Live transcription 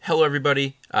Hello,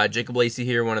 everybody. Jacob Lacey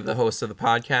here, one of the hosts of the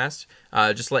podcast.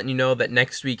 Just letting you know that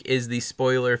next week is the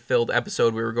spoiler-filled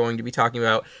episode. We were going to be talking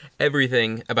about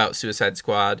everything about Suicide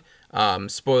Squad.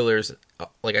 Spoilers,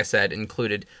 like I said,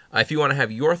 included. If you want to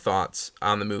have your thoughts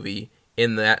on the movie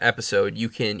in that episode, you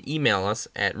can email us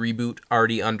at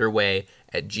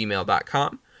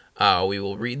rebootalreadyunderway@gmail.com. We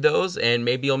will read those, and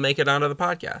maybe you'll make it onto the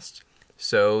podcast.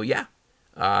 So, yeah.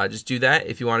 Just do that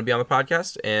if you want to be on the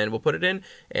podcast, and we'll put it in.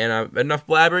 And enough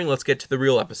blabbering, let's get to the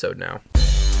real episode now.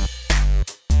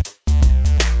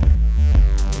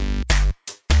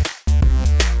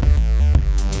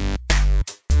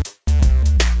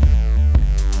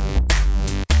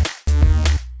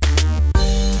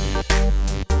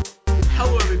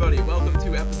 Hello, everybody. Welcome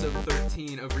to episode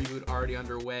 13 of Reboot Already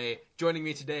Underway. Joining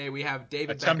me today, we have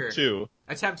David Becker.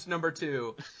 Attempt number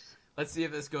 2. Let's see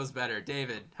if this goes better.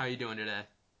 David, how are you doing today?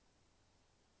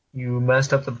 You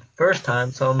messed up the first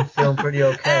time, so I'm feeling pretty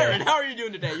okay. Aaron, how are you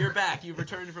doing today? You're back. You've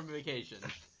returned from vacation.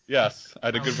 Yes, I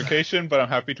had a good vacation, but I'm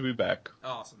happy to be back.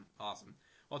 Awesome.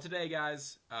 Well, today,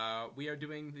 guys, we are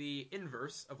doing the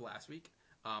inverse of last week.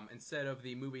 Instead of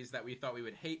the movies that we thought we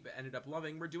would hate but ended up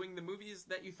loving, we're doing the movies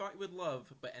that you thought you would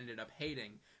love but ended up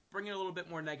hating. Bringing a little bit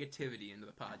more negativity into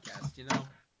the podcast, you know?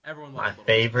 Everyone loves my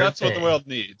favorite That's thing. what the world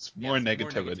needs. More More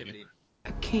negativity.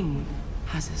 A king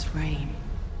has his reign,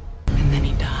 and then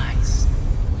he dies.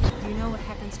 You know what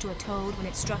happens to a toad when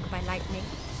it's struck by lightning?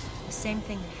 The same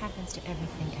thing that happens to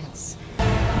everything else.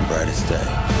 Brightest day,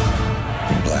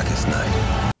 blackest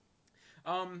night.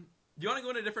 Do you want to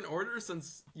go in a different order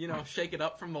since, shake it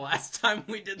up from the last time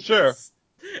we did Sure. this?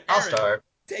 Aaron, I'll start.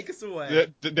 Take us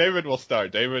away. David will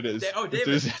start. David is...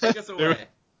 David, take us away.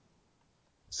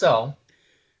 So,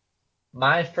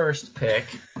 my first pick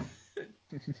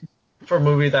for a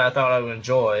movie that I thought I would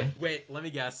enjoy. Wait, let me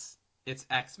guess. It's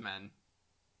X-Men.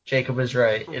 Jacob is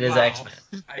right. It is Wow.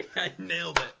 X-Men. I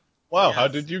nailed it. Wow, Yes. How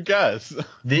did you guess?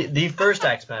 The first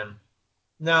X-Men.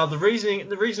 Now, the reasoning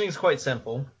is quite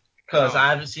simple, because I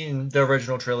haven't seen the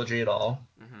original trilogy at all.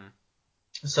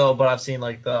 Mm-hmm. So, but I've seen,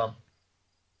 like, the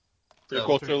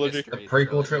Prequel trilogy?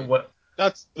 prequel trilogy. What?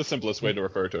 That's the simplest way to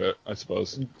refer to it, I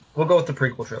suppose. We'll go with the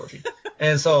prequel trilogy.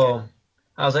 And so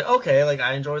I was like, okay, like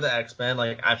I enjoy the X-Men.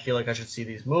 Like I feel like I should see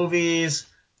these movies.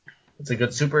 It's a good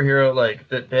superhero. Like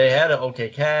they had an okay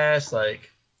cast.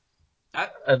 Like,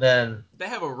 and then They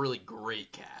have a really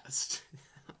great cast.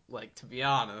 Like, to be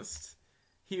honest.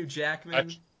 Hugh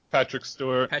Jackman, Patrick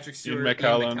Stewart, Ian Ian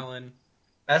McKellen. McKellen.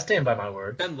 I stand by my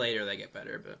word. Then later they get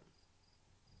better, but...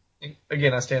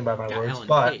 Again, I stand by my Got words. Ellen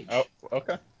But Page. Oh,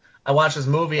 okay. I watched this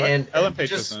movie What? and Ellen Page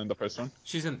just isn't in the first one.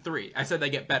 She's in 3. I said they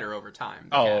get better over time.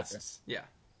 The Oh, okay. casts. Yeah.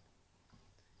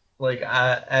 like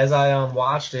as I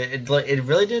watched it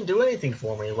really didn't do anything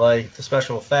for me. Like the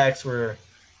special effects were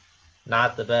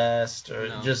not the best, or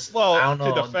No. just Well, I don't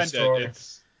know. to the defend story- it,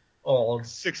 it's old.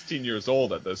 16 years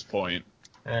old at this point.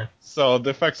 Eh. So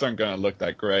the effects aren't going to look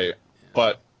that great.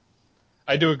 But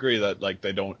I do agree that, like,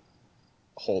 they don't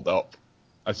hold up,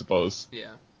 I suppose.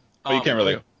 Yeah. But you can't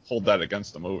really hold that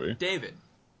against the movie. David,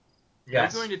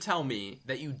 Yes. you're going to tell me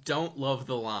that you don't love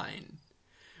the line,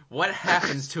 what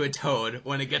happens to a toad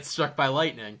when it gets struck by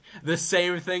lightning? The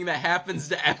same thing that happens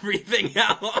to everything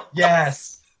else.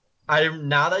 Yes.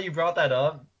 Now that you brought that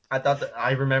up, I thought that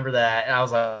I remember that, and I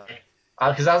was like,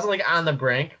 because I was like on the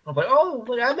brink. I'm like, oh,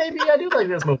 maybe I do like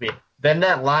this movie. Then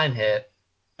that line hit.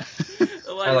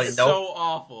 The line I'm like, is nope. so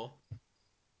awful.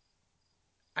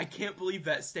 I can't believe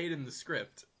that stayed in the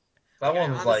script. That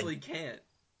one I was honestly like, can't.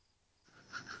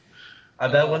 I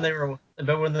bet when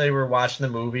they were watching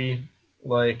the movie,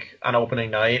 like on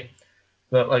opening night,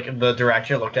 the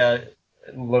director looked at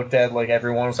like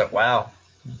everyone was like, wow,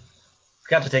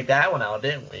 got to take that one out,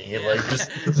 didn't we? Yeah. Like just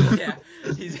Yeah.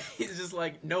 He's just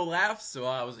like, no laughs, so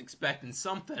I was expecting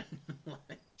something.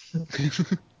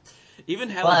 Even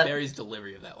Halle Berry's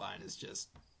delivery of that line is just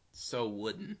so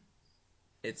wooden.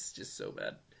 It's just so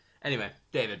bad. Anyway,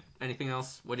 David, anything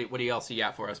else? What do you else you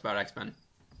got for us about X-Men?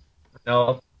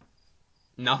 no,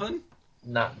 Nothing?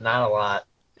 not a lot.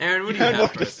 Aaron, what You do you had have more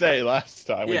for to us? say last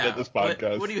time we Yeah, did this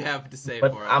podcast. What do you have to say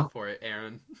But for it,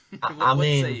 Aaron? I What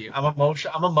say mean, you?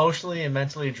 I'm emotionally and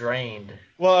mentally drained.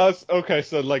 Well, okay,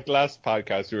 so like last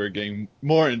podcast we were getting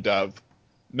more in depth.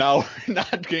 Now we're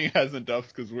not getting as in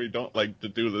depth because we don't like to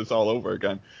do this all over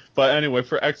again. But anyway,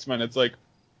 for X-Men, it's like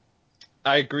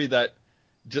I agree that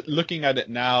looking at it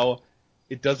now,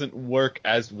 it doesn't work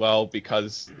as well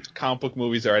because comic book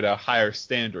movies are at a higher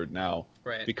standard now.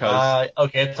 Right. Because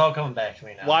Okay, it's all coming back to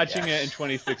me now. watching Yeah. it in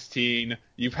 2016,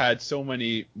 you've had so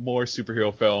many more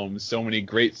superhero films, so many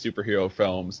great superhero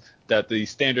films, that the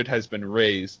standard has been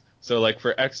raised. So, like,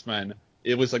 for X-Men,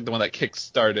 it was like the one that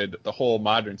kick-started the whole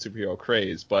modern superhero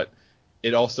craze, but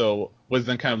it also was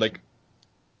then kind of like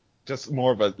just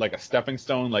more of a stepping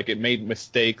stone. Like, it made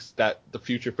mistakes that the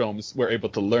future films were able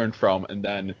to learn from and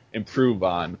then improve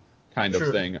on, kind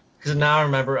of thing. Because now I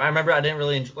remember I didn't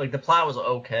really enjoy, like, the plot was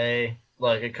okay,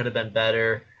 like it could have been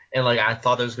better, and like I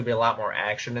thought there was gonna be a lot more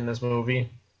action in this movie.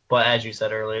 But as you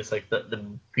said earlier, it's like the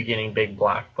beginning big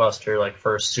blockbuster, like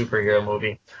first superhero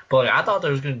movie. But like, I thought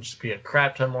there was gonna just be a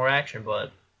crap ton more action,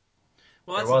 but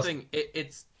Well, that's the thing.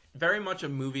 It's very much a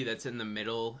movie that's in the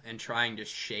middle and trying to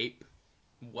shape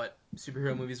what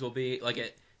superhero movies will be. Like,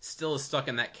 it still is stuck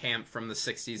in that camp from the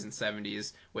 60s and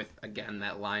 70s with, again,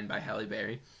 that line by Halle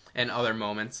Berry and other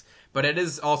moments. But it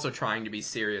is also trying to be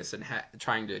serious and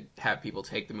trying to have people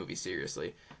take the movie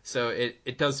seriously. So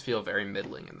it does feel very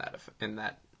middling in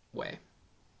that way.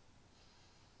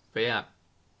 But yeah,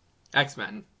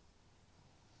 X-Men.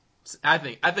 I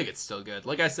think it's still good.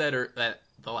 Like I said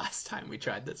the last time we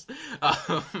tried this,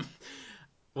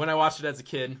 when I watched it as a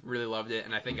kid, really loved it,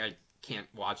 and I think I can't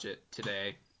watch it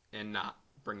today and not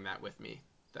bring that with me,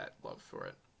 that love for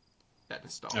it, that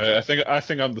nostalgia. I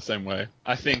think I'm the same way.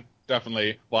 I think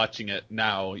definitely watching it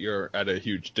now, you're at a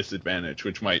huge disadvantage,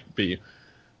 which might be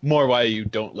more why you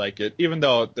don't like it, even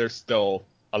though there's still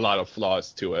a lot of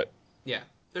flaws to it. Yeah,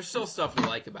 there's still stuff we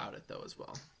like about it though as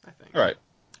well, I think. All right.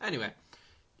 Anyway,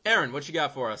 Aaron, what you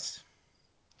got for us?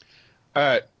 All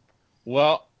right.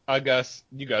 Well, I guess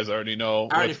you guys already know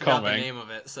I already what's forgot coming. the name of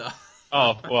it, so.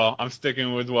 Oh, well, I'm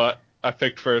sticking with what I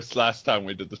picked first last time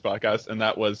we did this podcast, and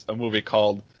that was a movie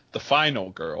called The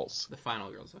Final Girls. The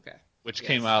Final Girls, okay. Which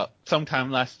came out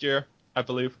sometime last year, I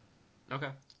believe. Okay.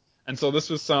 And so this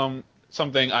was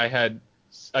something I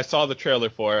saw the trailer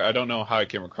for. I don't know how I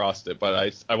came across it,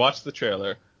 but I watched the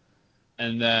trailer,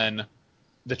 and then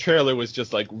the trailer was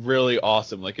just like really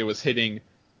awesome. Like, it was hitting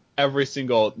every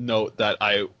single note that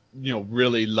I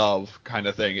really love, kind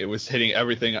of thing. It was hitting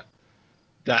everything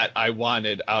that I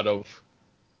wanted out of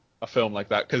a film like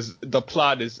that, because the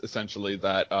plot is essentially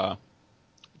that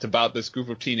it's about this group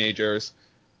of teenagers,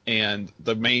 and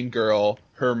the main girl,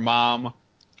 her mom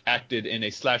acted in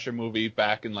a slasher movie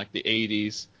back in like the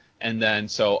 80s, and then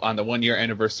so on the 1-year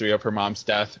anniversary of her mom's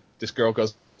death, this girl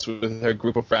goes with her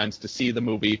group of friends to see the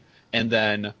movie, and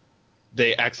then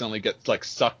they accidentally get like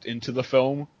sucked into the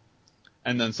film,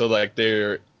 and then so like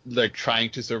they're like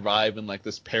trying to survive in like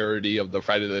this parody of the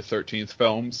Friday the 13th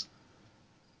films.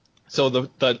 So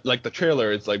the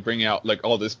trailer is like bringing out like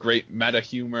all this great meta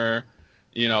humor,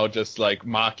 just like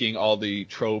mocking all the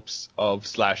tropes of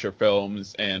slasher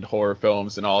films and horror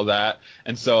films and all that.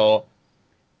 And so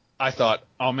I thought,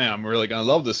 oh man, I'm really gonna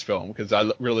love this film because I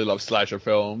really love slasher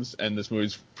films, and this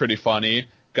movie's pretty funny.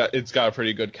 It's got a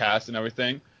pretty good cast and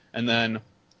everything. And then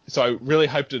so I really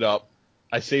hyped it up.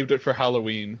 I saved it for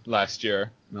Halloween last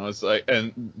year, and I was like,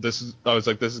 this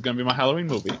is gonna be my Halloween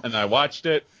movie, and I watched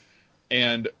it,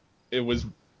 and it was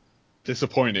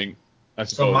disappointing, I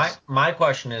suppose. So my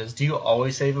question is, do you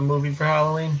always save a movie for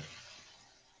Halloween?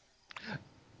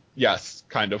 Yes,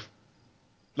 kind of.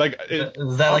 Like,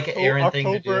 is that like an Aaron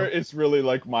thing to do? October is really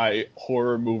like my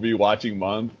horror movie watching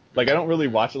month. Like, I don't really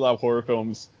watch a lot of horror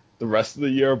films the rest of the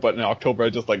year, but in October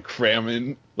I just like cram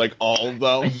in like all of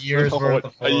them. A year's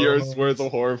worth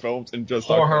of horror films in just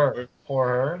October.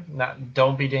 Horror.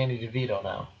 Don't be Danny DeVito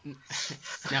now.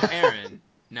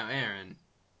 Now Aaron,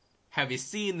 have you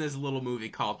seen this little movie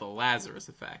called The Lazarus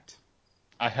Effect?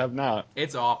 I have not.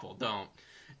 It's awful. Don't.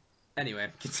 Anyway,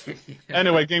 continue.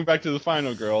 Anyway, getting back to The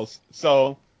Final Girls.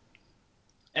 So,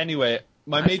 anyway,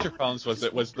 my major problems was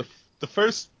the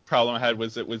first problem I had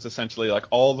was it was essentially like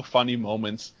all the funny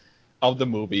moments of the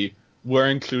movie were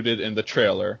included in the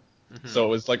trailer. Mm-hmm. So it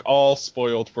was like all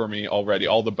spoiled for me already,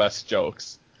 all the best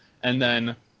jokes. And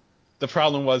then the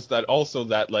problem was that also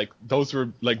that like those were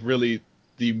like really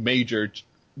the major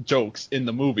jokes in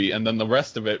the movie, and then the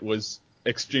rest of it was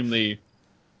extremely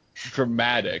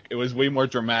dramatic. It was way more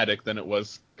dramatic than it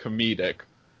was comedic.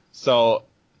 So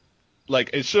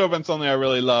like it should have been something I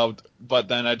really loved, but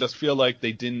then I just feel like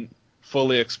they didn't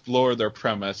fully explore their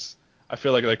premise. I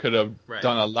feel like they could have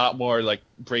done a lot more, like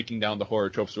breaking down the horror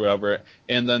tropes or whatever,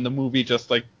 and then the movie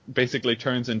just like basically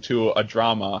turns into a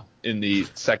drama in the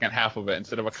second half of it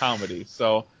instead of a comedy.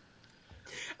 So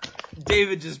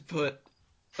David just put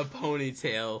a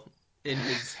ponytail in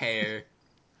his hair.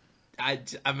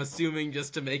 I'm assuming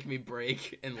just to make me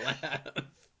break and laugh.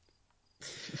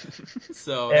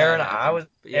 So Aaron, I was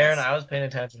paying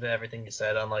attention to everything you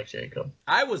said, unlike Jacob.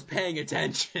 I was paying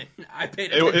attention. I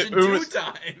paid attention two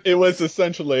times. It was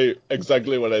essentially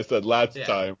exactly what I said last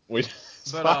time. Like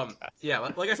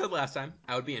I said last time,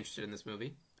 I would be interested in this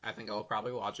movie. I think I will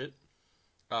probably watch it.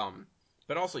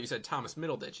 But also, you said Thomas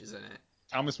Middleditch is in it.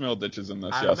 Thomas Middleditch is in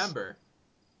this, I yes. remember.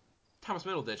 Thomas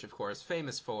Middleditch, of course,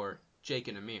 famous for Jake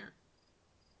and Amir.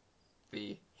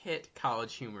 The hit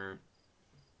college humor.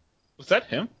 Was that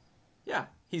him? Yeah,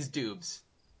 he's Doobs.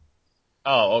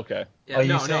 Oh, okay. Yeah, Are you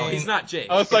no, saying- he's not Jake.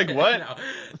 I was like, what?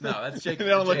 no, that's Jake. They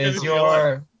don't look Jake anything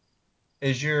Amir.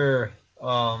 Is your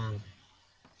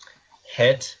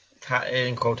hit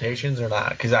in quotations or not?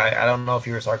 Because I don't know if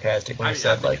you were sarcastic when I you mean, I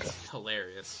said think like. it's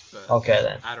hilarious, but Okay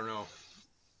then. I don't know.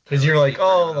 Because I you're don't like, speak for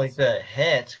oh, anyone like else. the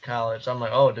hit college. I'm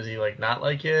like, oh, does he like not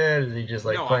like it? Is he just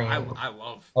like No, playing? I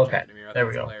love Okay, Jake and Amir. I there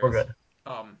think we it's go. We're hilarious.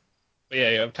 good. But yeah,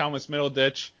 you have Thomas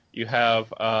Middleditch. You have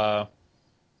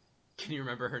Can you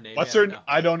remember her name? what's yet? her? No.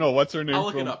 I don't know. What's her name I'll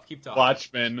look from it up. Keep talking.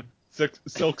 Watchmen?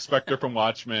 Silk Spectre from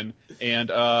Watchmen, and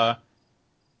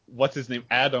what's his name?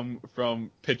 Adam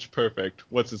from Pitch Perfect.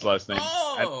 What's his last name?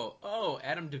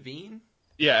 Adam Devine?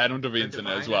 Yeah, Adam Or Devine's in it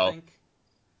as Devine, well. I think.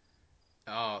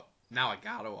 Oh, now I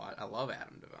gotta watch. I love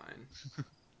Adam Devine.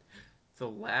 The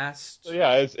last. So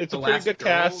yeah, it's a The pretty Last good Girls?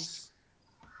 cast.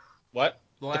 What?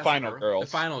 The, The Last Final Girl- Girls.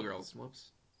 The Final Girls. Whoops.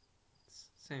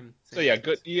 Same. So yeah,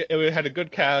 difference. good. It had a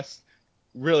good cast,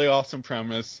 really awesome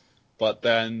premise, but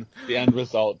then the end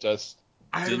result just.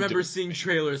 I didn't remember do it. seeing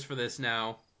trailers for this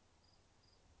now.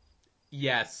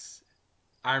 Yes,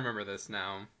 I remember this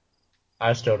now.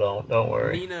 I still don't. Don't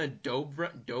worry. Nina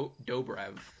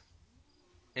Dobrev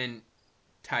and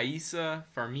Thaisa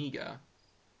Farmiga.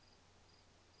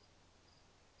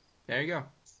 There you go.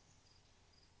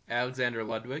 Alexander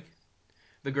Ludwig,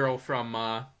 the girl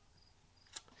from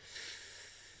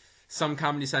some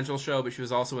Comedy Central show, but she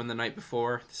was also in The Night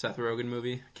Before, the Seth Rogen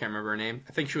movie. Can't remember her name.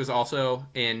 I think she was also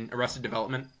in Arrested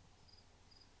Development.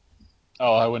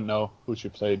 Oh, I wouldn't know who she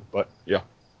played, but yeah.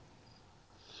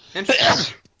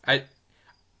 Interesting. I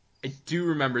do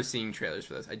remember seeing trailers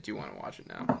for this. I do want to watch it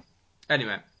now.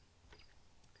 Anyway,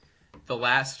 The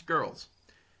Last Girls.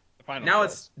 The Final Now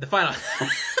Girls. it's the final.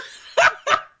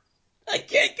 I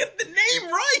can't get the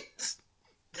name right.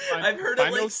 I've heard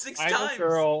it like six Final times.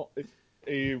 Girl is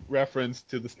a reference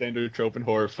to the standard trope in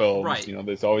horror films. Right. You know,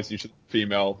 there's always usually a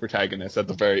female protagonist at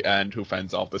the very end who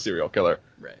fends off the serial killer.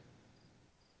 Right.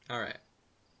 All right.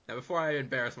 Now, before I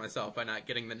embarrass myself by not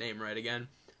getting the name right again,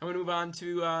 I'm going to move on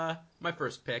to my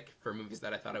first pick for movies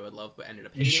that I thought I would love but ended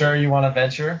up You hating. sure you want to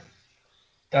venture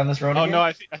down this road Oh again? no,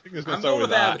 I think it's gonna I'm start going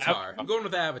with Avatar. Avatar. I'm going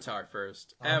with Avatar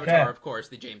first. Okay. Avatar, of course,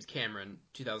 the James Cameron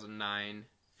 2009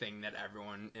 thing that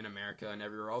everyone in America and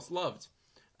everywhere else loved.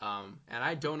 And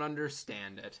I don't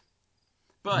understand it.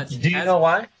 But Do you know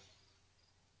why?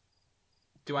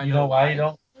 Do I You know why you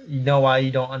don't? You know why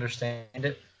you don't understand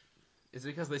it? Is it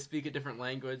because they speak a different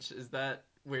language? Is that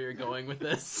where you're going with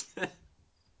this?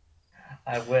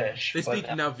 I wish. They but speak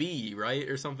Na'vi, right?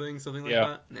 Or something like Yeah.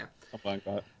 that? Yeah. Something like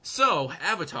that. So,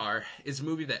 Avatar is a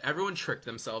movie that everyone tricked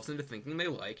themselves into thinking they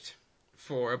liked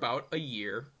for about a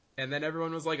year. And then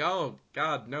everyone was like, oh,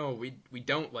 God, no, we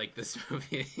don't like this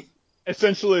movie.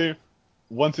 Essentially,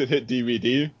 once it hit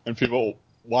DVD and people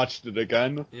watched it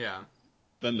again, Yeah.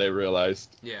 then they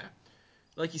realized. Yeah.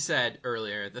 Like you said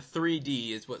earlier, the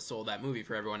 3D is what sold that movie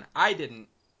for everyone. I didn't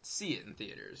see it in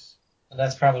theaters.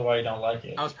 That's probably why you don't like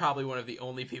it. I was probably one of the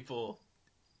only people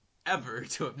ever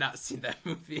to have not seen that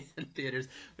movie in theaters.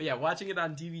 But yeah, watching it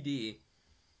on DVD,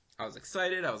 I was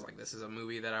excited. I was like, this is a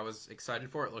movie that I was excited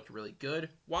for. It looked really good.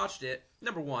 Watched it.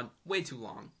 Number one, way too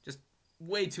long. Just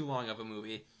way too long of a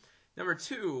movie. Number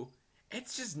two,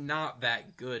 it's just not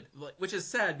that good. Which is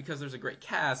sad because there's a great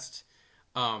cast.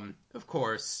 Of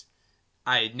course,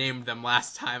 I named them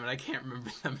last time and I can't remember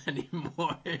them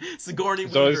anymore. Sigourney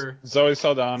Weaver. Zoe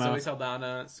Saldana. Zoe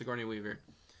Saldana, Sigourney Weaver.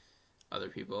 Other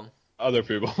people. Other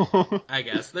people. I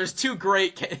guess. There's two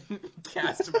great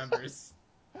cast members.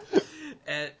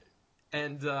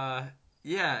 And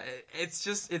yeah, it's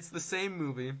the same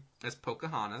movie as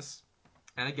Pocahontas.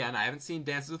 And again, I haven't seen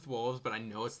Dances with Wolves, but I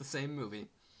know it's the same movie.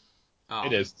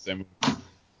 It is the same.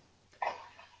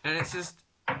 And it's just,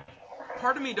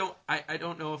 part of me I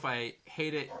don't know if I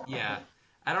hate it. Yeah.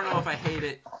 I don't know if I hate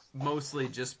it mostly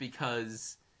just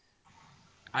because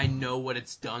I know what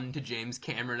it's done to James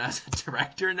Cameron as a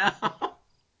director now.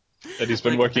 That he's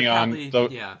been Like, working I on probably- the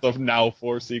yeah. now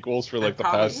 4 sequels for like I the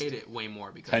probably past hate it way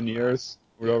more because 10 of that. years,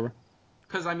 whatever.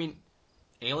 Because, I mean,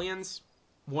 Aliens,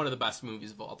 one of the best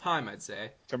movies of all time, I'd say.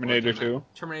 Terminator 2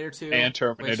 Terminator 2. and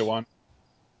Terminator which- 1.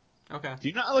 Okay. Do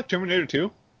you not like Terminator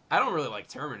 2? I don't really like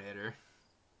Terminator.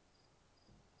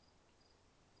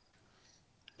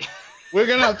 We're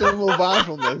gonna have to move on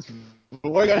from this.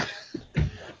 We're gonna.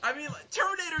 I mean, like,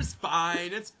 Terminator's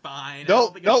fine. It's fine. I No,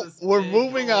 don't think it's this we're big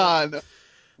moving whole- on.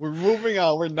 We're moving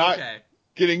on. We're not Okay.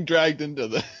 getting dragged into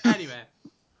this. Anyway.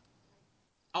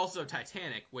 Also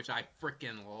Titanic, which I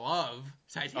freaking love. Oh,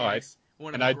 Titanic's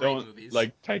one of and the I great don't movies.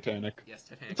 like Titanic. Yes,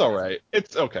 Titanic. It's all right.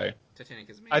 It's okay. Titanic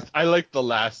is I amazing. like the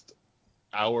last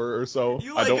hour or so.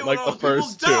 You I like don't it when like all the the people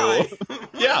first die. two. What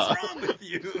Yeah. is wrong with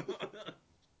you?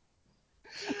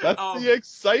 That's the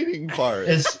exciting part.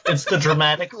 It's the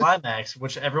dramatic climax,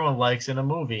 which everyone likes in a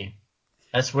movie.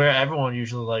 That's where everyone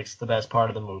usually likes the best part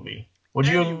of the movie. Would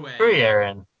you Anyway. agree,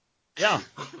 Aaron? Yeah.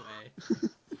 Anyway,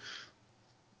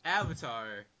 Avatar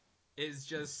is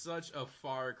just such a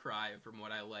far cry from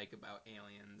what I like about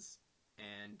Aliens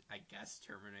and I guess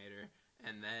Terminator.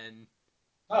 And then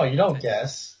Oh, you don't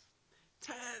guess.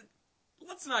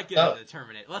 let's not get Oh. into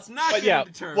Terminator. Let's not But get yeah,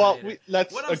 into Terminator. well,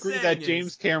 let's What I'm agree saying that is-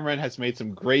 James Cameron has made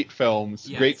some great films,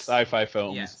 Yes. great sci-fi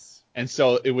films, Yes. and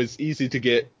so it was easy to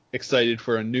get excited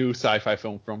for a new sci-fi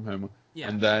film from him. Yeah.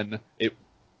 And then it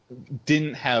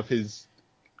didn't have his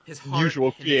Heart usual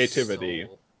and his creativity.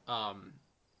 soul.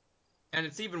 And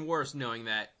it's even worse knowing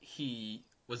that he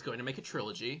was going to make a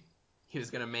trilogy. He was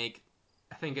going to make,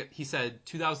 I think he said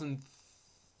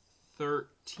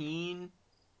 2013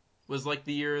 was like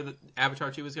the year that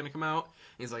Avatar 2 was going to come out.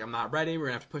 He's like, I'm not ready. We're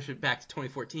going to have to push it back to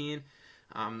 2014.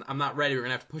 I'm not ready. We're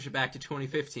going to have to push it back to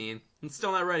 2015. And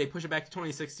still not ready. Push it back to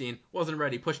 2016. Wasn't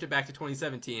ready. Pushed it back to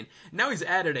 2017. Now he's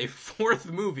added a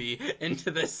fourth movie into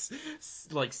this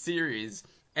like series.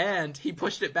 And he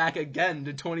pushed it back again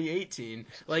to 2018.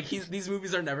 Like these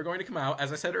movies are never going to come out.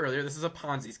 As I said earlier, this is a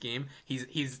Ponzi scheme.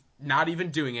 He's not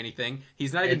even doing anything.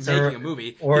 He's not even making a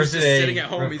movie. Or He's is just it sitting a at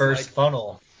home. reverse He's like,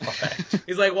 funnel effect?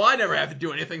 He's like, well, I never have to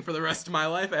do anything for the rest of my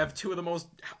life. I have two of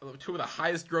the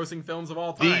highest grossing films of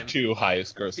all The time. two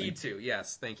highest grossing. The two,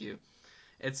 yes, thank you.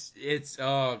 It's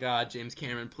oh god, James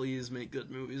Cameron, please make good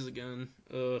movies again.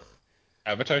 Ugh.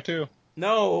 Avatar 2.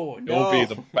 No. It'll be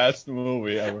the best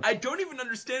movie ever. I don't even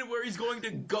understand where he's going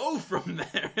to go from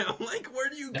there. Like, where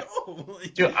do you go?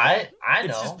 Like, Dude, I know.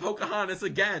 It's just Pocahontas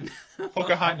again.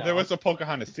 Pocahontas. There was a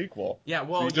Pocahontas sequel. Yeah,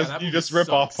 well, So that you movie just rip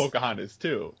off sucks. Pocahontas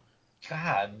too.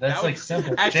 God, that's That like would-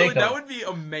 simple. Actually, Jacob, that would be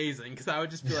amazing because I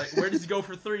would just be like, where does he go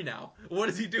for 3 now? What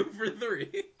does he do for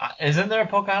 3? isn't there a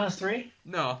Pocahontas 3?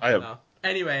 No, I have- no.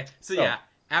 Anyway, so Oh. yeah,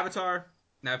 Avatar,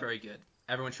 not very good.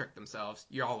 Everyone tricked themselves.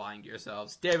 You're all lying to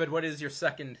yourselves. David, what is your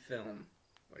second film?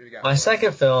 What do you got? My for us?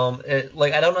 second film,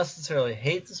 I don't necessarily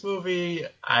hate this movie.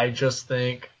 I just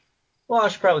think, well, I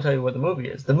should probably tell you what the movie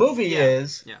is. The movie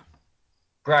is Yeah.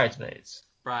 Bridesmaids.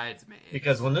 Bridesmaids.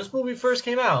 Because when this movie first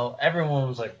came out, everyone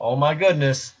was like, oh my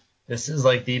goodness, this is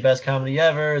like the best comedy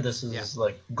ever. This is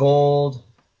like gold.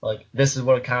 Like, this is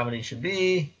what a comedy should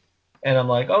be. And I'm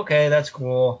like, okay, that's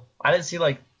cool. I didn't see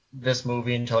like this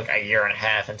movie until like a year and a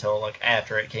half until like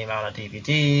after it came out on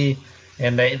DVD.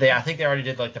 And they I think they already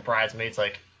did like the Bridesmaids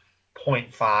like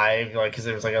 0.5, like, because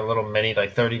there was like a little mini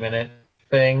like 30-minute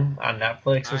thing on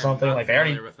Netflix or something. I'm not Like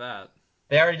familiar with that.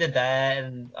 they already did that,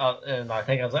 and I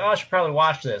think I was like, oh, I should probably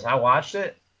watch this. I watched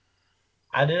it.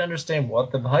 I didn't understand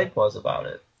what the hype was about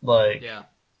it. Like, Yeah.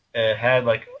 it had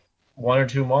like one or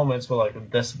two moments where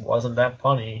like this wasn't that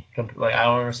funny. Like, I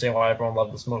don't understand why everyone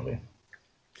loved this movie.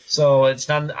 So it's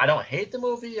not. I don't hate the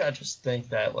movie. I just think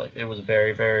that like it was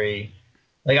very, very.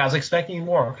 Like, I was expecting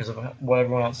more because of what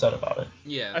everyone else said about it.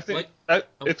 Yeah. I think like,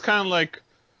 it's kind of like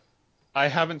I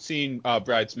haven't seen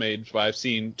Bridesmaids, but I've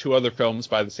seen two other films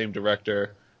by the same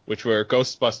director, which were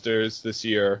Ghostbusters this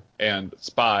year and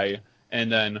Spy.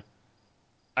 And then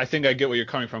I think I get where you're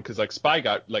coming from because like Spy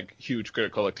got like huge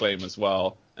critical acclaim as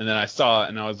well. And then I saw it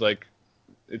and I was like,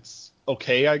 it's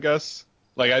okay, I guess.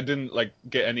 Like I didn't like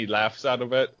get any laughs out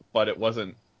of it, but it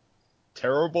wasn't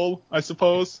terrible, I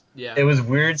suppose. yeah. It was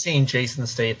weird seeing Jason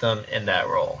Statham in that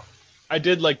role. I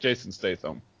did like Jason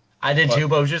Statham. I did But- too,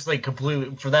 but it was just like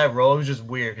completely for that role. It was just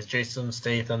weird because Jason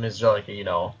Statham is like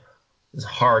this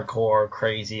hardcore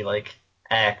crazy like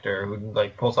actor who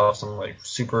like pulls off some like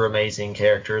super amazing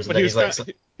characters. But And he then was he's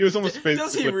like, he was almost faced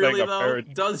Does he with really playing a though?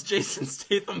 parody. Does Jason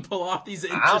Statham pull off these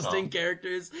don't know. interesting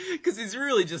characters? Because he's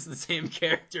really just the same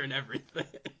character and everything.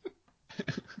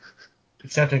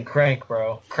 except in Crank,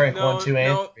 bro. Crank 1, 2,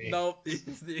 and 3. No, he's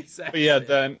the exact But yeah, same.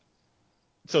 then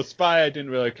so Spy I didn't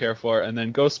really care for, and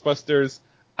then Ghostbusters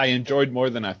I enjoyed more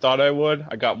than I thought I would.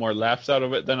 I got more laughs out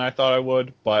of it than I thought I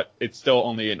would, but it's still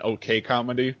only an okay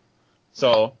comedy.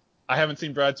 So I haven't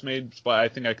seen Bridesmaids, but I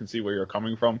think I can see where you're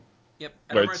coming from. Yep,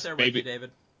 and Where I'm right it's there with maybe- you,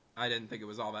 David. I didn't think it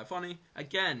was all that funny.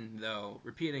 Again, though,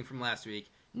 repeating from last week,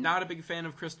 not a big fan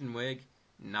of Kristen Wiig,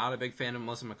 not a big fan of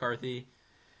Melissa McCarthy.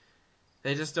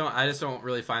 I just don't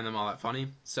really find them all that funny.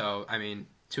 So, I mean,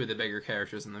 two of the bigger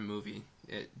characters in the movie,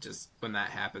 it just, when that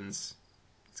happens,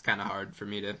 it's kind of hard for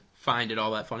me to find it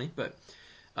all that funny. But,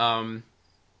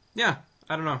 yeah,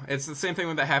 I don't know. It's the same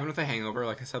thing that happened with The Hangover,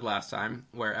 like I said last time,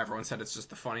 where everyone said it's just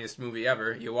the funniest movie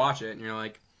ever. You watch it and you're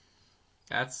like,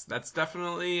 that's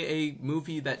definitely a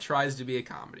movie that tries to be a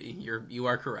comedy. You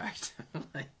are correct.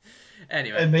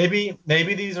 Anyway. And maybe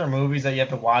these are movies that you have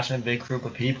to watch in a big group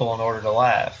of people in order to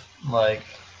laugh. Like,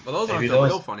 Well, those aren't maybe the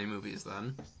real funny movies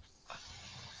then.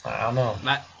 I don't know.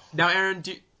 Now, Aaron,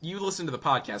 you listened to the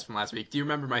podcast from last week. Do you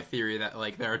remember my theory that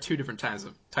like there are two different types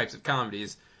of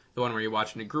comedies? The one where you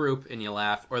watch in a group and you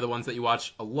laugh, or the ones that you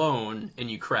watch alone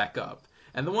and you crack up.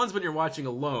 And the ones when you're watching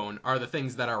alone are the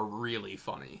things that are really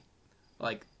funny,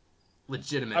 like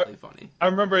legitimately funny. I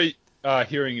remember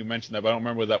hearing you mention that, but I don't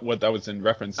remember what that was in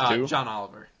reference to. John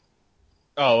Oliver.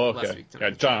 Oh, okay. Last week, Yeah,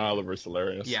 John Oliver's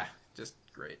hilarious. Yeah, just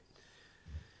great.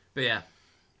 But yeah,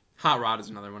 Hot Rod is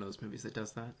another one of those movies that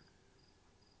does that.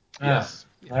 Yes.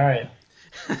 All right.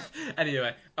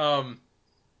 Anyway,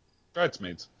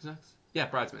 Bridesmaids. who's next? Yeah,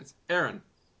 Bridesmaids. Aaron,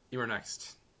 you are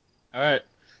next. All right.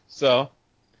 So,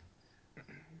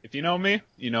 if you know me,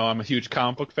 you know I'm a huge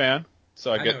comic book fan.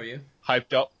 So I get know you.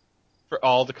 hyped up for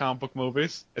all the comic book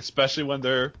movies, especially when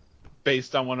they're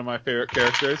based on one of my favorite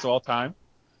characters of all time.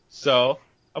 So,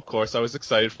 of course, I was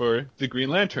excited for the Green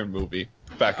Lantern movie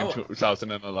back in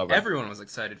 2011. Everyone was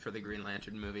excited for the Green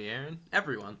Lantern movie, Aaron.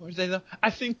 Everyone. Were they though? I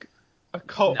think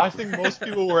I think most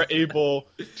people were able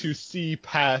to see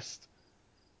past,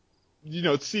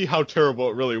 see how terrible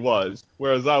it really was.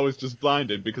 Whereas I was just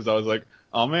blinded because I was like,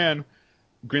 oh man,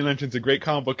 Green Lantern's a great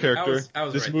comic book character. I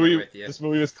was this right movie, there with you. This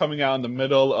movie was coming out in the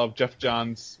middle of Jeff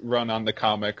Johns' run on the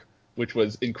comic, which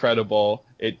was incredible.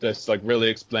 It just like really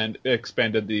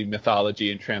expanded the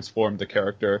mythology and transformed the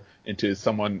character into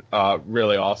someone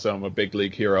really awesome, a big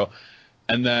league hero.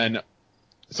 And then,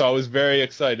 so I was very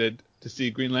excited to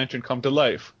see Green Lantern come to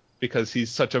life because he's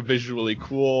such a visually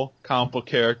cool comic book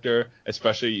character,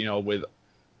 especially, with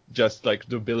just like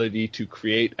the ability to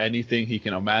create anything he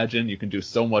can imagine. You can do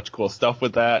so much cool stuff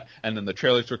with that. And then the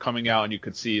trailers were coming out and you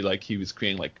could see like he was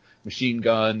creating like machine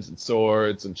guns and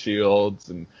swords and shields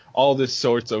and all this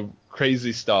sorts of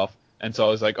crazy stuff. And so I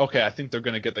was like, okay, I think they're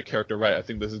going to get the character right. I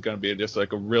think this is going to be just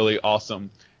like a really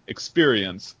awesome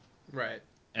experience. Right.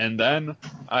 And then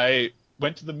I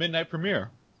went to the midnight premiere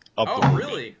of the movie.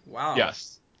 Really? Wow.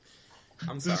 Yes.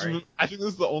 I'm sorry. I think this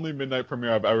is the only midnight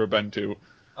premiere I've ever been to.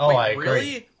 Oh, Wait, I agree.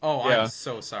 really? Oh, Yeah. I'm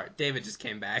so sorry. David just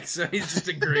came back, so he's just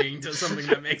agreeing to something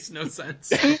that makes no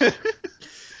sense.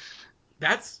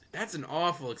 That's an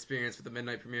awful experience with the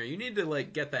midnight premiere. You need to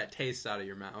like get that taste out of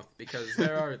your mouth because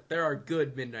there are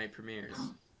good midnight premieres.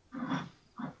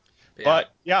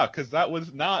 But yeah, because that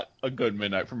was not a good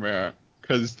midnight premiere.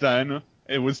 Because then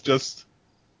it was just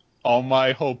all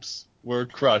my hopes were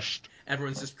crushed.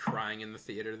 Everyone's just crying in the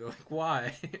theater. They're like,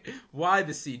 "Why? Why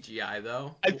the CGI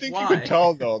though?" I think Why? you could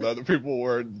tell though that the people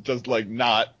were just like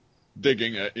not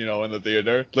digging it, in the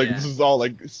theater. Like Yeah. this is all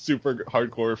like super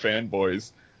hardcore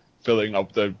fanboys filling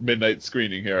up the midnight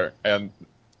screening here, and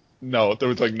no, there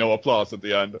was like no applause at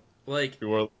the end. Like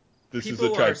People is a people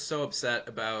tragedy. are so upset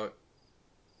about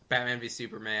Batman v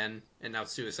Superman and now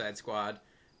Suicide Squad,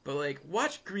 but like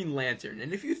watch Green Lantern,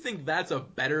 and if you think that's a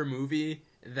better movie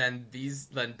than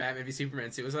Batman v Superman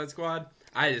and Suicide Squad,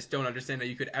 I just don't understand how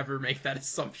you could ever make that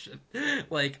assumption.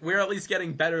 Like we're at least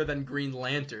getting better than Green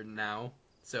Lantern now,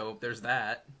 so there's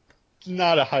that. It's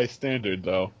not a high standard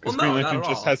though, because Well, no, Green not Lantern at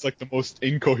just all. has like the most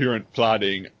incoherent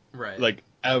plotting Right. like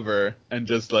ever, and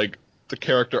just like the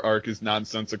character arc is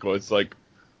nonsensical. It's like,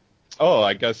 oh,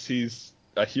 I guess he's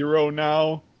a hero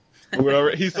now, or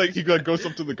whatever. He's like he goes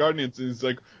up to the Guardians and he's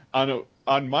like,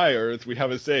 on my Earth we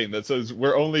have a saying that says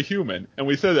we're only human, and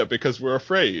we say that because we're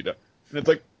afraid. And it's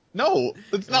like, no,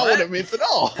 that's not what it means at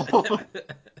all.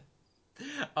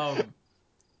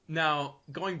 Now,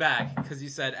 going back, because you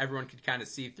said everyone could kind of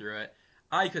see through it,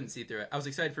 I couldn't see through it. I was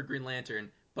excited for Green Lantern,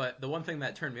 but the one thing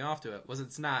that turned me off to it was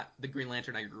it's not the Green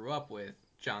Lantern I grew up with,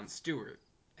 Jon Stewart,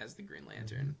 as the Green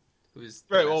Lantern, who's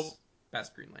the Right,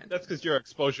 best Green Lantern. That's because your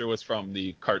exposure was from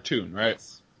the cartoon, right?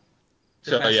 Yes.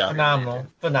 The So best yeah, Green Lantern.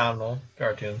 Phenomenal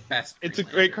cartoon. Best it's Green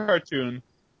a great Lantern. cartoon.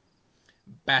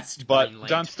 Best But Green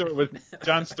Jon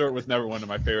Lantern. Stewart was never one of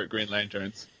my favorite Green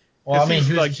Lanterns. Well, I mean, he's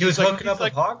he was, like- he was he's like- hooking up he's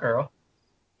like- with Hawkgirl.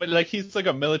 But like he's like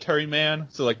a military man,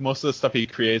 so like most of the stuff he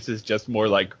creates is just more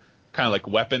like kind of like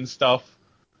weapon stuff,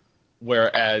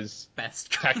 whereas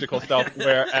Best tactical Green stuff. Lantern.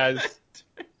 Whereas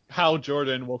Hal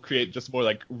Jordan will create just more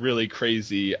like really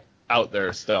crazy out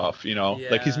there stuff,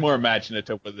 Like he's Yeah. more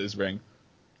imaginative with his ring.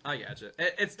 I gotcha.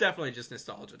 It's definitely just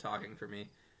nostalgia talking for me.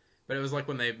 But it was like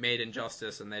when they made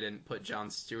Injustice and they didn't put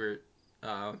Jon Stewart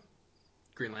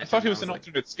Green Lantern. I thought he was and an I like,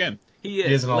 alternate skin. He He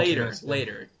is is an alternate later. skin.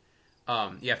 Later.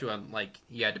 You have to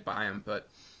you had to buy him, but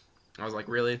I was like,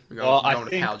 really? We're Well, going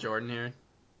to Hal Jordan here?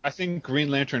 I think Green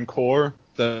Lantern Corps,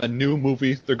 the new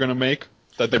movie they're gonna make,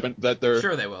 Sure they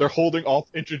will. they're holding off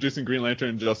introducing Green Lantern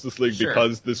in Justice League Sure.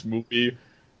 because this movie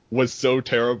was so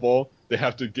terrible. They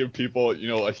have to give people,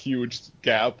 a huge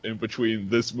gap in between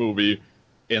this movie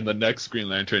and the next Green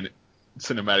Lantern,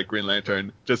 cinematic Green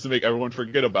Lantern, just to make everyone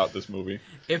forget about this movie.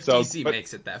 If DC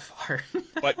makes it that far.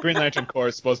 But Green Lantern Corps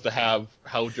is supposed to have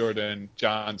Hal Jordan,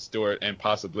 John Stewart, and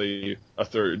possibly a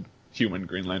third human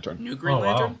Green Lantern. New Green Oh, wow.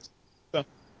 Lantern? So-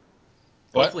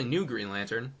 Hopefully new Green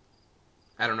Lantern.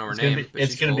 I don't know her name, but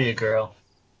It's she's gonna cool. be a girl.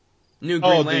 New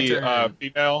Green Lantern.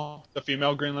 The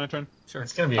female Green Lantern. Sure.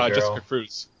 It's gonna be a girl. Jessica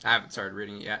Cruz. I haven't started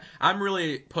reading it yet. I'm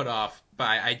really put off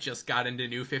by I just got into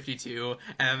New 52,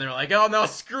 and they're like, oh no,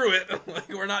 screw it. Like,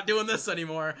 we're not doing this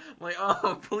anymore. I'm like,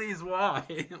 oh, please, why?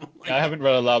 Like, I haven't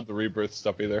read a lot of the Rebirth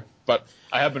stuff either, but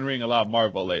I have been reading a lot of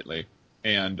Marvel lately,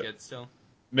 and good still.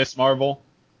 Miss Marvel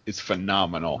is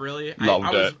phenomenal. Really?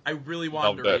 Loved it. I really wanted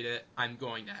Loved to it. read it. I'm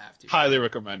going to have to. Highly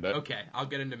recommend it. Okay, I'll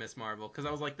get into Miss Marvel, because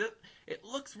I was like, it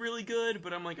looks really good,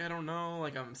 but I'm like, I don't know.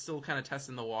 Like, I'm still kind of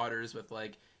testing the waters with,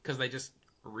 like, because they just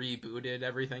rebooted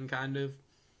everything, kind of.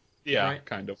 Yeah, Right.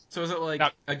 kind of. So is it, like,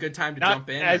 Not- a good time to not jump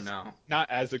in, as- or no?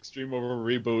 Not as extreme of a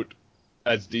reboot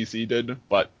as DC did,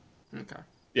 but Okay.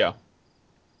 yeah.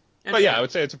 But yeah, I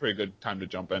would say it's a pretty good time to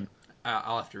jump in.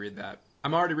 I'll have to read that.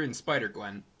 I'm already reading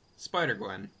Spider-Gwen.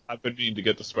 Spider-Gwen. I've been meaning to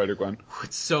get to Spider-Gwen.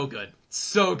 It's so good.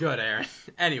 So good, Aaron.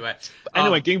 Anyway,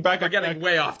 Getting back we're on getting track,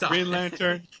 way off topic. Green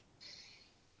Lantern,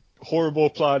 horrible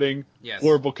plotting, Yes.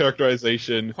 horrible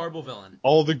characterization. Horrible villain.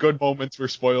 All the good moments were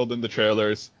spoiled in the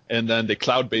trailers, and then the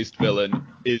cloud-based villain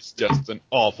is just an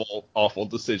awful, awful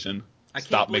decision. I can't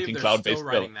Stop believe making they're cloud-based still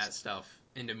writing villains. that stuff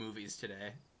into movies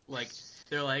today. Like,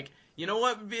 they're like, you know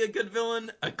what would be a good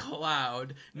villain? A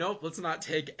cloud. Nope, let's not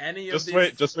take any of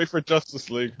these. Just wait for Justice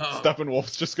League. Oh.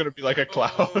 Steppenwolf's just gonna be like a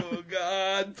cloud. Oh,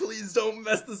 God. Please don't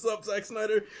mess this up, Zack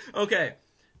Snyder. Okay,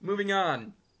 moving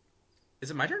on. Is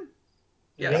it my turn?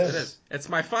 Yes, Yes. it is. It's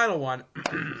my final one.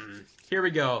 Here we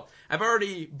go. I've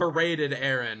already berated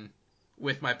Aaron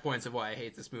with my points of why I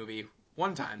hate this movie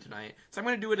one time tonight, so I'm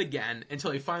going to do it again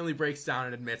until he finally breaks down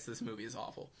and admits this movie is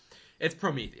awful. It's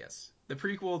Prometheus, the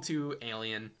prequel to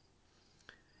Alien.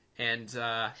 And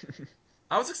I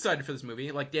was excited for this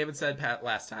movie. Like David said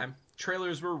last time,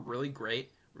 trailers were really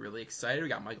great. Really excited. We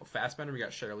got Michael Fassbender. We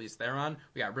got Charlize Theron.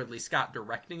 We got Ridley Scott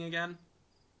directing again.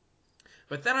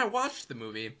 But then I watched the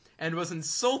movie and was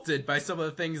insulted by some of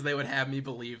the things they would have me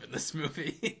believe in this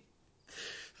movie.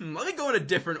 Let me go in a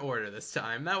different order this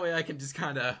time. That way I can just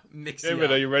kind of mix David, you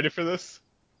up. are you ready for this?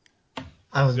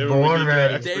 I was David, we born need your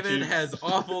ready. expertise. David has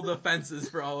awful defenses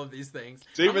for all of these things.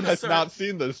 David has not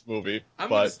seen this movie. I'm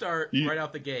but going to start he- right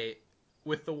out the gate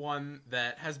with the one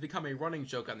that has become a running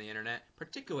joke on the internet,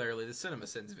 particularly the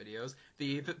CinemaSins videos,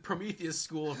 the Prometheus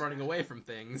school of running away from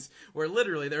things, where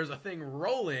literally there's a thing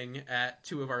rolling at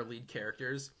two of our lead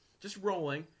characters, just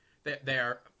rolling. They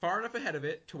are far enough ahead of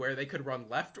it to where they could run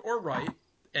left or right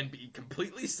and be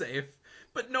completely safe.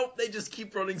 But nope, they just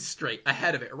keep running straight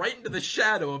ahead of it, right into the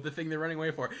shadow of the thing they're running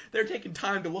away for. They're taking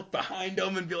time to look behind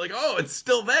them and be like, oh, it's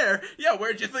still there. Yeah,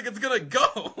 where'd you think it's gonna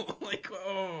go? Like,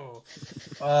 oh.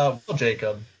 Well,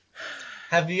 Jacob,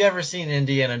 have you ever seen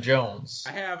Indiana Jones?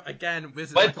 I have, again, this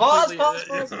is Wait, pause.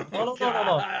 completely- No.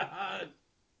 God.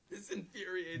 This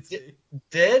infuriates me.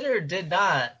 Did or did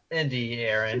not Indy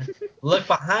Aaron look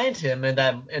behind him in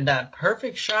that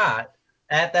perfect shot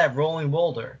at that rolling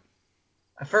boulder?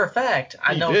 For a fact,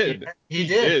 I know he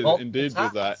did. multiple Indeed do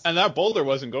times. that. And that boulder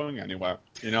wasn't going anywhere,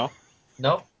 you know?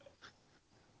 Nope.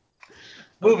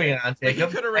 Moving on, Like, he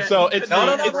Jacob. could have ran. So he it's could have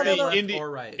no, the, no, ran no, left no. or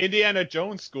right. Indiana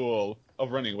Jones school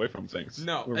of running away from things.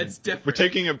 No, We're- it's different. We're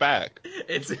taking it back.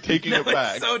 It's taking it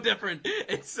back. It's so different.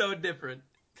 It's so different.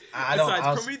 I don't.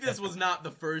 Besides, Prometheus was not the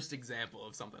first example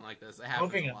of something like this. It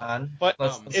happens Moving a lot. on. But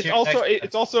Let's it's hear also next-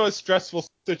 it's also a stressful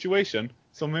situation,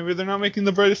 so maybe they're not making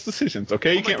the brightest decisions.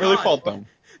 Okay, you Oh my can't really God. fault them.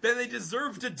 Then they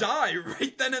deserve to die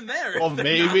right then and there. Well, if they're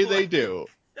maybe not they like- do.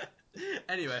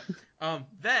 Anyway,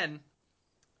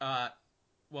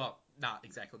 well, not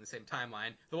exactly the same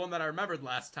timeline. The one that I remembered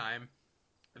last time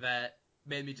that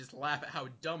made me just laugh at how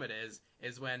dumb it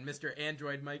is when Mr.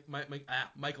 Android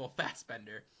Michael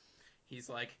Fassbender, he's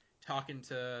like talking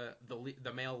to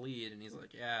the male lead, and he's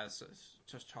like, yeah, so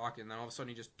just talking. Then all of a sudden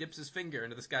he just dips his finger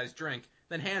into this guy's drink,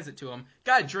 then hands it to him.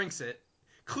 Guy drinks it.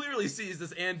 Clearly sees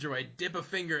this android dip a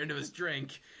finger into his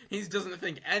drink. He doesn't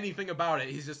think anything about it.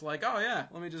 He's just like, oh yeah,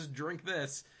 let me just drink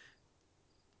this.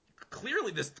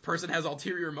 Clearly this person has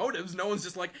ulterior motives. No one's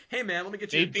just like, hey man, let me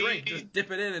get you a Maybe- drink. Just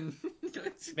dip it in and...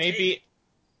 Maybe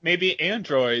maybe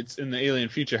androids in the alien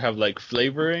future have like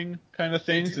flavoring kind of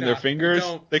things do in their not. fingers.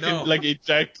 Don't. They No. can like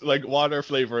eject like water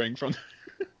flavoring from.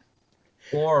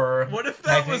 Or What if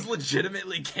that was technic-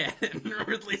 legitimately canon?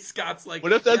 Ridley Scott's like,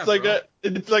 What if that's yeah, like bro.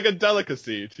 it's like a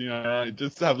delicacy, you know?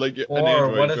 Just have like an or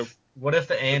android. what if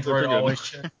the android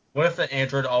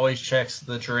figured. always checks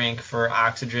the drink for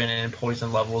oxygen and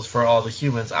poison levels for all the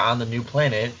humans on the new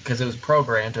planet because it was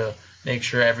programmed to make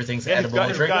sure everything's Yeah, he's edible got-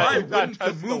 and he's drinkable. got- Why you've got to wouldn't the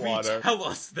test the movie water. tell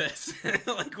us this?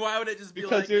 Like, why would it just be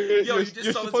Because like, you're- yo, you you're just saw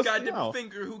this supposed to goddamn know.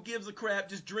 finger, who gives a crap,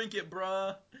 just drink it,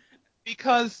 bruh.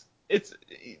 Because it's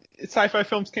sci-fi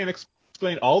films can't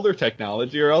explain all their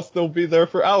technology, or else they'll be there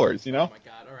for hours. You Oh know, my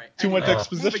god, alright. Too much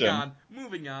exposition.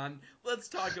 Moving on. Let's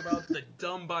talk about the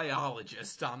dumb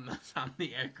biologist on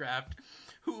the aircraft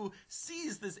who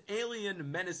sees this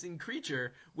alien menacing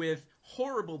creature with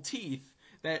horrible teeth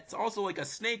that's also like a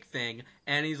snake thing,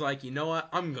 and he's like, you know what?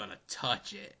 I'm gonna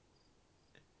touch it.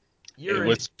 You're it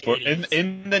was an idiot.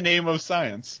 in the name of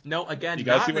science. No, again, You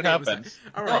guys not see in what the name of happens.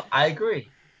 science. All No, right, I agree.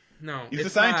 no, He's a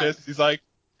it's scientist. not. He's like,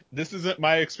 this isn't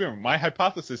my experiment. My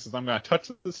hypothesis is I'm going to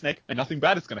touch the snake and nothing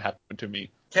bad is going to happen to me.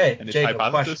 Okay, And his Jacob,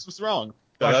 hypothesis question. was wrong. So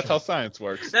that's Question. how science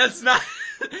works. That's not.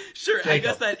 Sure, I Jacob.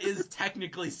 guess that is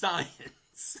technically science.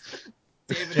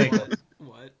 David, Jacob.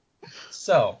 what?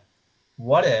 So,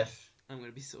 what if? I'm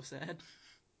gonna be so sad.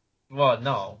 Well,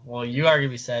 no. Well, you are gonna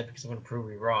be sad because I'm gonna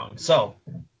prove you wrong. So,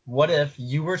 what if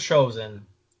you were chosen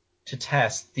to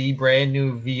test the brand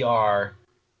new VR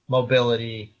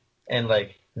mobility and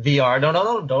like VR?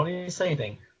 No, don't even say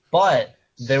anything. But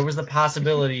there was the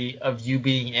possibility of you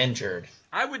being injured.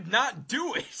 I would not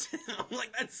do it. I'm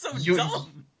like, that's so You-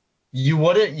 dumb. You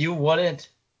wouldn't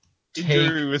take.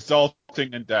 Injury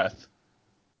resulting in death.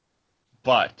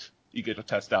 But you get to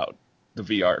test out the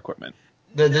VR equipment.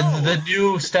 The No.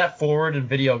 new step forward in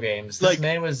video games. This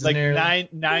man was like nearly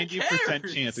 90%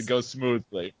 cares? chance it goes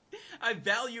smoothly. I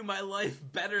value my life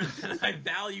better than I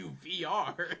value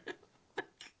VR.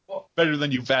 Better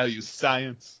than you value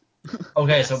science.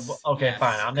 okay. Yes, So okay, yes.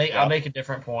 fine. I'll make a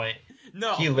different point.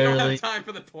 No, He we don't literally- have time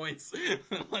for the points.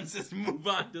 Let's just move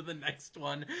on to the next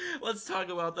one. Let's talk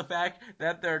about the fact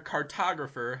that their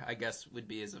cartographer, I guess would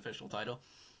be his official title,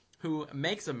 who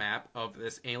makes a map of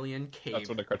this alien cave. That's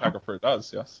what a cartographer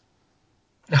does, yes.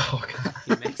 Oh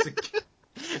god.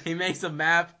 He makes a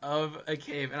map of a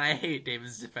cave, and I hate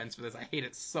David's defense for this. I hate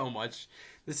it so much.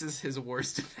 This is his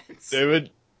worst defense. David,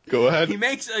 go ahead. He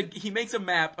makes a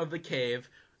map of the cave,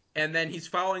 and then he's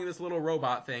following this little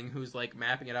robot thing who's like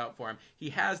mapping it out for him. He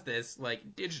has this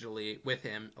like digitally with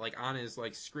him, like on his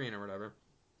like screen or whatever,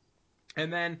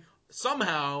 and then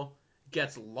somehow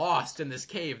gets lost in this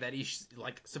cave that he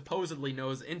like supposedly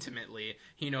knows intimately.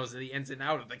 He knows the ins and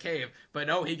out of the cave, but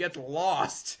no, he gets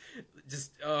lost.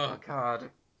 Just oh god.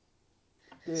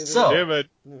 So David,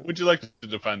 would you like to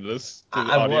defend this to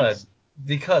the I audience? would,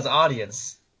 because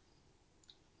audience.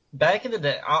 Back in the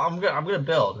day, I'm gonna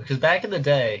build because back in the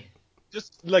day,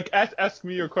 Just like ask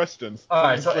me your questions. All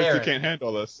right, so First, Aaron. you can't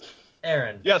handle this.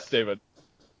 Aaron, Yes, David.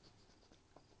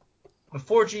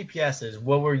 before GPSs,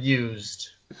 what were used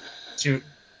to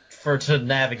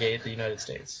navigate the United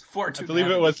States? I believe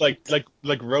it was like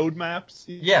road maps.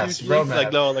 Yes, usually, road maps.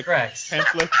 Like no, like Correct.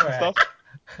 pamphlets and Correct.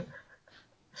 stuff.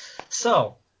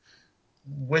 So,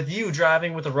 with you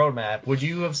driving with a road map, would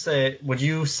you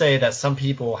say that some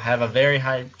people have a very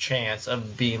high chance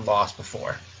of being lost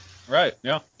before, Right.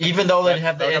 Yeah. even though they That-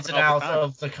 have that the would ins and happen all outs the time.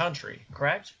 of the country?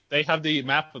 Correct. They have the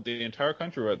map of the entire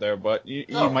country right there, but you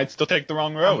No. might still take the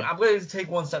wrong I'm, road. I'm going to take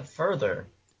one step further.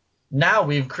 Now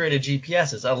we've created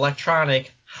GPSs,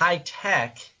 electronic,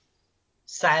 high-tech,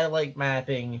 satellite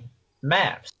mapping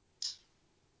maps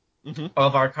Mhm.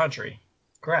 of our country.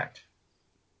 Correct.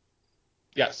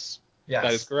 Yes, Yes.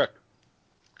 that is correct.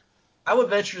 I would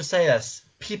venture to say that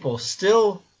people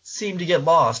still seem to get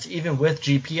lost even with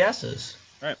GPSs.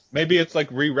 Right. Maybe it's like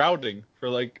rerouting for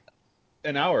like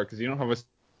an hour because you don't have a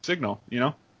signal. You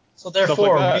know. So Stuff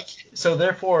like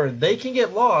therefore, they can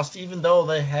get lost even though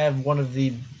they have one of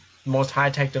the most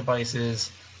high-tech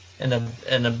devices and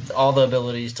all the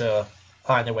abilities to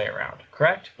find their way around.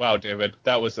 Correct? Wow, David,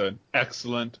 that was an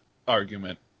excellent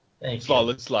argument. Thank you.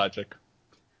 Flawless logic.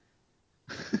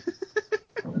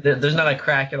 There's not a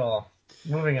crack at all.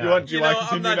 Moving on. You want- You wanna know,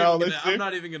 continue now, I'm Lacey?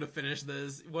 not even gonna finish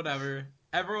this. Whatever.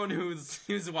 Everyone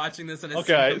who's watching this and has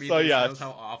Okay, seen so Prometheus yes. knows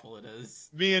how awful it is.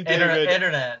 Me and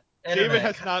Internet. David. David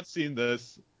has not seen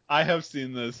this. I have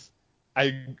seen this.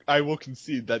 I will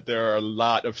concede that there are a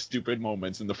lot of stupid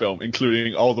moments in the film,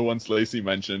 including all the ones Lacey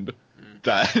mentioned,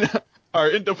 that are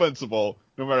indefensible,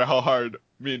 no matter how hard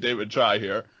me and David try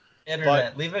here.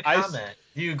 Internet. But Leave a I- comment.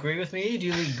 Do you agree with me? Do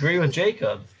you agree with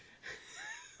Jacob?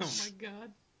 Oh my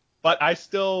god. But I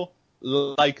still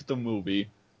like the movie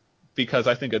because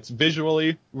I think it's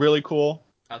visually really cool,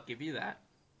 I'll give you that.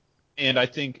 and I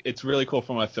think it's really cool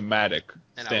from a thematic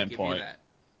And standpoint. I'll give you that.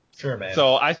 Sure, man.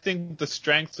 So I think the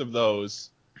strengths of those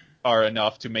are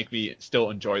enough to make me still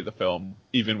enjoy the film,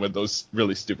 even with those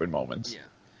really stupid moments. Yeah.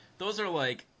 Those are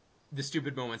like the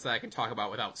stupid moments that I can talk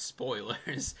about without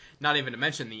spoilers. Not even to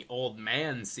mention the old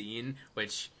man scene,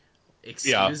 which,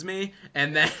 excuse me.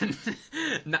 And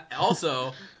then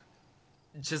also,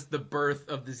 just the birth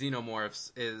of the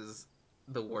xenomorphs is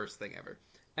the worst thing ever.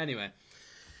 Anyway,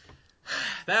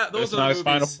 those It's are not the his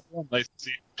final movies. film, Lacey.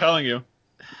 I'm telling you.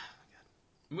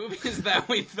 Movies that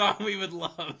we thought we would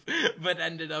love, but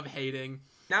ended up hating.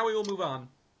 Now we will move on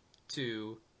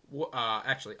to,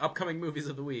 actually, upcoming movies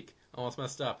of the week. Almost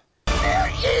messed up. They're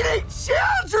eating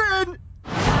children!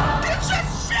 It's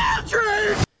just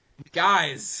children!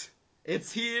 Guys,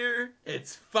 it's here.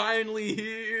 It's finally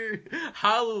here.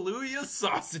 Hallelujah,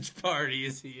 Sausage Party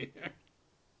is here.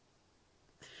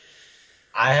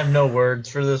 I have no words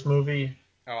for this movie.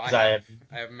 Oh, 'cause I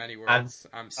have many words.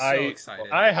 I'm so excited.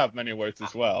 I have many words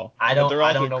as well. I don't- But they're I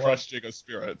also don't know what- crushing of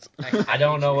spirits. I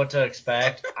don't know what to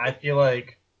expect. I feel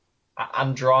like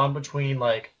I'm drawn between,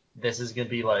 like, this is going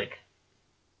to be, like,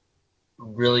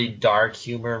 really dark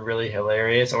humor and really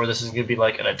hilarious, or this is going to be,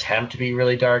 like, an attempt to be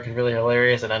really dark and really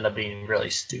hilarious and end up being really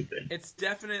stupid. It's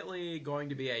definitely going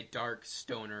to be a dark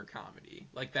stoner comedy.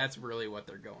 Like, that's really what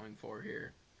they're going for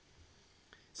here.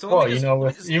 So Well,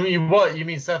 let you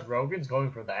mean Seth Rogen's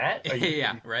going for that?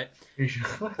 yeah, right. You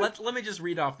sure? Let me just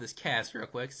read off this cast real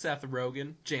quick. Seth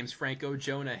Rogen, James Franco,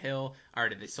 Jonah Hill.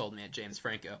 Already they sold me at James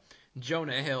Franco.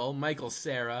 Jonah Hill, Michael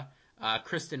Cera,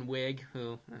 Kristen Wiig,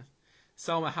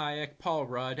 Selma Hayek, Paul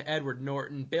Rudd, Edward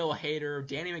Norton, Bill Hader,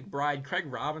 Danny McBride, Craig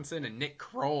Robinson, and Nick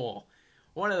Kroll.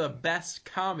 One of the best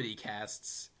comedy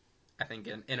casts, I think,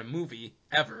 in a movie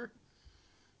ever.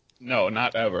 No,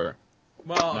 not ever.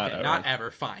 Well, Not okay, ever. not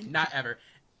ever, fine. Not ever.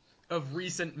 Of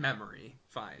recent memory,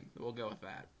 fine. We'll go with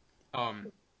that.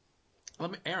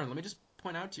 Aaron, let me just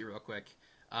point out to you real quick.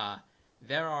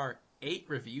 There are 8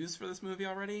 reviews for this movie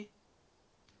already.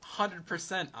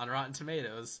 100% on Rotten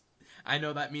Tomatoes. I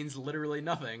know that means literally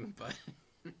nothing,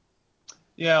 but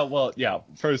Yeah, well, yeah.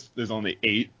 First, there's only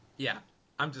 8. yeah,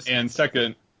 I'm just. And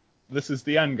second, This Is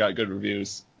the End got good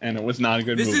reviews, and it was not a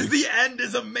good This movie. Is the End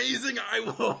is amazing. I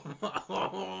will.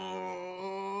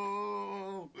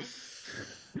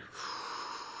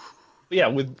 But yeah,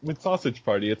 with Sausage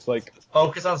Party, it's like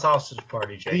Focus on Sausage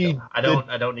Party, Jacob. I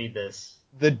don't need this.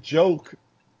 the joke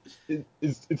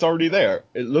is it's already there.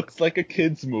 It looks like a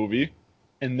kids movie,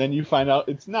 and then you find out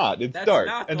it's not. It's That's dark,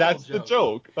 not the and whole that's the joke.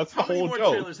 joke. That's How the many whole more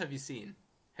joke. trailers have you seen?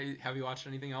 Have you watched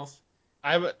anything else?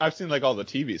 I've seen like all the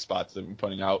TV spots they've been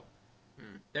putting out.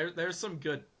 There's some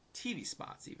good TV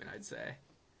spots even, I'd say.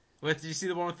 Did you see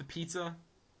the one with the pizza?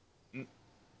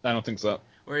 I don't think so.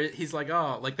 Where he's like,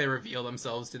 oh, like they reveal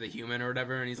themselves to the human or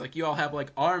whatever, and he's like, you all have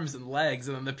like arms and legs,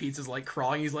 and then the pizza's like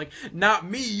crawling. He's like, not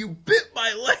me, you bit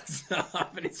my legs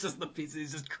off, and it's just the pizza.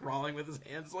 He's just crawling with his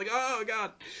hands. It's like, oh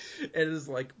god, it is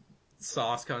like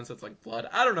sauce comes, so it's like blood.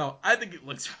 I don't know. I think it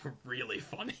looks really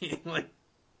funny. Like,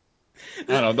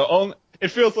 I don't know. It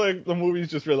feels like the movie's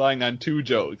just relying on 2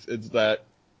 jokes. It's that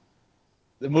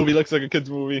the movie looks like a kids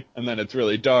movie, and then it's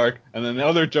really dark, and then the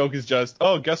other joke is just,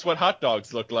 oh, guess what hot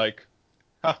dogs look like?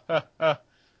 Ha ha ha.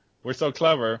 We're so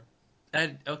clever.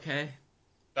 and okay,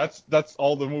 That's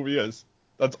all the movie is.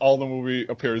 That's all the movie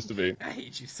appears to be. I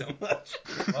hate you so much.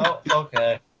 Well,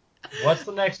 okay. What's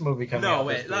the next movie coming No, out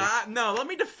wait. this week? No, let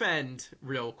me defend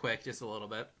real quick, just a little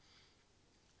bit.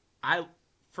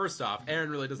 First off,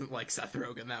 Aaron really doesn't like Seth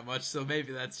Rogen that much, so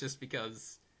maybe that's just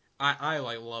because I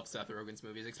like love Seth Rogen's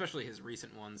movies, especially his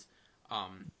recent ones. Like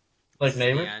This is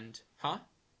Neighbors? the End, huh?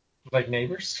 Like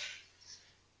Neighbors?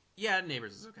 Yeah,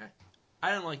 Neighbors is okay.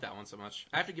 I didn't like that one so much.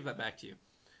 I have to give that back to you.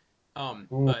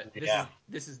 Ooh, But yeah.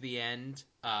 this is the End.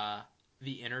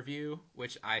 The Interview,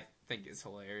 which I think is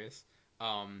hilarious.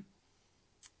 And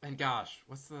gosh,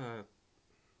 what's the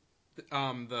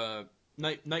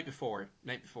night before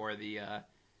the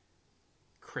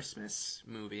Christmas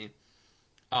movie.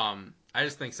 I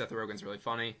just think Seth Rogen's really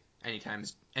funny.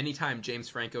 Anytime James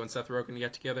Franco and Seth Rogen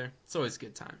get together, it's always a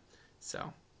good time.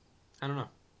 So, I don't know.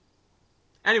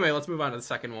 Anyway, let's move on to the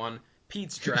second one.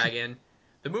 Pete's Dragon.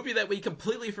 The movie that we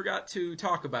completely forgot to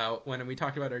talk about when we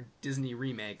talked about our Disney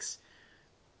remakes.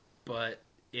 But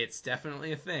it's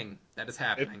definitely a thing that is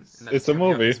happening. And that is It's a coming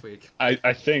out movie. this week.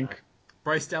 I think.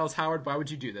 Bryce Dallas Howard, why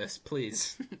would you do this?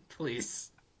 Please. Please.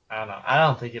 I don't know. I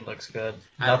don't think it looks good.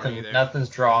 I don't either. Nothing's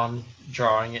drawing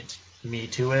me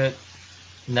to it.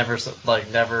 never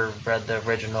read the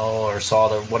original or saw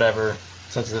the whatever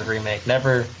since the remake.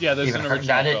 Never Yeah, there's even an heard.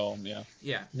 original film. Yeah.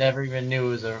 Yeah. Never even knew it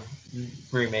was a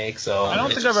remake. So I don't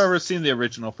it's think I've just- ever seen the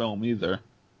original film either.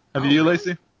 Have Oh, you, really?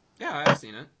 Lacey? Yeah, I've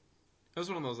seen it. It was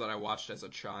one of those that I watched as a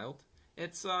child.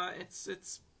 It's a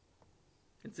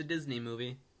Disney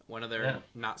movie, one of their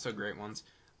not so great ones.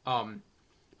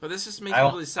 But this just makes me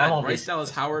really sad. Bryce Dallas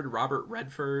Howard, Robert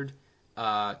Redford,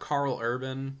 Carl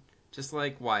Urban. Just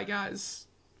like, why, guys?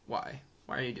 Why?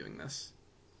 Why are you doing this?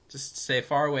 Just stay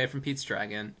far away from Pete's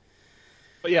Dragon.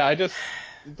 But yeah, it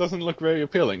doesn't look very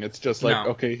appealing. It's just like,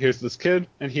 No. okay, here's this kid,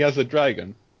 and he has a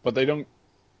dragon. But they don't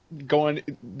go on,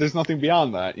 there's nothing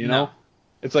beyond that, you know? No.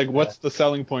 It's like, what's the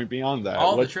selling point beyond that?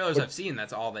 All the trailers I've seen,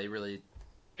 that's all they really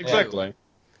Exactly.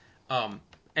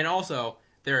 And also,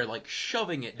 they're like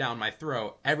shoving it down my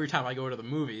throat every time I go to the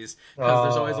movies because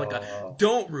there's always like a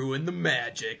 "don't ruin the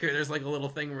magic" or there's like a little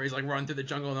thing where he's like running through the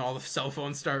jungle and all the cell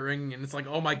phones start ringing and it's like,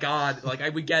 oh my god,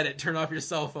 like we get it, turn off your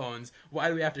cell phones. Why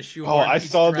do we have to shoehorn? I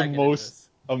Pete's saw the Dragon in most this?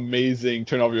 amazing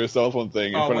turn off your cell phone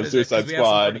thing in Oh, front what of is it? 'Cause Suicide we have some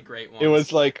Squad. pretty great It ones.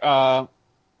 was like, I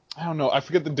don't know, I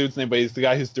forget the dude's name, but he's the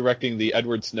guy who's directing the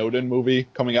Edward Snowden movie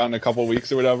coming out in a couple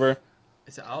weeks or whatever.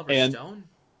 Is it Oliver Stone?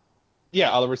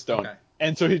 Yeah, Oliver Stone. Okay.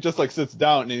 And so he just like sits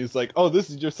down and he's like, oh, this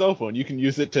is your cell phone. You can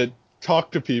use it to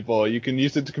talk to people. You can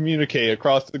use it to communicate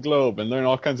across the globe and learn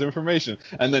all kinds of information.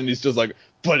 And then he's just like,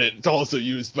 but it's also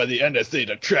used by the NSA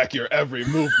to track your every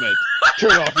movement.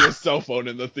 Turn off your cell phone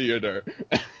in the theater.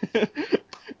 And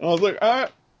I was like, all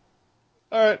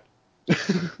right.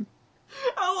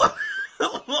 I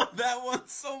love that one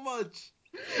so much.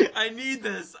 I need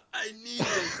this.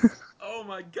 Oh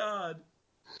my god.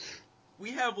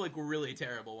 We have like really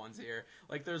terrible ones here.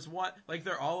 Like there's one, like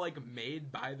they're all like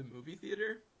made by the movie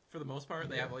theater for the most part.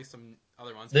 They have like some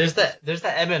other ones. There's the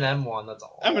Eminem one that's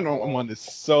all. Eminem one is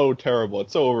so terrible.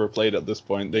 It's so overplayed at this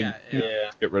point. They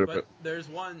get rid of But it. there's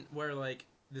one where like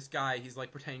this guy, he's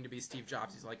like pretending to be Steve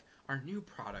Jobs. He's like, our new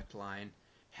product line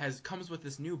comes with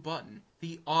this new button,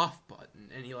 the off button,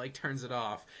 and he like turns it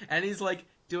off. And he's like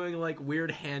doing like weird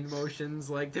hand motions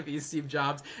like to be Steve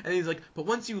Jobs. And he's like, but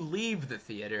once you leave the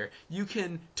theater, you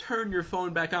can turn your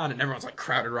phone back on. And everyone's like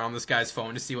crowded around this guy's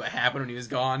phone to see what happened when he was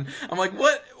gone. I'm like,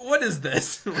 what is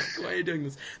this? Like, why are you doing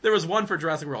this? There was one for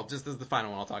Jurassic World, just as the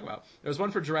final one I'll talk about. There was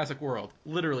one for Jurassic World.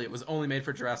 Literally, it was only made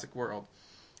for Jurassic World,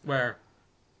 where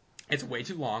it's way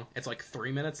too long. It's like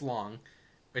 3 minutes long,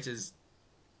 which is,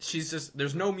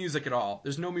 there's no music at all.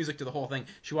 There's no music to the whole thing.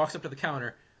 She walks up to the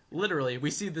counter. Literally,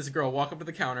 we see this girl walk up to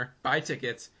the counter, buy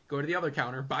tickets, go to the other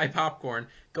counter, buy popcorn,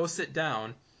 go sit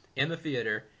down in the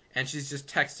theater, and she's just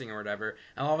texting or whatever.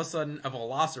 And all of a sudden, a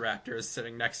velociraptor is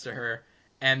sitting next to her,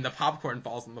 and the popcorn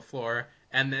falls on the floor,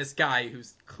 and this guy,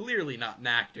 who's clearly not an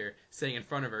actor, sitting in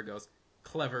front of her goes,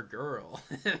 clever girl.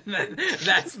 And then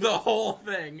that's the whole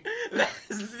thing. That's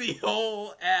the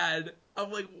whole ad.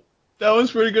 I'm like, That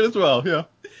was pretty good as well, yeah.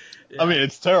 yeah. I mean,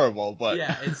 it's terrible, but...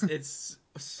 Yeah, it's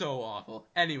so awful.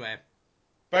 Anyway,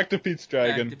 Back to Pete's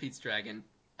Dragon. back to Pete's Dragon.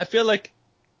 I feel like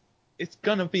it's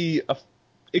gonna be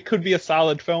it could be a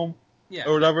solid film, Yeah,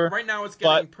 or whatever. Right now, it's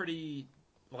getting pretty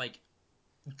like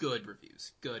good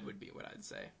reviews. Good would be what I'd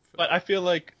say. But I feel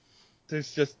like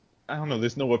there's just, I don't know,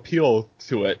 there's no appeal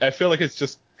to it. I feel like it's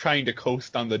just trying to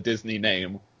coast on the Disney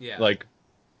name. Yeah. Like,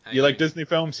 I you like agree. Disney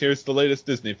films? Here's the latest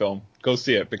Disney film. Go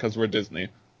see it because we're Disney.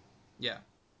 Yeah.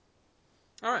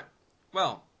 All right.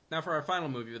 Well, now for our final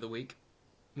movie of the week,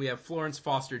 we have Florence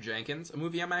Foster Jenkins, a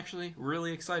movie I'm actually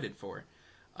really excited for.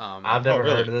 I've never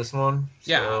really? heard of this one.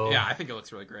 Yeah, I think it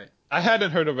looks really great. I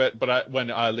hadn't heard of it, but when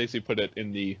Lacey put it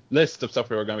in the list of stuff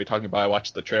we were going to be talking about, I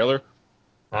watched the trailer,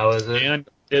 How is it? and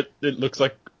it looks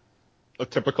like a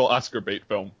typical Oscar bait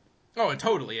film. Oh, it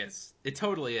totally is. It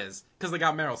totally is. Because they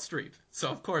got Meryl Streep. So,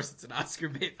 of course, it's an Oscar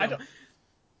bait film.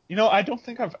 I don't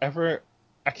think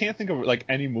I can't think of like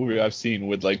any movie I've seen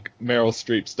with like Meryl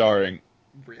Streep starring.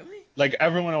 Really? Like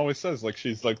everyone always says, like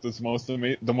she's like the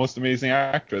most amazing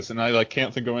actress, and I like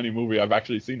can't think of any movie I've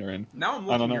actually seen her in. Now I'm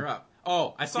I don't looking know. her up.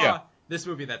 Oh, I saw Yeah. this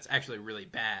movie that's actually really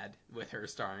bad with her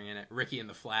starring in it, Ricky and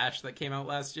the Flash, that came out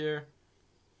last year.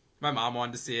 My mom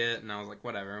wanted to see it, and I was like,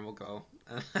 whatever, we'll go.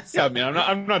 Yeah, I mean,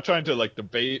 I'm not trying to like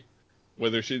debate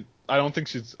whether I don't think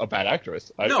she's a bad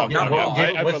actress. No, not at all.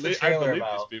 I What's the believe trailer these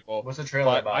about? people. What's the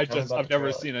trailer But about? Tell me about I've the never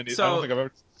trailer. seen any. So- I don't think I've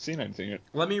ever seen anything yet.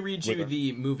 Let me read you With her.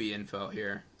 the movie info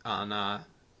here on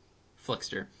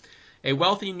Flickster. A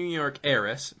wealthy New York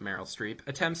heiress, Meryl Streep,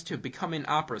 attempts to become an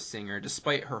opera singer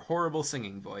despite her horrible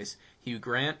singing voice. Hugh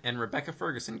Grant and Rebecca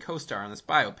Ferguson co-star on this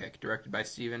biopic, directed by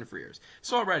Stephen Frears.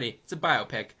 So already, it's a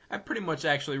biopic. I pretty much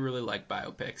actually really like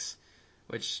biopics,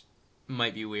 which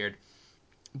might be weird.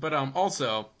 But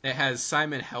also, it has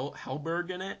Simon Helberg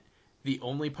in it, the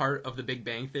only part of The Big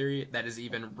Bang Theory that is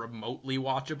even remotely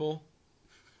watchable.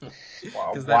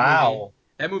 Because Wow.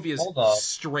 that movie is Hold up.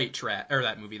 straight trash. Or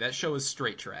that show is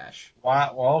straight trash.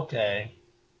 Wow. Well, okay.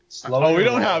 Slow Oh, we your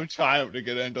don't roll. have time to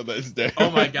get into this, Dave. Oh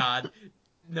my god.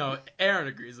 No, Aaron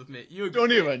agrees with me. You agree.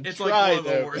 Don't even It's try like one of the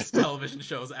that. worst television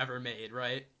shows ever made,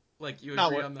 right? Like, you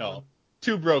agree on that one?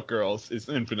 Two Broke Girls is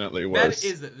infinitely worse. That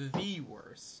is the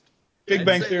worst. Big I'd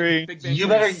Bang say Theory. Big Bang You Theory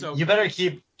better is so you better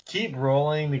good. keep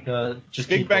rolling because just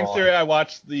Big keep Bang rolling. Theory, I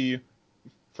watched the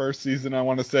first season, I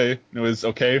want to say. It was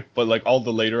okay, but like all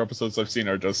the later episodes I've seen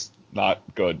are just not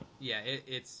good. Yeah,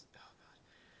 it's.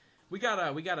 Oh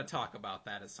god, we gotta talk about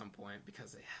that at some point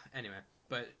because anyway.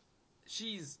 But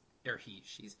he's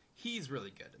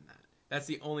really good in that. That's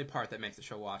the only part that makes the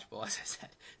show watchable, as I said.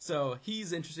 So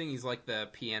he's interesting. He's like the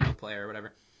piano player or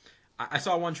whatever. I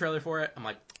saw one trailer for it. I'm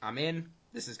like, I'm in.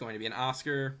 This is going to be an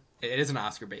Oscar. It is an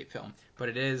Oscar bait film, but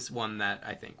it is one that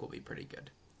I think will be pretty good.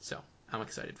 So I'm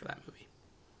excited for that movie.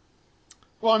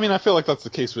 Well, I mean, I feel like that's the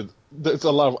case with there's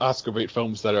a lot of Oscar bait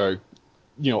films that are,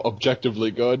 objectively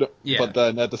good, Yeah. but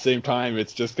then at the same time,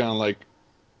 it's just kind of like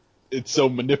it's so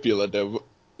manipulative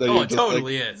that Oh, you're it just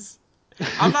totally is.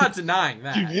 I'm not denying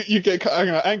that. you get kind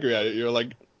of angry at it. You're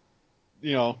like,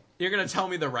 You're gonna tell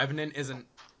me The Revenant isn't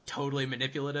totally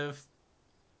manipulative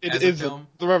it as is. a film?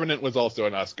 The Revenant was also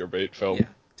an Oscar bait film, Yeah,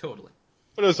 totally.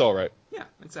 but it was all right. Yeah,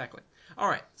 exactly. All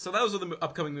right, so those are the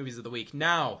upcoming movies of the week.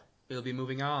 Now we'll be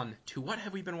moving on to what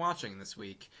have we been watching this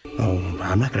week. Oh,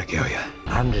 I'm not gonna kill you.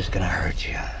 I'm just gonna hurt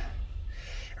you.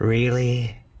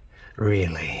 Really,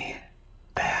 really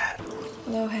bad.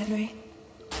 Hello, Henry.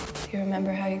 Do you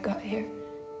remember how you got here?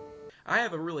 I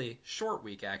have a really short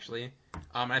week, actually.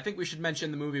 And I think we should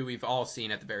mention the movie we've all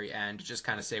seen at the very end, just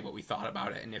kind of say what we thought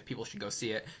about it and if people should go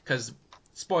see it. Because,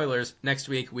 spoilers, next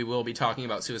week we will be talking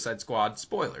about Suicide Squad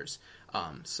spoilers.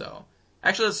 So,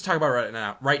 actually, let's talk about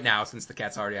it right now, since the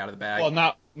cat's already out of the bag.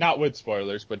 Well, not with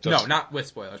spoilers, but just... No, not with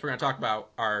spoilers. We're going to talk about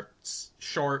our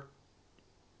short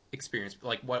experience.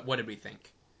 Like, what did we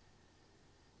think?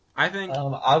 I think...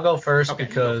 I'll go first Okay,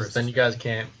 because you go first. then you guys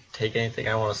can't take anything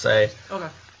I want to say. Okay.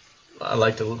 I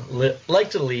like to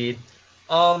lead.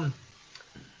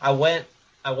 I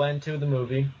went to the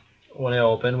movie when it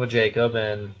opened with Jacob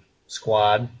and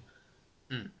Squad,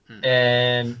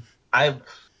 and I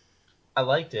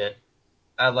liked it.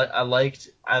 I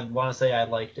want to say I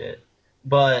liked it,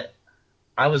 but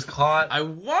I was caught. I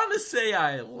want to say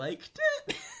I liked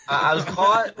it. I was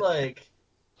caught like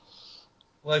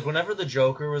whenever the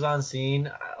Joker was on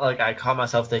scene, I caught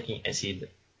myself thinking, is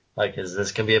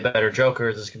this gonna be a better Joker?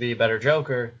 Is this gonna be a better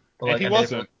Joker? But And he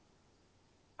wasn't.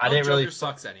 I didn't Joker really.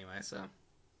 sucks anyway, so.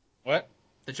 What?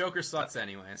 The Joker sucks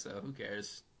anyway, so who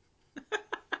cares?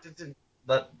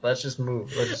 Let's just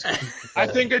move. Let's just keep I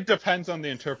think it depends on the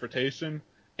interpretation,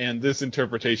 and this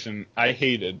interpretation, I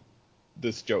hated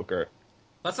this Joker.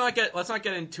 Let's not get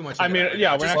into too much. I Into mean, that right yeah,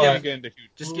 now. we're Just not give- going to get into huge.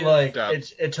 Just give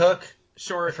it took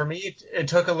short. for me. It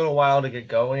took a little while to get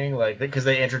going, because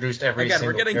they introduced every Again,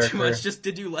 single we're getting character. too much. Just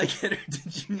did you like it or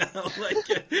did you not like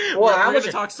it? Well, we're how going much-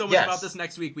 to talk so much yes. about this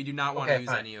next week. We do not want Okay, to use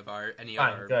fine. any of our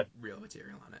good. real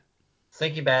material on it.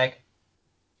 Thinking back,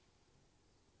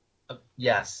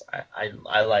 yes,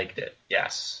 I liked it.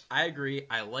 Yes. I agree.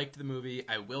 I liked the movie.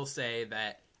 I will say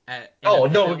that.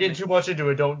 We're getting too much into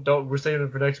it. Don't. We're saving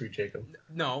it for next week, Jacob.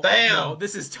 No, Bam! no,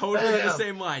 this is totally the Bam!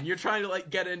 same line. You're trying to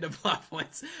get into plot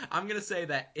points. I'm gonna say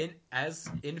that in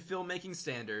filmmaking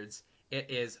standards, it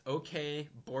is okay,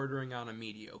 bordering on a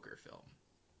mediocre film.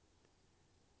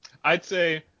 I'd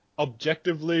say,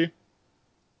 objectively,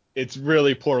 it's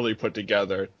really poorly put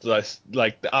together.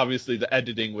 Obviously, the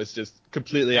editing was just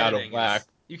completely out of Editing whack.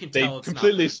 You can They tell it's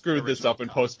completely not the screwed this original up in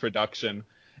cut. post-production.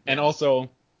 And also,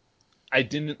 I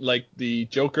didn't like the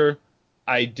Joker.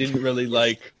 I didn't really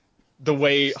like the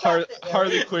way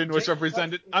Harley Quinn was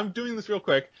represented. I'm doing this real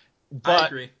quick, I but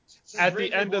agree. at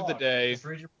the end of the day, Just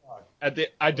read your blog.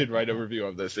 I did write a review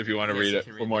of this if you want to Yes, read you it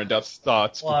can for read more that. in-depth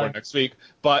thoughts before Blog. next week.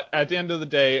 But at the end of the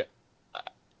day,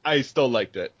 I still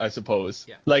liked it, I suppose.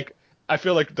 Yeah. I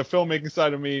feel like the filmmaking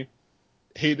side of me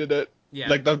hated it. Yeah.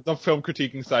 Like the film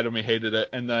critiquing side of me hated it,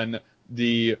 and then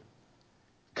the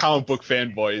comic book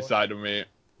fanboy side of me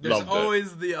There's loved it.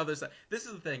 always the other side. This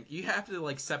is the thing. You have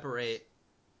to separate.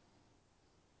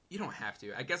 You don't have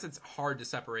to. I guess it's hard to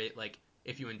separate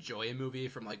if you enjoy a movie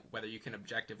from whether you can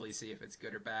objectively see if it's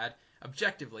good or bad.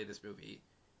 Objectively, this movie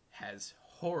has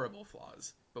horrible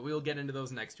flaws, but we will get into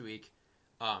those next week.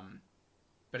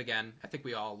 But again, I think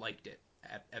we all liked it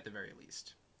at the very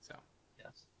least. So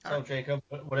Yes. So Jacob,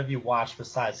 what have you watched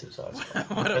besides Suicide Squad?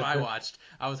 What have I watched?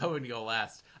 I was hoping to go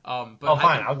last. But Oh,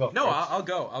 fine, I'll go No, first. I'll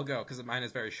go because mine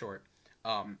is very short. So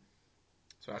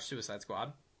I watched Suicide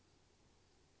Squad.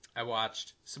 I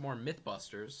watched some more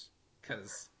MythBusters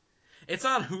because it's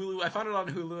on Hulu. I found it on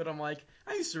Hulu and I'm like,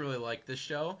 I used to really like this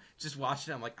show. Just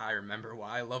watching it, I'm like, I remember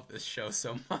why I love this show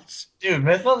so much. Dude,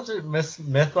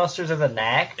 Mythbusters is a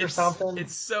knack or something.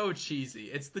 It's so cheesy.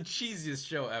 It's the cheesiest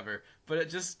show ever, but it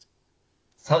just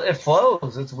So it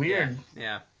flows. It's weird.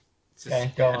 Yeah. It's just,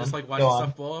 Okay, go I just on. like watching Go on.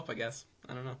 stuff blow up, I guess.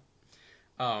 I don't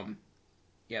know.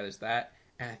 Yeah, there's that,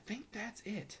 and I think that's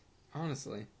it.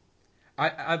 Honestly,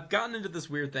 I've gotten into this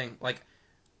weird thing. Like,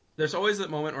 there's always that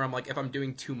moment where I'm like, if I'm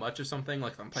doing too much of something,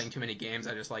 like if I'm playing too many games,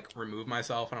 I just like remove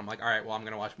myself, and I'm like, all right, well, I'm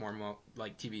gonna watch more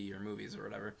like TV or movies or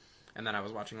whatever. And then I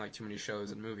was watching like too many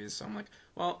shows and movies, so I'm like,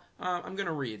 well, I'm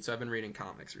gonna read. So I've been reading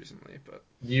comics recently, but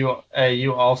You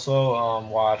also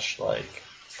watched like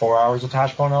 4 hours of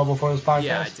Touch.0 before this podcast?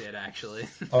 yeah, I did actually.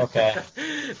 Okay.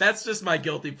 That's just my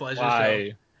guilty pleasure show.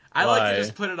 Why? I like Why? to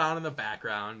just put it on in the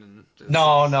background and just... No,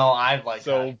 I like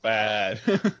So that. bad.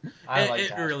 I like it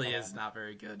that. really is not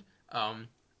very good. But I'm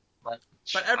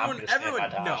everyone, gonna stand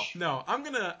by no, Tosh. I'm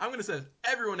gonna say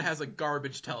everyone has a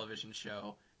garbage television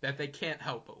show that they can't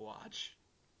help but watch.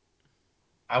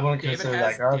 I wouldn't consider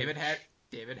that garbage.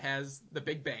 David has The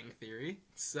Big Bang Theory,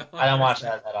 so I don't watch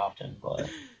that often, but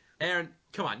Aaron,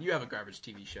 come on, you have a garbage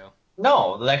TV show.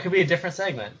 no, that could be a different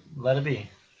segment. Let it be.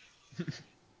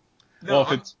 No, Well,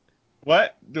 if it's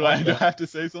what do I have to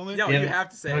say something? No, Yeah. you have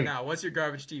to say it now. What's your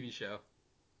garbage TV show?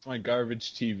 My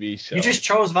garbage TV show. You just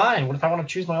chose mine. What if I want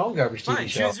to choose my own garbage TV Fine,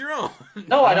 show? choose your own.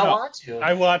 No, I don't No. want to.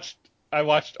 I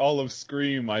watched all of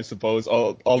Scream, I suppose,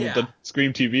 all Yeah. of the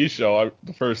Scream TV show,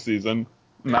 the first season.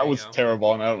 And There that you was go.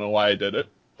 terrible, and I don't know why I did it,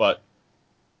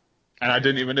 and I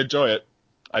didn't even enjoy it.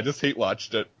 I just hate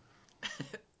watched it.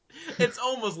 It's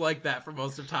almost like that for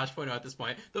most of Tosh.0 at this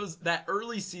point. That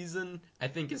early season, I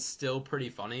think, is still pretty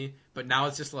funny, but now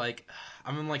it's just like,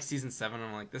 I'm in like season 7,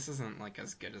 I'm like, this isn't like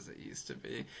as good as it used to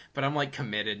be. But I'm like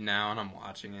committed now, and I'm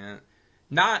watching it.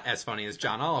 Not as funny as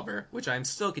John Oliver, which I'm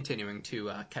still continuing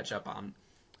to catch up on.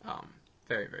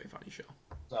 Very, very funny show.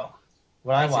 So,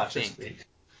 what I Makes you watched this think. week,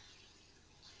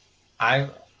 I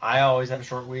always have a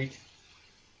short week,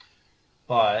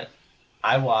 but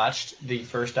I watched the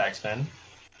first X-Men.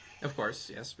 Of course,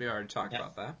 yes, we already talked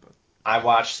about that, but I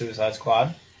watched Suicide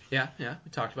Squad. yeah, we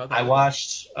talked about that. I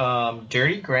watched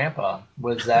Dirty Grandpa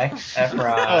with Zac Oh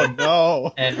Efron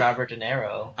no! and Robert De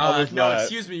Niro. How was No, that?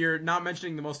 excuse me, you're not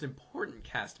mentioning the most important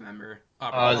cast member,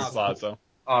 Aubrey Aubrey Plaza. Plaza.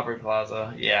 Aubrey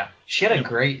Plaza, yeah, she had a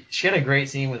great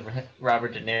scene with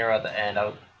Robert De Niro at the end.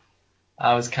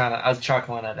 I was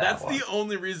chuckling at that. That's one. the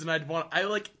only reason I'd want.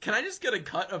 Can I just get a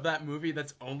cut of that movie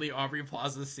that's only Aubrey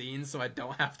Plaza's scene so I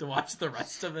don't have to watch the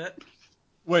rest of it?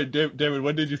 Wait, David,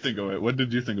 what did you think of it?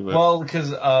 Well,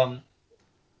 because I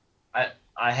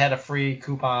had a free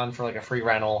coupon for like a free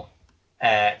rental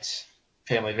at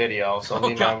Family Video, so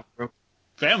me and my group.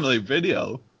 Family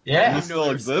Video. Yeah, It still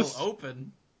exists. Still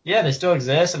open. yeah, they still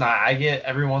exist, and I get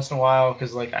every once in a while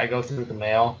because like I go through the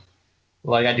mail,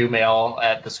 like I do mail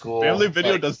at the school. Family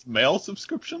Video like, does mail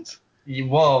subscriptions?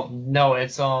 Well, no,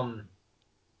 it's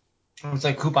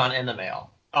like coupon in the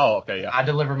mail. Oh, okay, yeah. I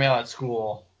deliver mail at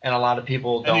school, and a lot of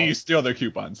people don't. And you steal their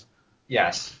coupons.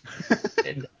 Yes.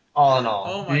 All in all.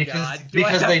 Oh my god.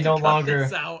 Because they no longer.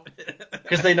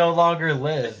 because they no longer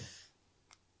live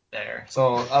there.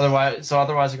 So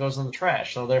otherwise it goes in the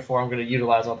trash. So therefore I'm going to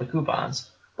utilize all the coupons.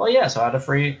 Well, yeah. So I had a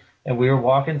free, and we were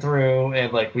walking through,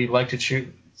 and like we like to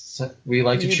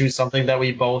choose something that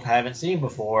we both haven't seen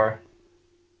before.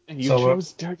 And you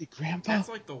chose Dirty Grandpa? That's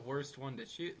like the worst one to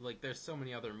shoot. Like, there's so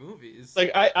many other movies.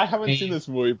 Like, I haven't seen this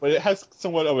movie, but it has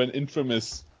somewhat of an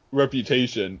infamous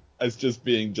reputation as just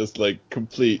being just like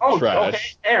complete trash. Okay,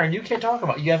 Aaron, you can't talk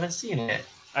about it. You haven't seen it.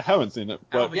 I haven't seen it,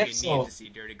 I don't but think you need to see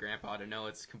Dirty Grandpa to know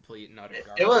it's complete and utter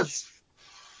garbage. It was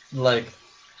like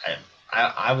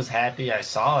I was happy I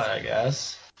saw it. I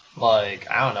guess like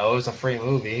I don't know. It was a free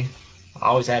movie.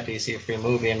 Always happy to see a free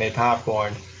movie and made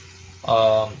popcorn.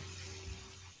 I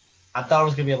thought it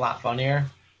was gonna be a lot funnier.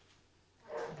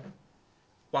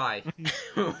 Why?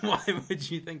 Why would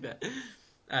you think that?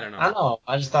 I don't know. I don't know.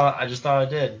 I just thought I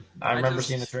did. I remember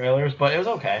seeing the trailers, but it was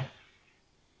okay.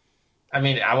 I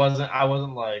mean, I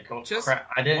wasn't like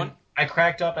I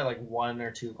cracked up at like 1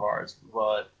 or 2 parts,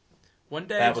 but one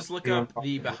day just look up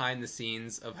the behind the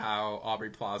scenes of how Aubrey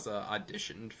Plaza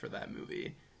auditioned for that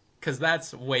movie. Because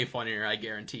that's way funnier, I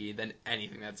guarantee, than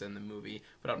anything that's in the movie.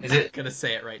 But I'm not going to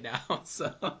say it right now,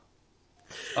 so...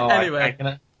 Oh, anyway.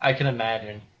 I can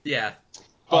imagine. Yeah.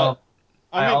 But,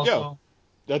 I also...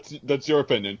 That's your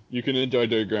opinion. You can enjoy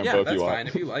Dirty Grandpa Yeah, if that's you want. fine.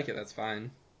 If you like it, that's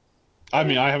fine. I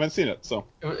mean, I haven't seen it, so.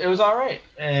 It was all right,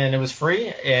 and it was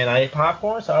free, and I ate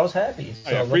popcorn, so I was happy. Oh,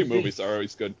 So yeah, free movies are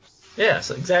always good.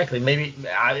 Yes, exactly. Maybe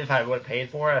if I would have paid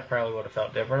for it, I probably would have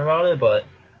felt different about it. But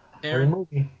free Aaron,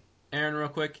 movie. Aaron, real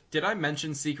quick, did I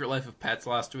mention Secret Life of Pets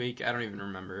last week? I don't even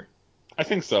remember. I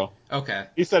think so. Okay.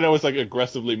 He said it was like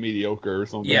aggressively mediocre or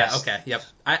something. Yeah, Yes. okay, yep.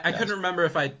 I Yes. couldn't remember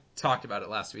if I talked about it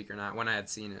last week or not when I had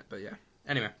seen it, but yeah.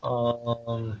 Anyway.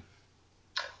 Also,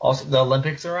 the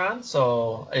Olympics are on,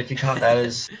 so if you count that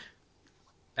as,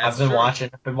 That's I've true.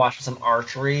 been watching some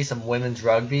archery, some women's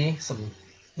rugby, some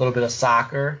little bit of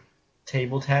soccer,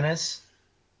 table tennis,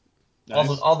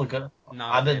 Nice. all the good.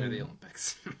 Not a fan of the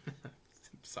Olympics.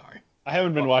 Sorry. I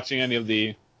haven't been watching any of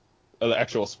the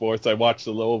actual sports. I watched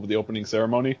a little of the opening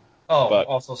ceremony. But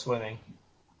also swimming.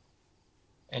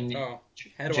 And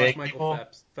had to Jake watch Michael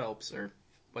Phelps, or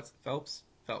what's Phelps?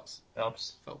 Phelps.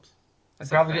 I said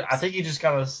Probably. Phelps. I think he just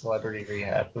got a celebrity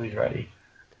rehab. He's ready.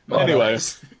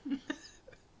 Anyways.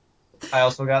 I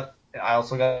also got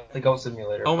the Goat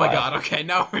Simulator. Oh my god, okay,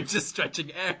 now we're just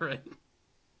stretching Aaron.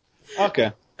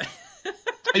 Okay.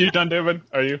 Are you done, David?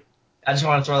 Are you? I just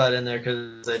want to throw that in there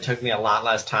because it took me a lot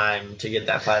less time to get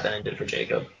that flat than it did for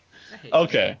Jacob.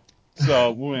 Okay.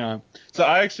 So, moving on. So,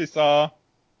 I actually saw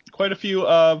quite a few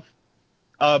of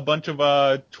a bunch of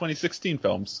 2016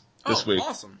 films this week.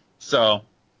 Awesome. So,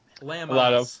 a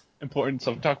lot of important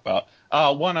stuff to talk about.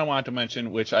 One I wanted to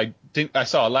mention, which I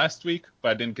saw last week,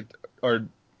 but I didn't get, or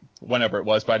whenever it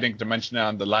was, but I didn't get to mention it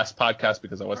on the last podcast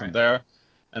because I wasn't there,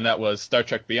 and that was Star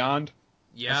Trek Beyond.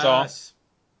 Yes.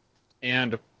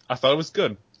 And I thought it was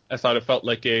good. I thought it felt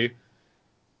like a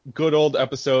good old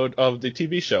episode of the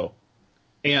TV show.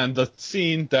 And the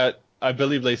scene that I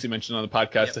believe Lacey mentioned on the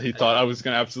podcast that he thought I was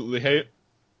going to absolutely hate,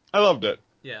 I loved it.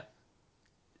 Yeah.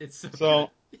 It's so good.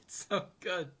 It's so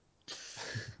good.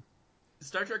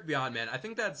 Star Trek Beyond, man, I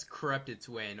think that's crept its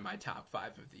way into my top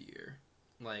 5 of the year.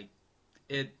 Like,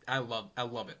 I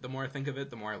love it. The more I think of it,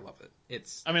 the more I love it.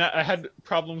 I mean, I had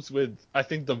problems with, I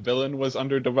think the villain was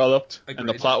underdeveloped, and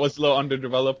the plot was a little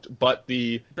underdeveloped, but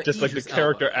the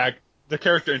character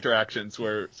interactions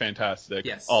were fantastic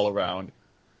all around.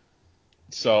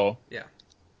 So, yeah,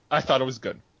 I thought it was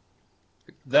good.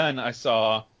 Then I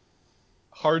saw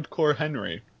Hardcore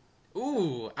Henry.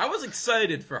 Ooh, I was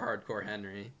excited for Hardcore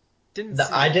Henry.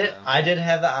 I did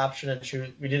have the option of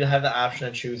We did have the option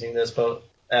of choosing this, but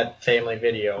at Family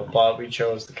Video, but we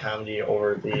chose the comedy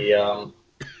over the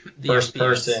first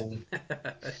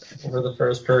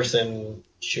person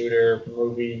shooter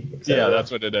movie. Yeah, that's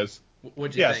what it is.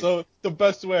 What'd you think? So the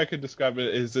best way I could describe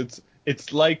it is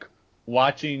it's like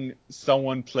watching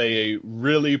someone play a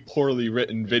really poorly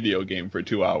written video game for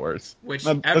 2 hours. Which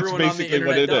that's everyone basically on the internet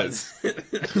what it does.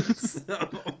 is.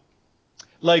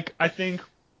 Like, I think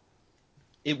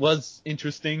it was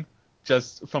interesting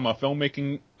just from a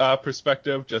filmmaking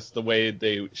perspective, just the way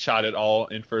they shot it all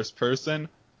in first person.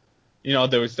 You know,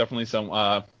 there was definitely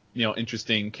some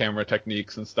interesting camera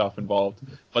techniques and stuff involved.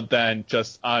 But then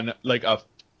just on like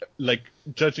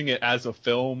judging it as a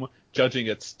film, judging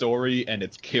its story and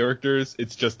its characters,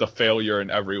 it's just a failure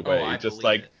in every way. Just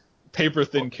like paper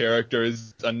thin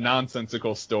characters, a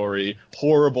nonsensical story,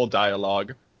 horrible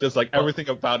dialogue. Just like everything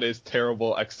about it is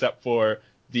terrible except for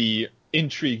the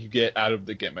intrigue you get out of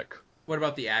the gimmick. What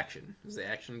about the action? Is the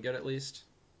action good at least?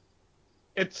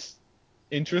 It's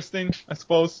interesting, I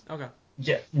suppose. Okay.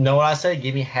 Yeah, know what I say?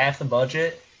 Give me half the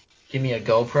budget. Give me a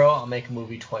GoPro. I'll make a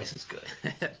movie twice as good.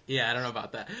 Yeah, I don't know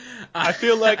about that. I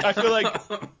feel like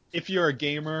if you're a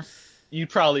gamer, you'd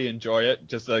probably enjoy it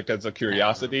just like as a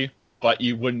curiosity, but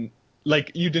you wouldn't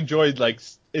you'd enjoy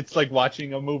it's like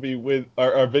watching a movie with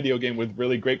or a video game with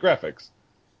really great graphics.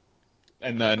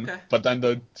 And then but then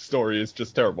the story is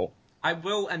just terrible. I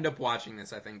will end up watching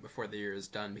this, I think, before the year is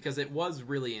done because it was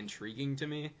really intriguing to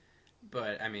me,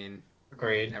 but I mean,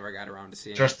 agreed. Never got around to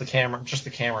seeing just the camera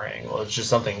angle. It's just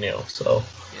something new. So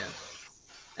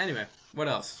yeah. Anyway, what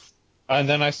else? And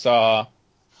then I saw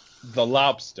The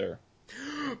Lobster.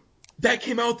 That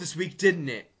came out this week, didn't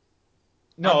it?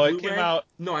 No, it came out.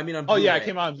 No, I mean on Blu-ray. Oh yeah, it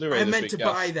came out on Blu-ray. I this meant week, to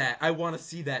buy that. I want to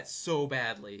see that so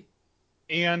badly.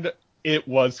 And it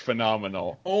was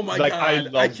phenomenal. Oh my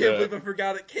god! I can't believe I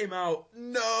forgot it came out.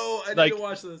 No, I need to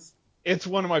watch this. It's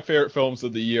one of my favorite films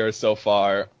of the year so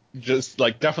far. Just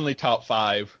definitely top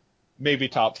 5, maybe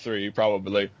top 3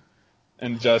 probably.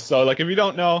 And just so if you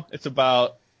don't know, it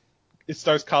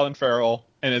stars Colin Farrell,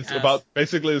 and it's about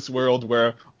basically this world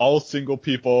where all single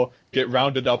people get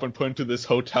rounded up and put into this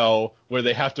hotel where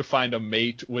they have to find a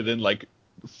mate within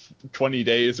 20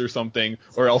 days or something,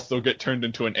 or else they'll get turned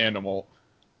into an animal.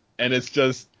 And it's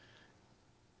just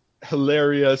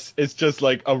hilarious. It's just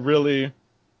like a really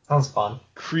Sounds fun.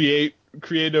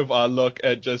 creative look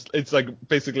at it's like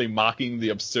basically mocking the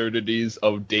absurdities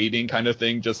of dating kind of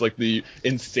thing, just like the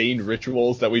insane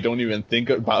rituals that we don't even think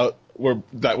about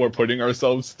that we're putting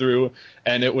ourselves through.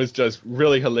 And it was just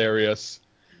really hilarious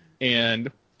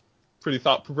and pretty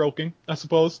thought-provoking, I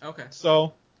suppose. Okay.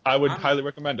 So I would highly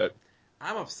recommend it.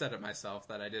 I'm upset at myself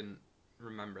that I didn't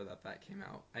remember that came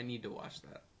out. I need to watch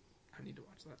that.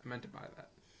 I meant to buy that.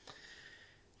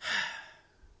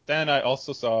 Then I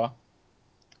also saw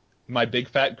My Big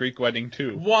Fat Greek Wedding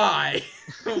 2. Why?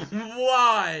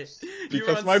 Why? You were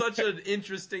Because on such an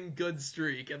interesting good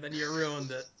streak, and then you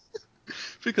ruined it.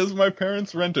 Because my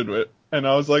parents rented it, and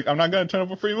I was like, I'm not going to turn up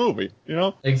a free movie, you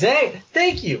know? Exactly.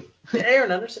 Thank you,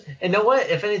 Aaron. Understand. And know what?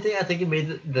 If anything, I think it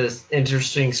made this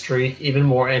interesting streak even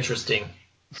more interesting.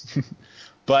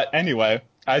 But anyway,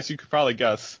 as you could probably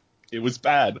guess, it was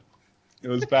bad. It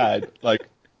was bad. Like,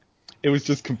 it was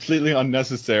just completely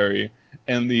unnecessary,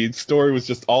 and the story was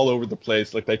just all over the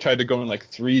place. Like, they tried to go in like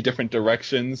 3 different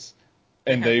directions,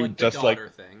 and they had, just the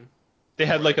like thing. They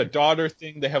had like a daughter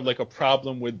thing. They have like a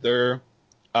problem with their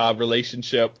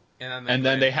relationship. And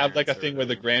then they have like a thing where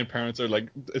the grandparents are like,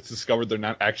 it's discovered they're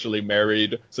not actually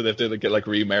married, so they have to like, get like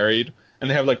remarried. And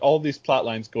they have like all these plot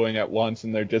lines going at once,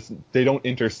 and they don't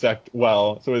intersect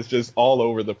well. So it's just all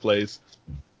over the place.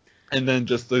 And then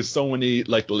just there's so many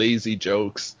like lazy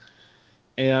jokes.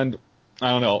 And I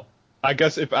don't know. I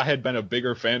guess if I had been a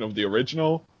bigger fan of the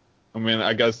original, I mean,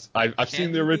 I guess I've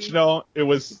seen the original. It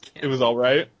was all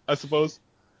right, I suppose.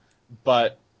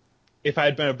 But if I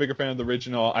had been a bigger fan of the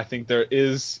original, I think there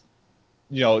is,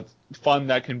 fun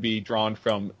that can be drawn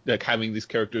from like having these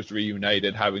characters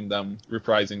reunited, having them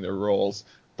reprising their roles.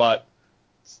 But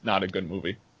it's not a good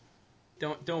movie.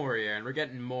 Don't worry, Aaron. We're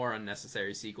getting more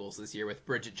unnecessary sequels this year with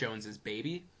Bridget Jones's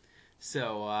Baby.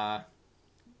 So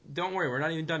don't worry, we're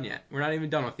not even done yet. We're not even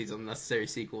done with these unnecessary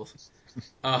sequels.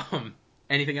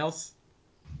 Anything else?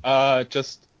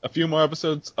 Just a few more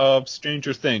episodes of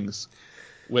Stranger Things,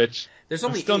 which there's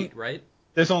only 8, right?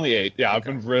 There's only 8. Yeah,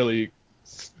 okay.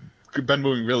 I've been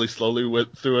moving really slowly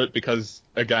through it because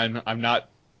again, I'm not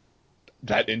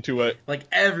that into it. Like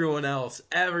everyone else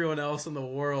in the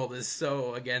world is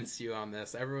so against you on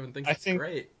this. Everyone thinks it's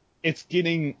great. It's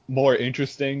getting more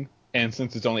interesting, and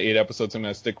since it's only 8 episodes, I'm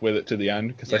gonna stick with it to the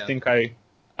end because I think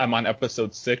I'm on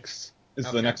episode 6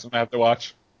 is the next one I have to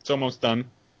watch. It's almost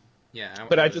done. Yeah,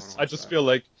 but I just feel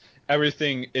like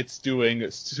everything it's doing,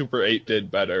 Super 8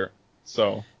 did better.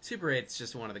 So Super 8's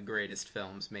just one of the greatest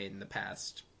films made in the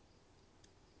past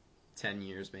 10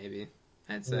 years, maybe.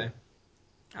 I'd say.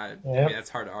 I mean, that's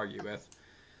hard to argue with.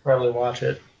 Probably watch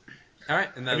it. All right,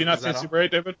 and have you not seen Super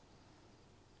 8, David?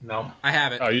 No, I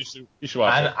haven't. Oh, you should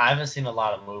watch it. I haven't seen a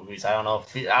lot of movies. I don't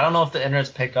know if the internet's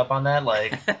picked up on that.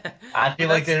 Like, I feel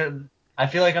like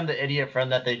I'm the idiot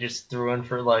friend that they just threw in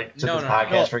for like this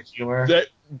podcast for humor.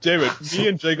 David, me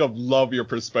and Jacob love your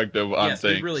perspective on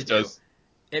things. We really do.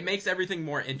 It makes everything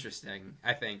more interesting,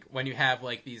 I think, when you have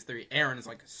like these 3. Aaron is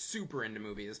like super into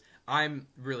movies. I'm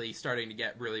really starting to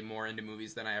get really more into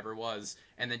movies than I ever was.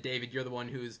 And then David, you're the one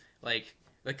who's like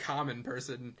the common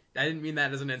person. I didn't mean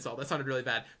that as an insult. That sounded really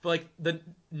bad. But like the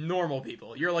normal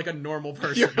people. You're like a normal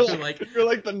person. You're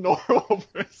like the normal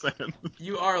person.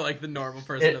 You are like the normal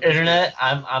person. Internet,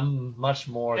 I'm much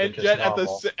more than just normal.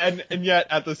 And yet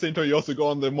at the same time, you also go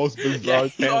on the most bizarre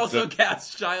tangent. You also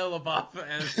cast Shia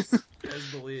LaBeouf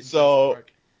as the lead. So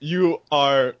you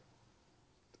are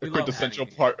a quintessential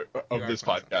part of this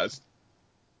podcast.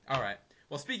 All right.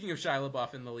 Well, speaking of Shia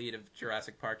LaBeouf in the lead of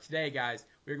Jurassic Park, today, guys,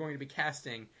 we're going to be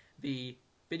casting the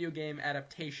video game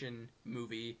adaptation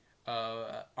movie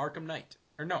Arkham Knight.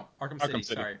 Or no, Arkham City.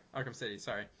 Sorry. Arkham City,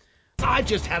 sorry. I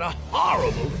just had a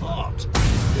horrible thought.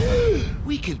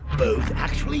 We could both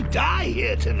actually die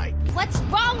here tonight. What's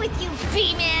wrong with you,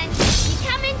 B-Man? You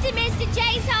come into Mr.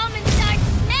 J's home and start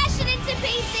smashing into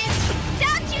pieces.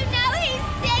 Don't you know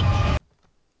he's sick?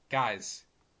 Guys,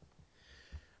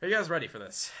 are you guys ready for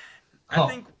this? I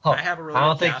think I have a really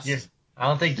good cast. I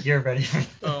don't think you're ready for this.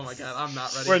 Oh my god, I'm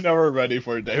not ready. We're never ready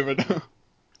for it, David.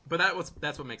 But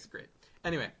that's what makes it great.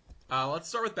 Anyway, let's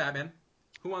start with Batman.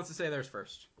 Who wants to say theirs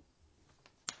first?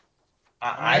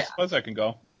 I suppose I can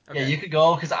go. Okay. Yeah, you could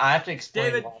go because I have to explain.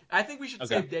 David, I think we should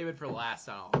save David for last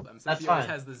on all of them, since he always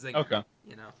has the zinger. Okay.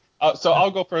 You know. So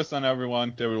I'll go first on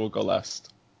everyone. David will go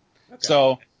last. Okay.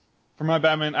 So for my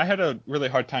Batman, I had a really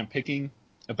hard time picking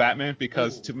a Batman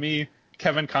because to me,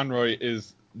 Kevin Conroy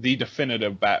is the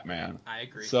definitive Batman. I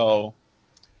agree. So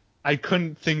I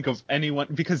couldn't think of anyone,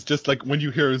 because just like when you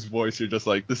hear his voice, you're just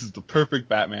like, this is the perfect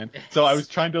Batman. So I was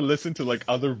trying to listen to like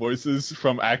other voices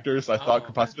from actors I thought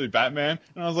could possibly be Batman,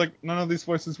 and I was like, none of these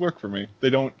voices work for me.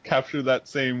 They don't capture that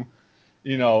same,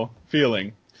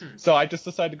 feeling. So I just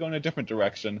decided to go in a different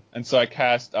direction, and so I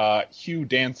cast Hugh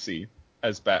Dancy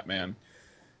as Batman.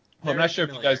 Well, I'm not sure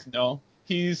if you guys know.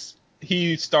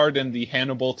 He starred in the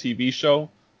Hannibal TV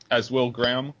show as Will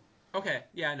Graham. Okay,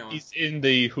 yeah, I know him. He's in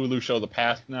the Hulu show The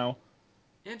Past now.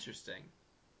 Interesting.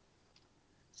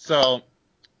 So,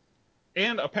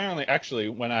 and apparently, actually,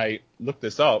 when I looked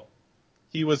this up,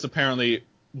 he was apparently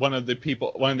one of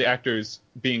the actors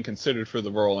being considered for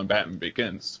the role in Batman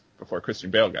Begins before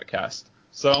Christian Bale got cast.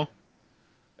 So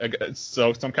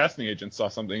some casting agents saw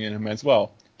something in him as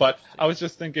well. But I was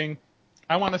just thinking,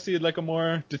 I want to see like a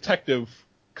more detective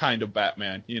kind of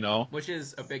Batman, Which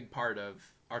is a big part of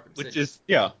Arkham City. Which is,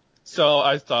 yeah. So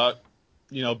I thought,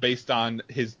 based on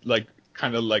his like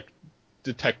kind of like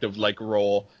detective like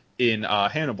role in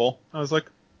Hannibal, I was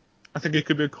like, I think it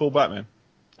could be a cool Batman,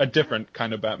 a different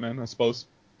kind of Batman, I suppose,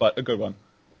 but a good one.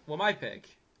 Well, my pick,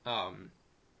 I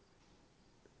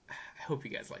hope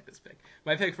you guys like this pick.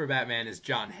 My pick for Batman is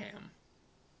John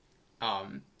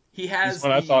Hamm. He has He's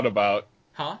one I thought about.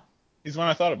 Huh? He's one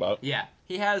I thought about. Yeah,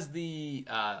 he has the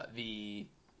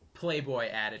playboy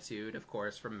attitude, of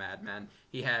course, from Mad Men.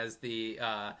 He has the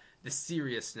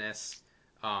seriousness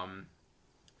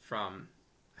from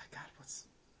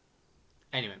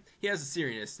he has the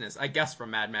seriousness, I guess,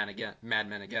 from Mad Men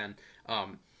again.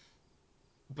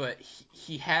 But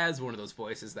he has one of those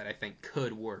voices that I think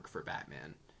could work for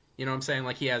Batman. You know what I'm saying?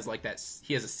 Like he has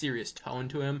a serious tone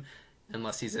to him,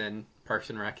 unless he's in Parks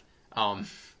and Rec.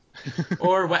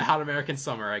 Or Wet Hot American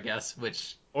Summer, I guess,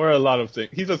 or a lot of things.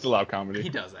 He does a lot of comedy. He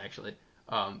does, actually.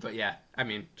 But yeah, I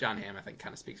mean, John Hamm, I think,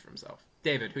 kind of speaks for himself.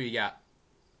 David, who you got?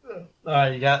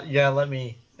 You gotta let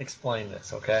me explain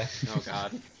this, okay? Oh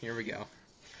God, here we go.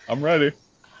 I'm ready.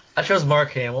 I chose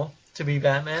Mark Hamill to be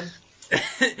Batman.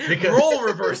 Role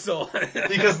reversal.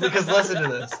 because listen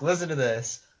to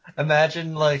this.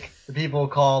 Imagine like the people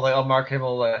call like Mark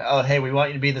Hamill like, oh hey, we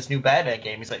want you to be in this new Batman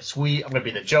game. He's like, sweet, I'm gonna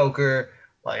be the Joker.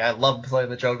 Like, I love playing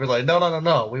the Joker. Like,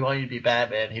 no, we want you to be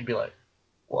Batman. He'd be like,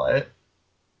 what?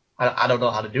 I don't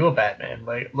know how to do a Batman.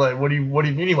 Like, what do you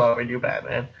mean you want me to do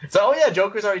Batman? So, oh yeah,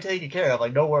 Joker's already taken care of.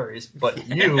 Like, no worries. But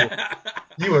you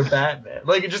are Batman.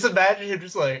 Like, just imagine him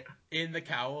just like in the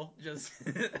cowl, just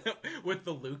with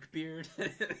the Luke beard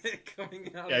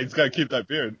coming out. Yeah, he's got to keep that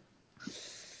beard.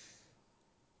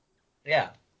 Yeah.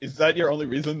 Is that your only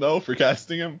reason though for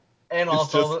casting him? And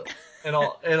also, and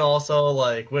also,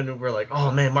 like when we're like,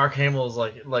 oh man, Mark Hamill's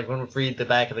like when we read the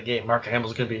back of the game, Mark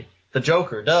Hamill's gonna be the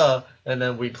Joker, duh. And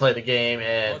then we play the game,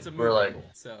 and we're like,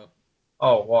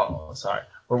 oh, well, sorry,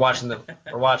 we're watching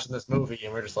this movie,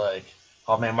 and we're just like,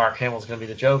 oh man, Mark Hamill's gonna be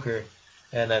the Joker,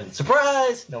 and then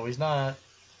surprise, no, he's not.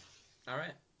 All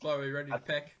right, well, are we ready to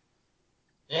pick?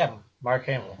 Yeah, Mark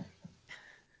Hamill.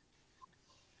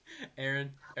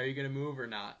 Aaron, are you gonna move or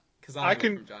not? Because I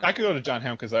can go to John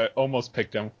Hamm because I almost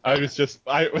picked him. I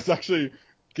was actually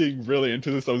getting really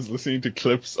into this. I was listening to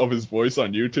clips of his voice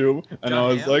on YouTube, and I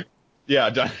was like,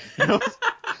 yeah, John Hamm.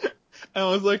 And I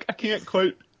was like, I can't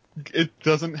quite. It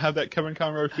doesn't have that Kevin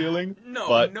Conroy feeling. No,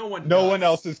 but no one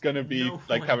else is gonna be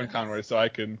like Kevin Conroy, so I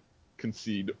can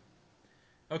concede.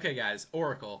 Okay, guys,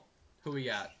 Oracle, who we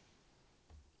got?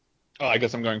 Oh, I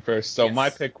guess I'm going first. So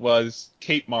my pick was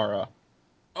Kate Mara.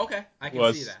 Okay, I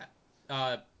can see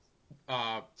that.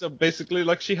 So basically,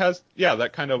 like she has,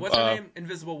 that kind of. What's her name?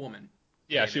 Invisible Woman.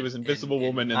 Yeah, she was Invisible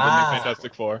Woman in the new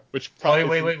Fantastic Four, which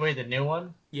probably. Wait, the new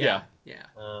one? Yeah.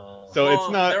 So it's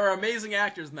not. There are amazing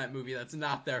actors in that movie. That's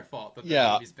not their fault that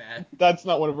the movie's bad. That's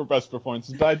not one of her best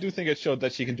performances, but I do think it showed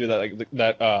that she can do that, like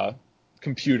that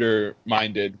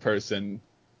computer-minded person.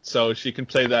 So she can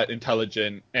play that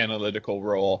intelligent, analytical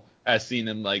role as seen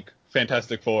in like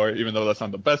Fantastic Four, even though that's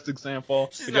not the best example.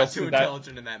 She's not too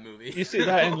intelligent in that movie. You see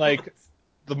that in like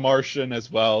The Martian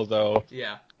as well, though.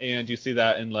 Yeah. And you see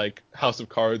that in like House of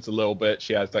Cards a little bit.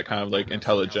 She has that kind of like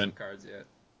intelligent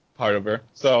part of her.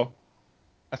 So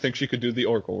I think she could do the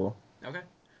Oracle role. Okay.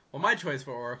 Well, my choice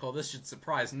for Oracle, this should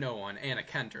surprise no one, Anna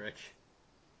Kendrick.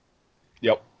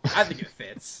 Yep. I think it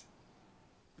fits.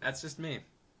 That's just me.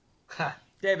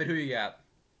 David, who you got?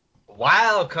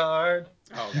 Wild card.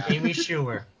 Oh, God. Amy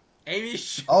Schumer. Amy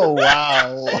Schumer. Oh,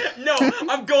 wow. No,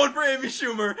 I'm going for Amy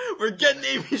Schumer. We're getting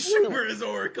Amy Schumer as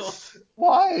Oracle.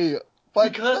 Why?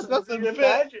 Because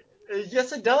imagine.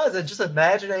 Yes, it does. And just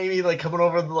imagine Amy like coming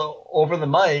over the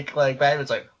mic, like Batman's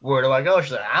like, "Where do I go?"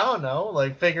 She's like, "I don't know.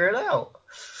 Like, figure it out."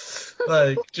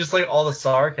 Like, just like all the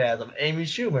sarcasm. Amy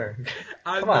Schumer.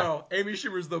 I Come on. know. Amy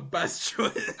Schumer's the best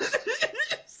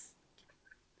choice.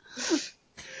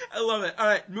 I love it. All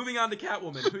right, moving on to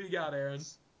Catwoman. Who you got, Aaron?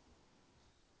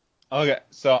 Okay,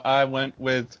 so I went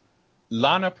with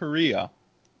Lana Parrilla,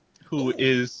 who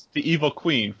is the evil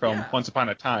queen from Yeah. Once Upon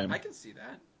a Time. I can see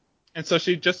that. And so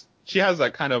she has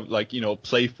that kind of like,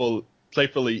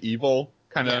 playfully evil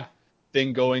kind of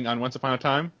thing going on Once Upon a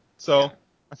Time. So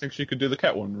I think she could do the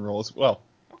Catwoman role as well.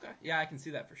 Okay. Yeah, I can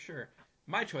see that for sure.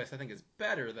 My choice, I think, is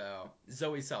better, though.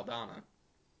 Zoe Saldana.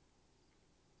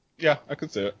 Yeah, I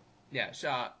could see it. Yeah,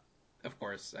 of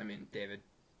course. I mean, David.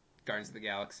 Guardians of the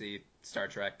Galaxy, Star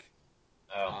Trek,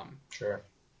 Sure.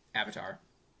 Avatar.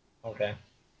 Okay.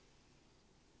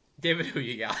 David, who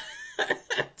you got?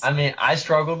 I mean, I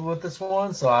struggled with this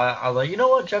one, so I was like, you know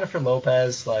what, Jennifer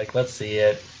Lopez, like, let's see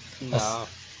it. No.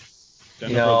 You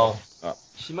know,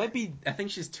 She might be. I think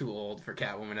she's too old for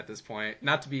Catwoman at this point.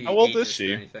 Not to be How old is ageist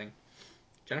she? or anything.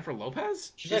 Jennifer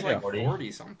Lopez? She's like like 40.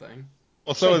 40 something.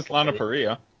 Well, so is Lana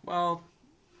Parrilla. Well,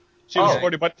 She was Oh.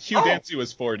 40, but Hugh Dancy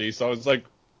was 40, so I was like,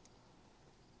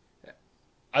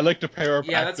 I like to pair up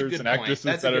Yeah, that's a actors good and point. actresses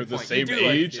That's a that are good the point. You same do like to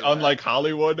age, do that. unlike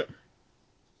Hollywood.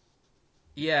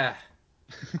 yeah.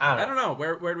 I I don't know.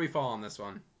 Where do we fall on this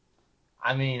one?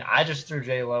 I mean, I just threw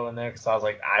J-Lo in there because I was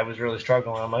like, I was really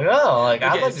struggling. I'm like, oh, like,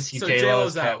 I'd Okay, like to see so J-Lo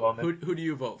as J-Lo's out. Catwoman. Who do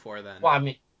you vote for then? Well, I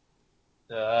mean,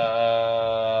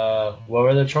 what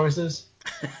were the choices?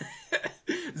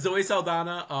 Zoe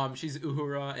Saldana, she's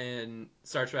Uhura in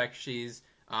Star Trek. She's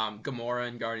Gamora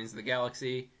in Guardians of the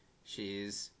Galaxy.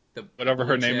 She's the Whatever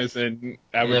her blue name chick. is in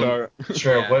Avatar.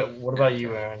 Sure. Yeah. What about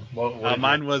you, Aaron? What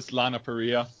Mine was Lana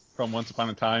Parrilla from Once Upon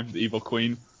a Time, the evil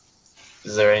queen.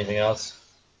 is there anything else?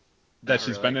 That Not she's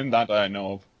really. been in that I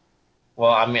know of.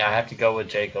 Well, I mean, I have to go with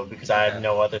Jacob because I Okay. had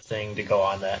no other thing to go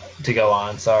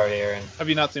on. Sorry, Aaron. Have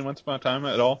you not seen Once Upon a Time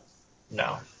at all?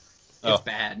 No. Oh. It's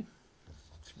bad.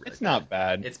 It's, really It's not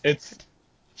bad. It's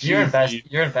You're cheesy,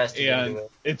 invested and into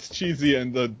it. it's cheesy,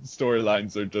 and the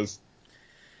storylines are just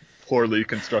poorly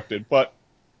constructed. But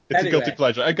it's Anyway. a guilty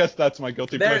pleasure. I guess that's my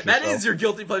guilty pleasure. That show. is your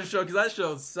guilty pleasure show because that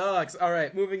show sucks. All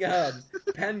right, moving on.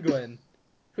 Penguin.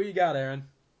 Who you got, Aaron?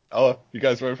 Oh, you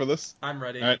guys ready for this? I'm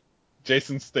ready. All right.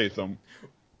 Jason Statham.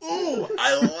 Ooh,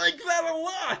 I like that a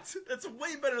lot. That's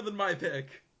way better than my pick.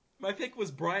 My pick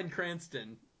was Bryan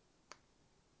Cranston.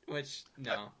 Which,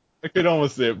 no. I could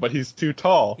almost see it, but he's too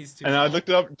tall. He's too and tall. I looked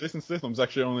it up. Jason Statham's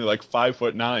actually only like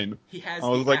 5'9". He has I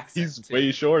was the like, accent, he's too.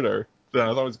 way shorter than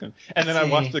I thought he was going to. And then I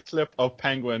See. watched the clip of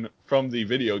Penguin from the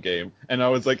video game, and I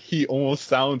was like, he almost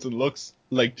sounds and looks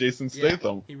like Jason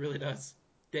Statham. Yeah, he really does.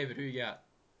 David, who you got?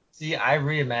 See, I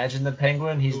reimagined the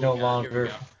Penguin. He's Ooh, no God, here we longer.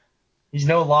 go. He's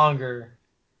no longer.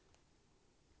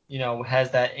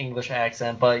 Has that English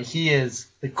accent, but he is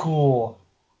the cool,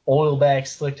 oil back,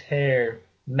 slicked hair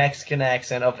Mexican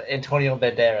accent of Antonio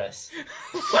Banderas.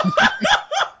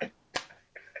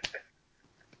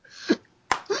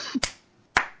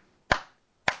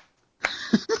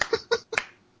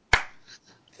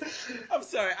 I'm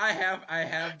sorry, I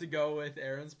have to go with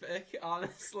Aaron's pick,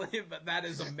 honestly, but that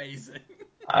is amazing.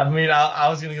 I mean, I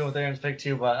was gonna go with Aaron's pick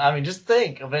too, but I mean, just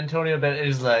think of Antonio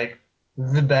Banderas like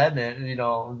the Batman.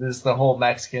 The whole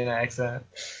Mexican accent.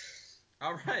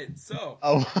 All right, so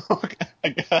Oh, okay. I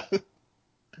guess.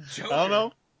 Joker. I don't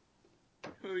know.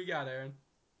 Who you got, Aaron?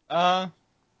 I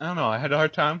don't know. I had a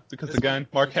hard time because, This again, one?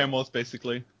 Mark Okay. Hamill is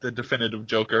basically the definitive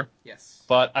Joker. Yes.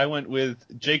 But I went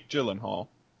with Jake Gyllenhaal.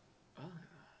 Oh.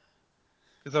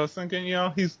 Because I was thinking,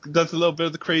 he does a little bit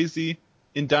of the crazy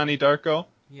in Donnie Darko.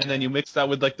 Yeah. And then you mix that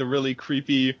with, like, the really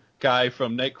creepy guy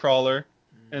from Nightcrawler.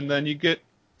 And then you get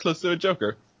close to a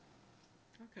Joker.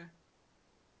 Okay.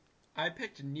 I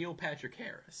picked Neil Patrick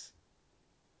Harris.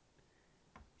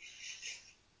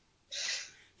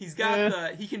 He's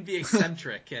got he can be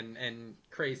eccentric and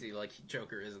crazy like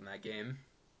Joker is in that game.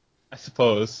 I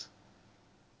suppose.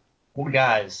 Well,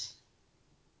 guys,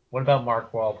 what about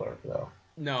Mark Wahlberg though?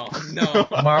 No.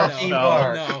 Marky no,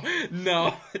 Mark.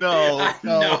 No. No.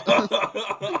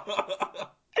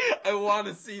 I want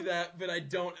to see that, but I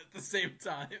don't at the same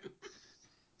time.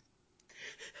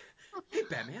 Hey,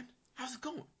 Batman, how's it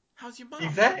going? How's your mom?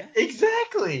 Batman?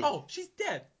 Exactly. Oh, she's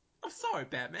dead. I'm sorry,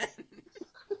 Batman.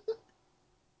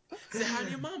 Say hi to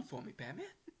your mom for me, Batman.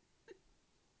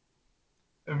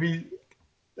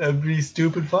 That'd be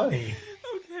stupid funny.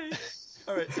 Okay.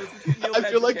 All right. So it's between Neil I feel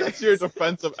Patrick like Harris. that's your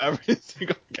defense of every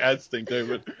single casting,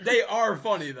 David. They are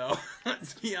funny though.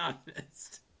 Let's be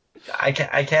honest. I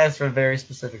cast for a very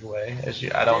specific way.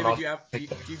 I don't David, know.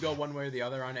 do you go one way or the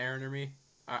other on Aaron or me?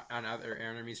 On either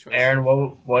Aaron or me's choice? Aaron,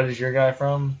 what is your guy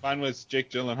from? Mine was Jake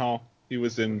Gyllenhaal. He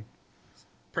was in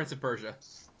Prince of Persia.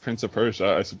 Prince of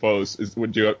Persia, I suppose.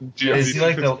 Would you? Do you have Is he seen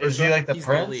like Prince the of is he Persia? like the He's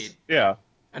prince? the lead. Yeah.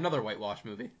 Another whitewash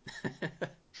movie.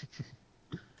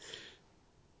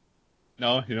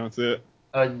 No, you don't see it.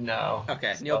 No.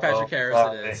 Okay, Neil Patrick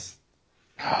Harris it is.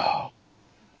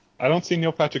 I don't see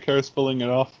Neil Patrick Harris pulling it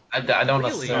off. I don't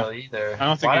Really? necessarily either. I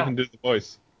don't think he can do the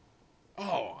voice.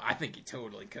 Oh, I think he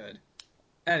totally could.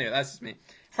 Anyway, that's just me.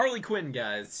 Harley Quinn,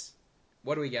 guys.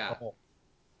 What do we got?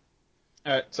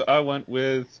 Alright, so I went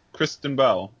with Kristen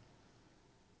Bell.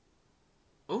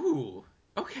 Ooh,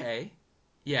 okay.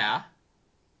 Yeah.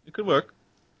 It could work.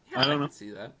 Yeah, I don't know. can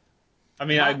see that. I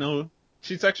mean, Yeah. I know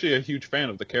she's actually a huge fan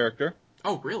of the character.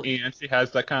 Oh, really? And she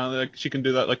has that kind of, like, she can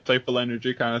do that, like, playful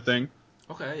energy kind of thing.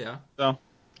 Okay, yeah. So,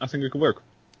 I think it could work.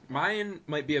 Mine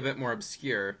might be a bit more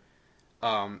obscure.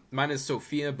 Mine is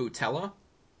Sophia Boutella.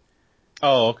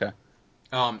 Oh, okay.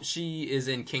 She is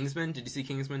in Kingsman. Did you see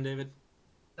Kingsman, David?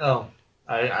 Oh,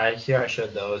 I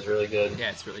should though. It was really good.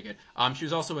 Yeah, it's really good. She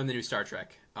was also in the new Star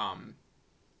Trek.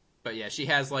 But yeah, she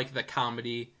has like the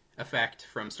comedy effect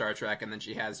from Star Trek, and then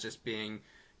she has just being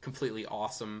completely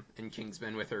awesome in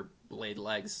Kingsman with her blade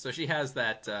legs. So she has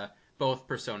that both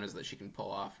personas that she can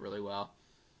pull off really well.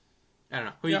 I don't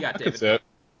know. Who you got, I could David? see it.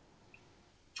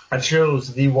 I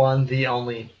chose the one, the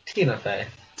only Tina Fey.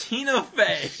 Tina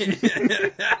Fey.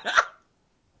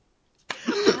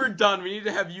 When we're done, we need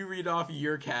to have you read off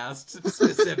your cast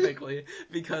specifically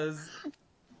because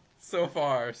so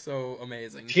far so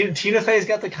amazing. Tina Fey's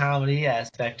got the comedy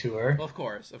aspect to her. Well, of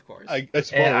course. I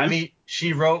suppose. And, I mean,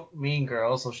 she wrote Mean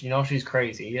Girls, so she's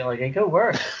crazy. Like, it could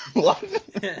work. What?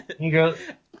 Mean Girls.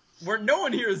 No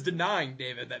one here is denying,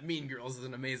 David, that Mean Girls is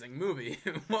an amazing movie.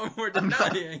 What we're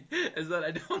denying is that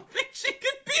I don't think she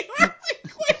could be Harley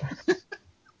Quinn.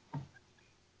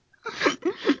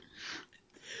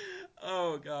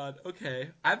 Oh, God. Okay.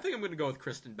 I think I'm going to go with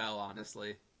Kristen Bell,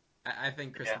 honestly. I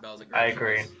think Kristen Bell's a great choice. I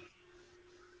agree.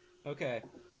 Okay.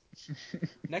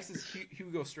 Next is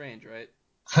Hugo Strange, right?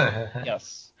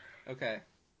 Yes. Okay.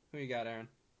 Who you got, Aaron?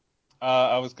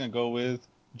 I was going to go with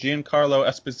Giancarlo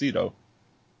Esposito,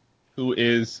 who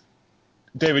is...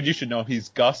 David, you should know he's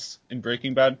Gus in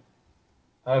Breaking Bad.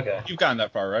 Okay. You've gotten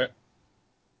that far, right?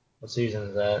 What season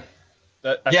is that?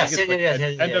 I Yes, think it's yes,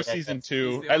 end of yes, season yes. 2.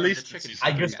 the At owner of least the chicken I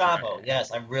shop. Gustavo.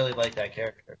 Yes, I really like that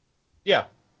character. Yeah,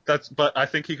 but I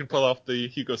think he can pull off the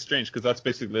Hugo Strange because that's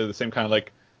basically the same kind of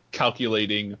like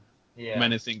calculating, Yeah.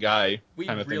 menacing guy We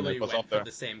kind of thing really that was went off for there.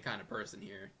 the same kind of person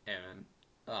here, Aaron.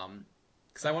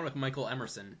 Because I went with Michael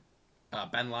Emerson,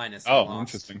 Ben Linus from Oh, Lost,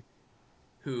 interesting.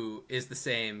 who is the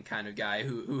same kind of guy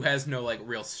who has no like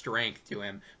real strength to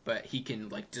him, but he can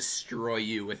like destroy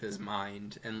you with his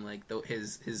mind and like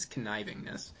his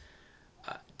connivingness.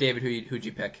 David, who'd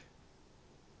you pick?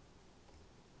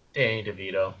 Danny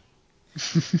DeVito.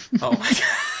 Oh my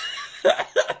god.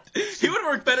 He would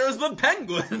work better as the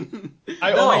Penguin.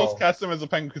 I No. almost cast him as a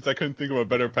penguin because I couldn't think of a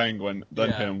better penguin than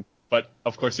Yeah. him. But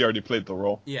of course, he already played the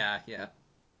role. Yeah.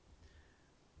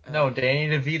 No, Danny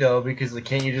DeVito, because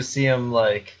can't you just see him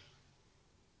like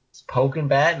poking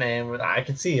Batman? I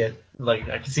can see it. Like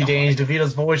I can see Danny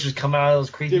DeVito's voice just come out of those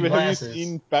creepy David, glasses. have you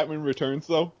seen Batman Returns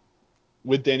though?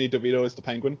 With Danny DeVito as the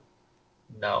penguin?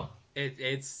 No.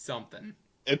 It's something.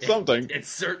 It's something. It's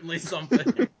certainly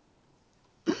something.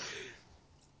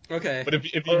 Okay. But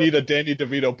if you need a Danny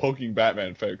DeVito poking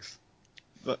Batman fix,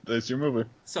 that's your movie.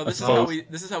 So I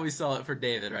this is how we sell it for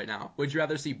David right now. Would you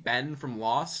rather see Ben from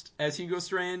Lost as Hugo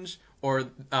Strange, or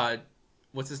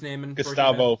what's his name in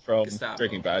Gustavo from Gustavo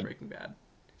Breaking from Bad. Breaking Bad.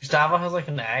 Gustavo has like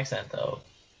an accent though.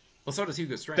 Well, so does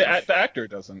Hugo Strange. The actor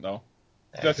doesn't though.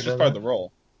 That's just part of the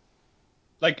role.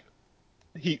 Like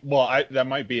that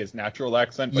might be his natural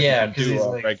accent, but Yeah, he 'cause can do he's, a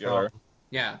like, regular.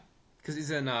 Yeah, because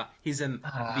he's in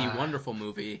the wonderful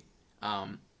movie.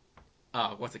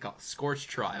 What's it called? Scorch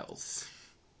Trials.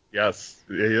 Yes,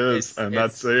 he is,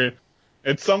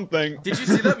 it's something. Did you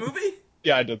see that movie?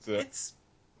 Yeah, I did see it. It's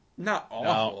not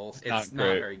awful. No, it's not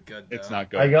great. very good, though. It's not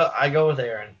good. I go with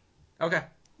Aaron. Okay.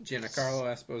 Giancarlo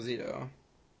Esposito.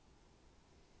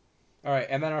 All right,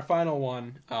 and then our final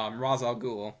one, Ra's al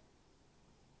Ghul.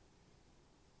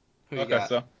 Who you Okay, got?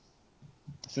 so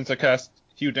since I cast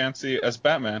Hugh Dancy as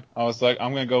Batman, I was like,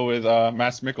 I'm gonna go with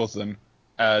Mads Mikkelsen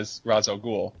as Ra's al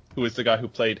Ghul, who is the guy who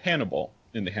played Hannibal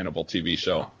in the Hannibal TV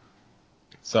show. Oh.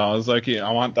 So I was like,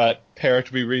 I want that pair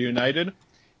to be reunited,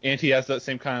 and he has that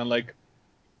same kind of like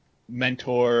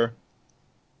mentor,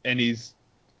 and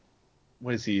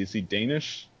what is he? Is he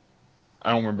Danish? I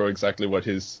don't remember exactly what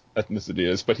his ethnicity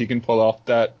is, but he can pull off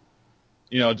that,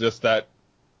 just that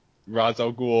Ra's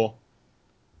al Ghul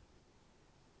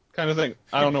kind of thing.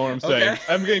 I don't know what I'm saying. Okay.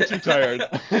 I'm getting too tired.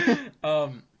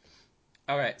 All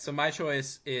All right, so my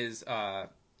choice is one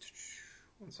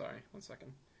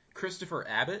second. Christopher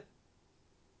Abbott,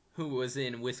 who was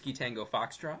in Whiskey Tango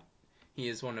Foxtrot. He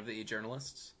is one of the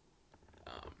journalists.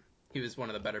 He was one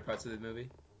of the better parts of the movie.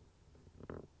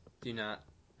 Do you not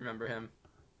remember him?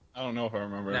 I don't know if I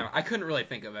remember. No, I couldn't really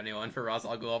think of anyone for Ra's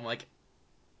al Ghul. I'm like,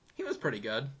 he was pretty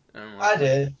good. I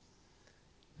did.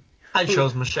 I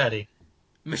chose Machete.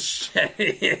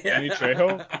 Machete. Danny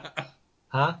Trejo?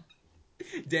 Huh?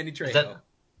 Danny Trejo.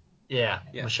 Yeah,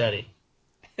 Machete.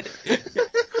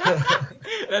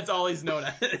 That's all he's known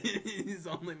as. He's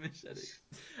only Machete.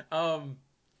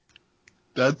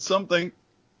 That's something.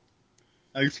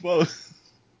 I suppose.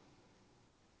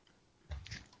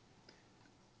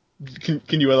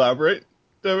 Can you elaborate,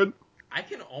 David? I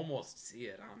can almost see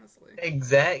it, honestly.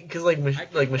 Exact, because like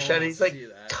Machete's like see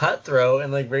that. cutthroat,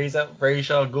 and like Ra's al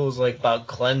Ghul's like about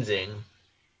cleansing,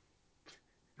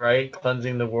 right?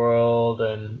 Cleansing the world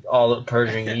and all the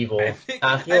purging evil.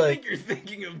 I think you're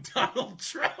thinking of Donald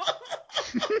Trump.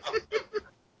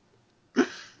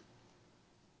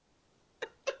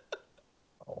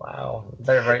 Wow,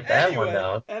 better write that one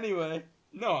down. Anyway,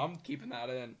 no, I'm keeping that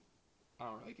in. I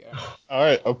don't really care. All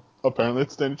right. Apparently,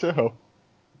 it's Danny Trejo.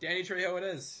 Danny Trejo, it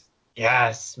is.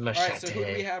 Yes, All Machete. right, so who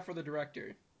do we have for the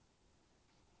director?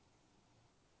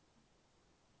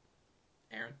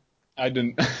 Aaron. I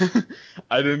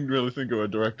didn't really think of a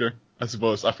director. I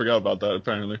suppose I forgot about that.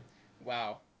 Apparently.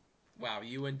 Wow,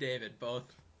 you and David both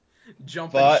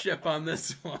jumping ship on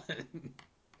this one.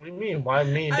 What do you mean? Why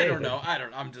me and David? I don't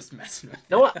know. I'm just messing with you.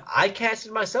 You know what? I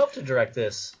casted myself to direct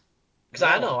this. Because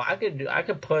I know I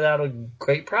could put out a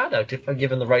great product if I'm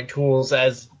given the right tools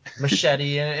as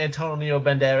Machete and Antonio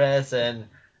Banderas and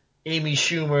Amy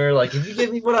Schumer. Like, if you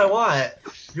give me what I want,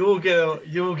 you will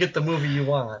get the movie you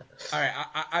want. All right,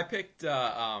 I picked.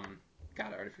 God,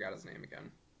 I already forgot his name again.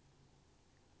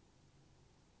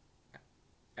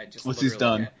 I just. What's he's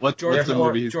done? What's the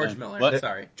movie he's George done? Miller. What?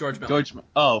 Sorry, George Miller.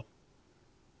 Oh.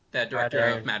 That director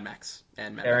of Mad Max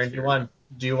and Mad Aaron, Max.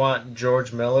 do you want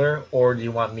George Miller or do you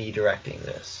want me directing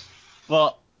this?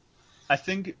 Well, I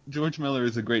think George Miller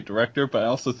is a great director, but I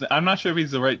also I'm not sure if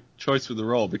he's the right choice for the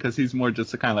role because he's more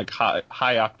just a kind of like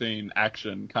high octane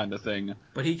action kind of thing.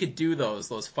 But he could do those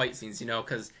fight scenes,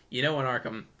 because in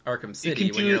Arkham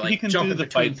City when you're like he can jumping do the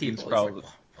between fight people, scenes probably.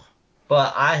 like,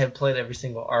 But I have played every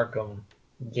single Arkham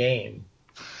game.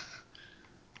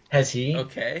 Has he?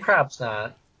 Okay. Perhaps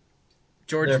not.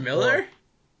 George Miller?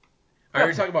 Are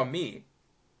you talking about me?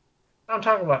 I'm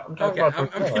talking about George Miller.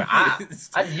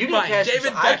 Confused. You didn't Fine,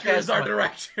 David Becker is our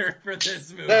director for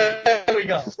this movie. There we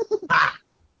go.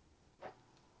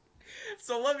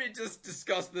 So let me just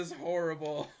discuss this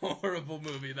horrible, horrible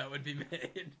movie that would be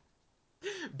made.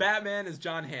 Batman is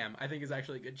John Hamm. I think is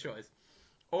actually a good choice.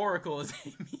 Oracle is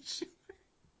Amy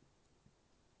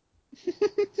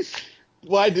Schumer.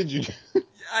 Why did you?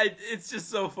 It's just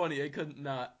so funny. I couldn't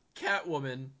not.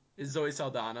 Catwoman is Zoe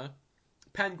Saldana.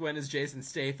 Penguin is Jason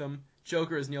Statham.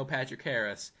 Joker is Neil Patrick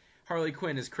Harris. Harley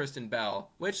Quinn is Kristen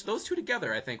Bell. Which, those two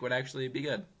together, I think, would actually be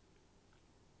good.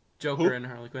 Joker and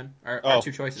Harley Quinn are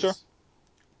two choices.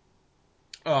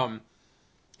 Sure.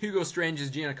 Hugo Strange is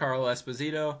Giancarlo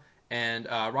Esposito. And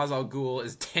Ra's al Ghul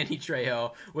is Danny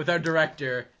Trejo. With our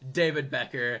director, David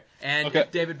Becker. And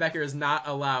if David Becker is not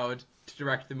allowed to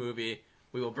direct the movie,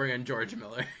 we will bring in George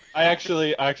Miller. I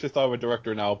actually thought of a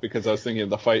director now because I was thinking of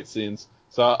the fight scenes.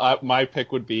 So my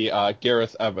pick would be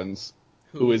Gareth Evans,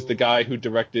 who is the guy who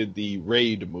directed the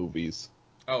Raid movies,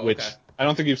 which I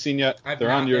don't think you've seen yet.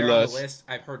 They're on your list. On the list.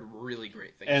 I've heard really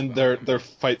great things. And about their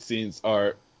fight scenes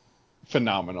are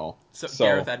phenomenal. So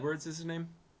Gareth Edwards is his name?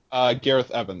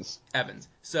 Gareth Evans. Evans.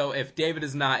 So if David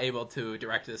is not able to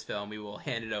direct this film, we will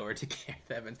hand it over to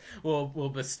Gareth Evans. We'll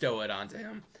bestow it onto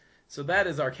him. So that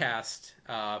is our cast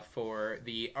for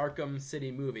the Arkham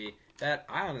City movie that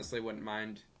I honestly wouldn't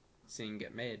mind seeing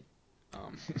get made.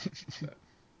 But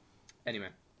anyway.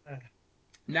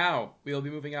 Now we will be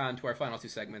moving on to our final two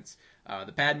segments.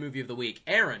 The bad movie of the week.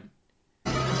 Aaron.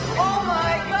 Oh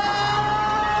my God!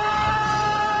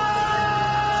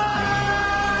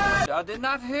 I did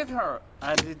not hit her.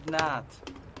 I did not.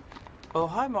 Oh,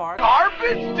 hi, Mark.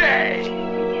 Garbage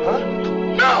day! Huh?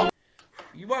 No!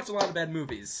 You watch a lot of bad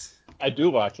movies. I do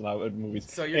watch a lot of bad movies.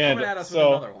 So you're coming at us with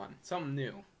another one. Something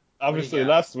new. Obviously,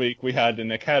 last week we had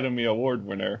an Academy Award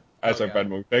winner as our bad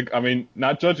movie pick. I mean,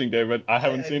 not judging David. I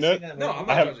haven't seen it. No, I'm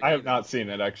not judging. I have not seen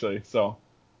it, actually. So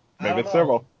maybe it's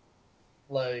terrible.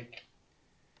 Like,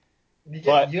 you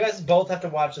guys both have to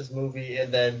watch this movie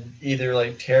and then either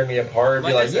like tear me apart and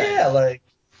be like, yeah,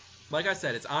 like I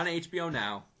said, it's on HBO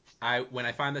now. When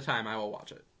I find the time, I will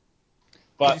watch it.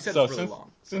 You But said so it's really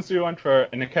long. since we went for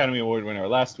an Academy Award winner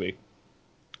last week,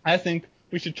 I think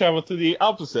we should travel to the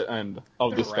opposite end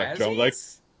of the spectrum, like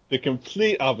the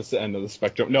complete opposite end of the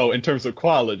spectrum. No, in terms of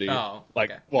quality. Oh,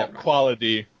 like, okay. well,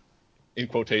 quality in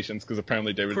quotations, because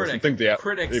apparently David doesn't think the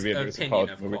critics' Aviator is a opinion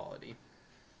quality of movie. quality.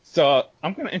 So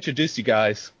I'm going to introduce you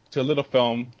guys to a little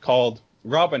film called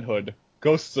Robin Hood: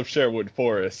 Ghosts of Sherwood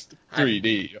Forest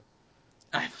 3D.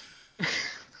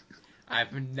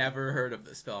 I've never heard of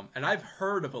this film, and I've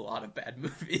heard of a lot of bad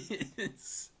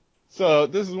movies. So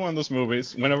this is one of those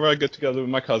movies. Whenever I get together with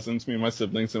my cousins, me and my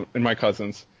siblings and my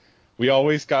cousins, we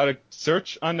always gotta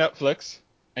search on Netflix,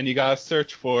 and you gotta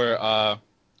search for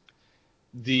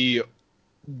the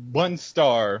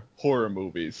 1-star horror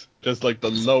movies, just like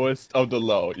the lowest of the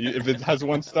low. If it has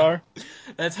 1 star,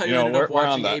 that's how you ended up we're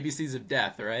on watching that. ABCs of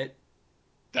Death, right?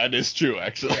 That is true,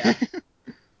 actually. Yeah.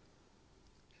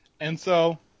 And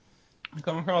so I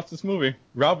come across this movie,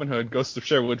 Robin Hood: Ghosts of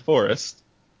Sherwood Forest,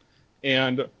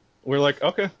 and we're like,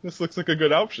 okay, this looks like a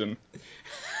good option.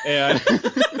 And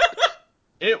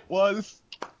it was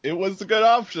a good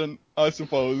option, I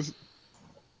suppose.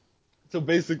 So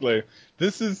basically,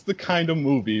 this is the kind of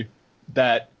movie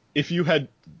that if you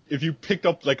picked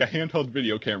up like a handheld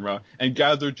video camera and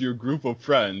gathered your group of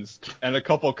friends and a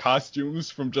couple costumes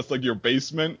from just like your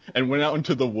basement and went out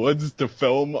into the woods to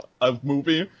film a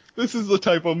movie, this is the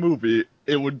type of movie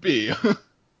it would be.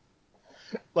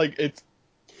 Like, it's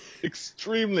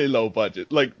extremely low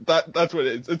budget. Like, that's what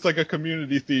it is. It's like a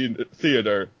community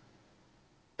theater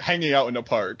hanging out in a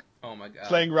park. Oh my god.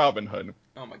 Playing Robin Hood.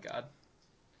 Oh my god.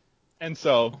 And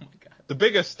so, the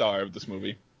biggest star of this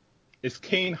movie is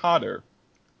Kane Hodder,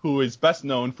 who is best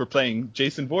known for playing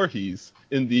Jason Voorhees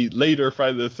in the later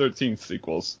Friday the 13th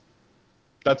sequels.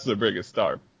 That's the biggest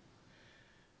star.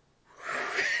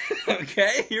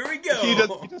 Okay, here we go. He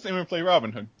doesn't even play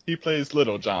Robin Hood. He plays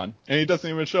Little John, and he doesn't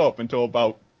even show up until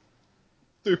about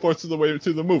 3/4 of the way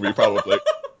to the movie, probably.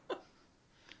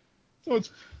 So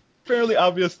it's fairly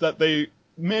obvious that they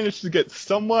managed to get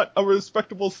somewhat a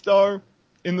respectable star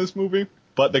in this movie,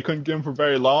 but they couldn't get him for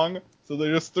very long, so they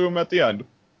just threw him at the end.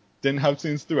 Didn't have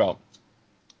scenes throughout.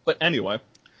 But anyway,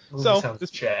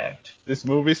 this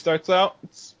movie starts out,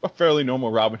 it's a fairly normal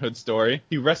Robin Hood story.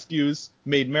 He rescues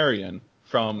Maid Marian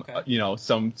from,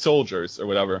 some soldiers or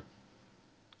whatever.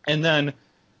 And then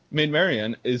Maid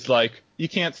Marian is like, you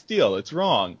can't steal, it's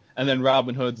wrong. And then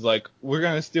Robin Hood's like, we're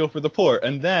gonna steal for the poor.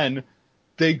 And then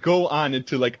they go on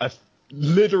into like a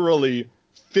literally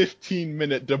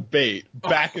 15-minute debate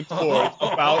back and forth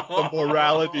about the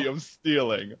morality of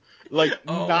stealing. Like,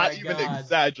 not even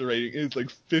exaggerating. It's like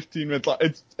 15 minutes long.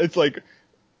 It's like,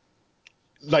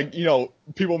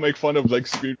 people make fun of like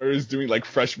screenwriters doing like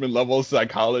freshman level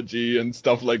psychology and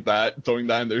stuff like that, throwing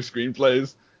that in their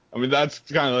screenplays. I mean, that's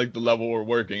kind of like the level we're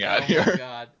working at here. Oh my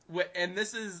god. And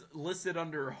this is listed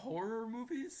under horror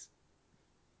movies?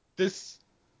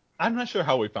 I'm not sure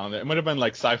how we found it. It might have been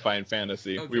like sci-fi and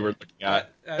fantasy we were looking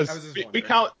at. We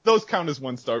count those as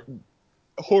 1-star.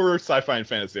 Horror, sci-fi, and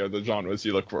fantasy are the genres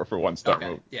you look for 1-star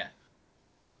movies. Yeah.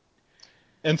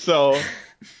 And so,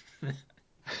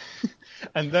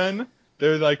 and then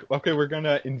they're like, okay, we're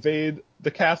gonna invade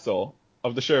the castle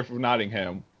of the Sheriff of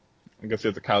Nottingham. I guess he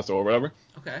has a castle or whatever.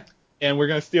 Okay. And we're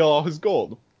gonna steal all his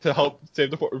gold to help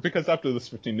save the poor. Because after this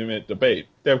 15-minute debate,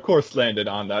 they of course landed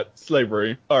on that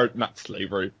stealing.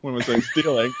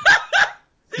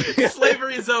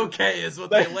 Slavery is okay is what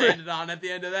they landed on at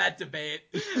the end of that debate.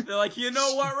 They're like, you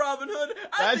know what, Robin Hood?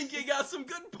 I think you got some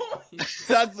good points.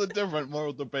 That's a different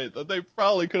moral debate that they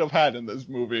probably could have had in this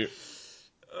movie.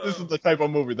 This is the type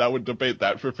of movie that would debate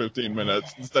that for 15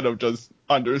 minutes instead of just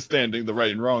understanding the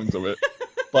right and wrongs of it.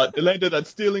 But they landed that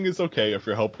stealing is okay if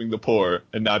you're helping the poor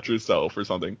and not yourself or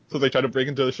something. So they try to break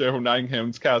into the Sheriff of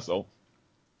Nottingham's castle.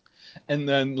 And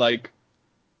then, like,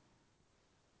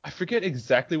 I forget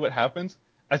exactly what happens.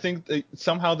 I think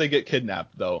somehow they get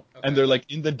kidnapped, though. Okay. And they're,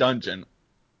 like, in the dungeon.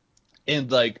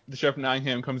 And, like, the Sheriff of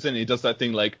Nottingham comes in and he does that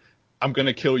thing, like, I'm going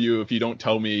to kill you if you don't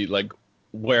tell me, like,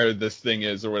 where this thing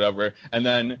is or whatever. And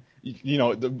then,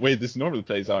 the way this normally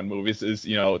plays out in movies is,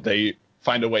 they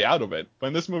find a way out of it. But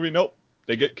in this movie, nope.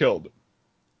 They get killed.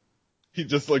 He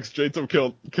just, like, straight up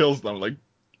kills them, like,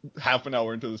 half an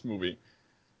hour into this movie.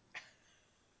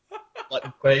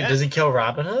 Wait, does he kill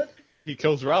Robin Hood? He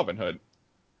kills Robin Hood.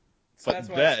 So that's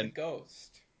why it's the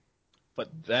ghost. But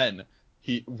then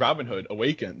Robin Hood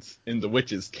awakens in the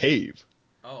witch's cave.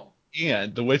 Oh.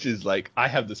 And the witch is like, I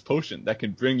have this potion that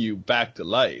can bring you back to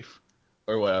life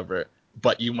or whatever,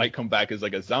 but you might come back as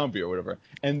like a zombie or whatever.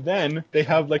 And then they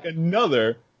have like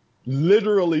another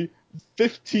literally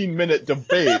 15-minute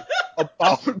debate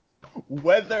about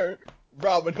whether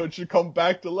Robin Hood should come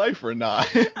back to life or not.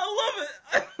 I love it.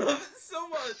 I love it so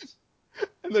much.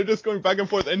 And they're just going back and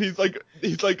forth, and he's like,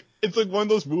 it's like one of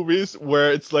those movies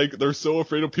where it's like they're so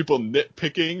afraid of people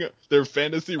nitpicking their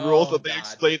fantasy rules that they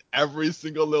explain every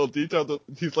single little detail.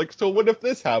 He's like, so what if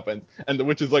this happens? And the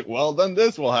witch is like, well, then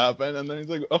this will happen. And then he's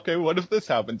like, okay, what if this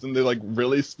happens? And they're like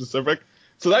really specific.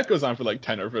 So that goes on for like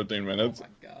 10 or 15 minutes. Oh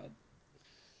my god.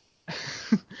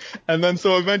 And then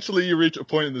so eventually you reach a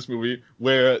point in this movie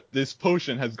where this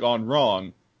potion has gone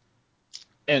wrong.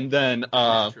 And then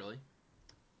Naturally.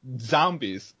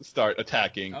 Zombies start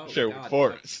attacking Sherwood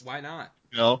Forest. Why not?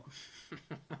 You know?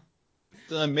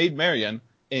 So then Maid Marian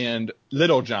and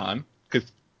Little John, because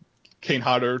Kane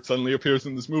Hodder suddenly appears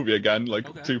in this movie again, like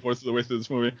 3/4 of the way through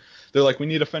this movie, they're like, we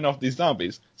need to fend off these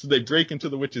zombies. So they break into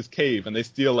the witch's cave and they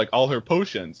steal like all her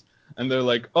potions. And they're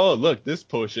like, oh, look, this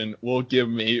potion will give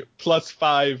me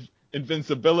 +5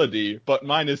 invincibility, but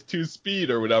 -2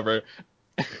 speed or whatever.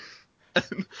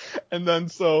 And then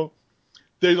so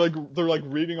they're like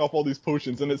reading off all these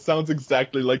potions, and it sounds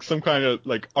exactly like some kind of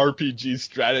like RPG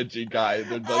strategy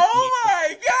guide. Like, oh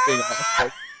my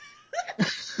god!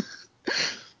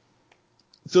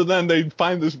 So then they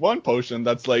find this one potion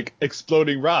that's like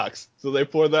exploding rocks. So they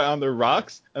pour that on their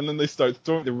rocks, and then they start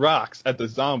throwing the rocks at the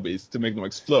zombies to make them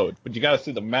explode. But you gotta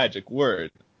say the magic word,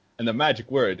 and the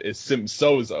magic word is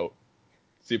Simsozo.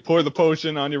 So you pour the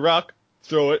potion on your rock,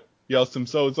 throw it, yell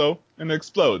Simsozo, and it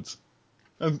explodes.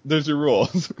 There's your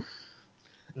rules.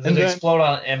 Does it explode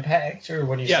on impact, or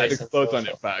when you say it explodes on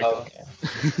impact. Oh, okay.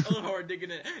 I love how we're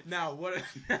digging it. Now, what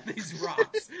are these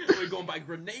rocks? Are we going by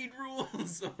grenade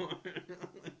rules?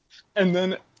 And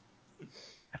then,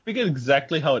 I forget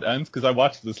exactly how it ends, because I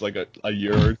watched this like a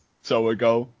year or so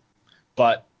ago.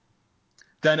 But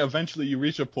then eventually you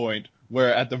reach a point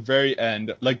where at the very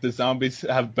end, like the zombies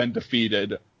have been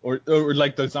defeated, or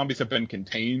like the zombies have been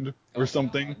contained or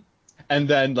something. God. And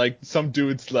then like some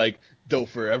dude's like, they'll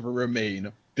forever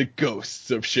remain the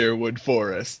ghosts of Sherwood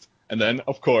Forest. And then,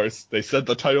 of course, they said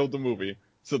the title of the movie,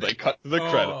 so they cut to the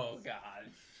credits. Oh,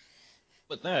 God.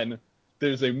 But then,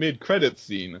 there's a mid-credit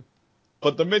scene.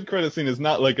 But the mid-credit scene is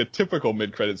not like a typical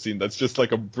mid-credit scene that's just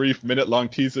like a brief minute-long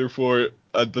teaser for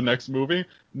the next movie.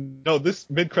 No, this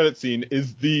mid-credit scene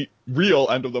is the real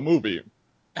end of the movie.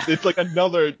 It's like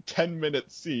another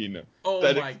 10-minute scene. Oh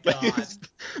that my god.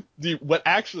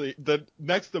 The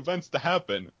next events to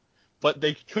happen. But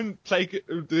they couldn't place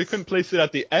it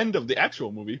at the end of the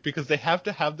actual movie because they have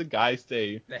to have the guy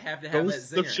say they have to have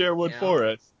Ghosts of Sherwood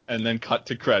Forest and then cut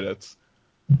to credits.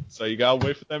 So you gotta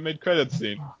wait for that mid-credits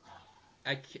scene.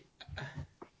 I can't...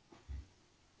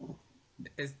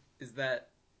 Is that...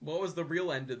 What was the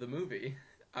real end of the movie?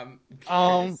 I'm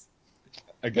curious.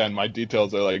 Again, my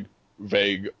details are like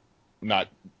vague, not...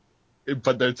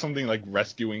 But there's something like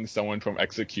rescuing someone from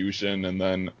execution and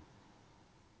then...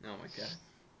 Oh my god.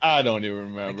 I don't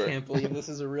even remember. I can't believe this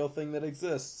is a real thing that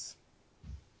exists.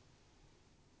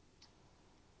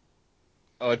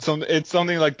 Oh, it's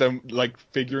something like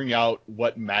figuring out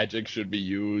what magic should be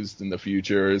used in the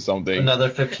future or something. Another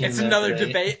 15 It's another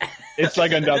debate. It's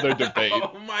like another debate.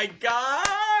 Oh my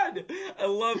god! I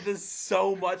love this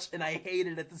so much and I hate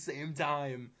it at the same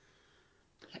time.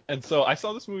 And so I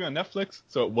saw this movie on Netflix,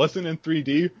 so it wasn't in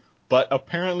 3D, but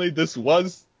apparently this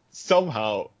was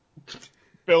somehow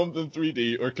filmed in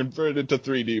 3D or converted to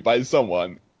 3D by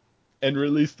someone and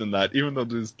released in that, even though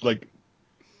there's like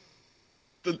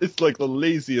it's like the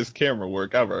laziest camera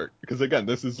work ever. Because again,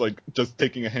 this is like just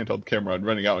taking a handheld camera and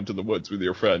running out into the woods with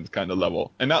your friends kind of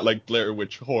level, and not like Blair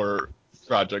Witch Horror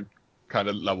Project kind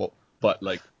of level, but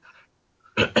like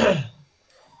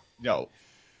no.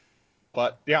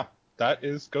 But yeah, that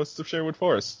is Ghosts of Sherwood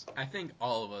Forest. I think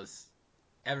all of us,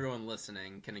 everyone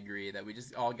listening, can agree that we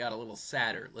just all got a little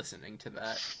sadder listening to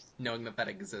that, knowing that that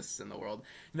exists in the world.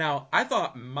 Now, I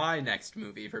thought my next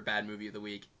movie for Bad Movie of the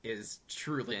Week is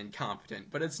truly incompetent,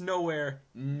 but it's nowhere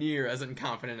near as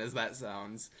incompetent as that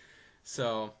sounds.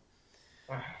 So,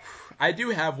 I do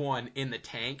have one in the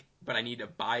tank, but I need to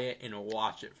buy it and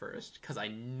watch it first, because I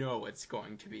know it's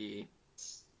going to be...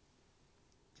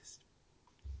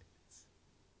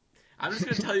 I'm just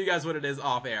gonna tell you guys what it is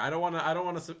off air. I want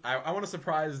to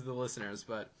surprise the listeners,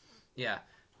 but yeah.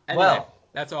 Anyway, well,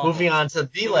 that's all. Moving on to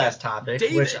the last topic,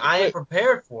 David, which I am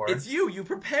prepared for. It's you. You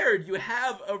prepared. You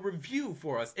have a review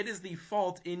for us. It is The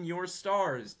Fault in Your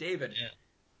Stars, David. Yeah.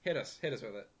 Hit us with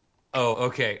it. Oh,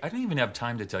 okay. I don't even have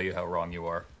time to tell you how wrong you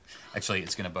are. Actually,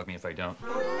 it's gonna bug me if I don't.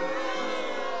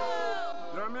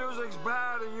 Your music's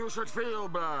bad, and you should feel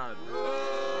bad.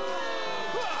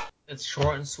 It's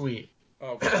short and sweet.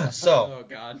 Oh, God. So, oh,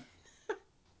 God.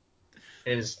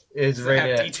 is Does it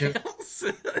rated have at 2. details?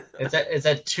 It's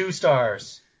at 2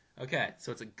 stars. Okay,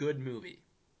 so it's a good movie.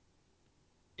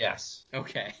 Yes.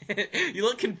 Okay. You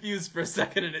look confused for a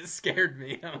second and it scared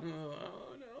me. Oh, no.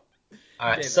 All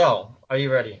right, David. so are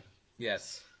you ready?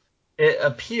 Yes. It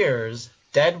appears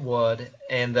Deadwood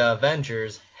and the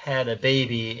Avengers had a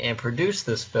baby and produced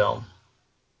this film.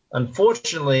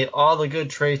 Unfortunately, all the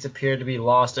good traits appear to be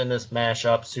lost in this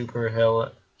mashup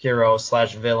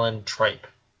superhero/villain tripe.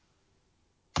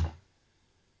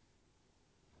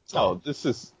 Oh, this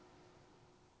has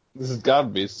got to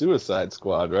be Suicide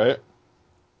Squad, right?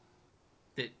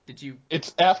 Did you?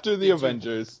 It's after the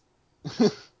Avengers.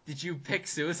 Did you pick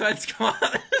Suicide Squad?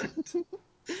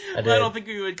 I don't think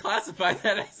we would classify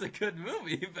that as a good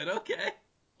movie, but okay.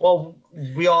 Well,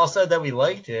 we all said that we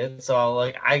liked it,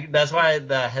 so that's why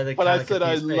that had. But I said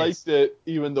I liked it,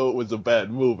 even though it was a bad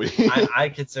movie. I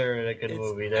consider it a good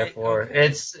movie. Therefore,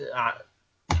 it's. I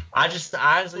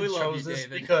honestly chose this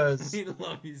David. because we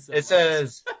love you so it much.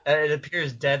 says it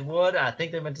appears Deadwood. I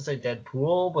think they meant to say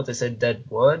Deadpool, but they said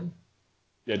Deadwood.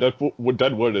 Yeah,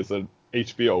 Deadwood is an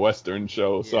HBO Western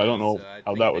show, so I don't know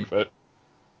how that would fit.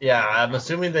 Yeah, I'm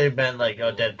assuming they meant like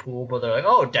Deadpool, but they're like,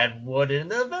 oh, Deadwood in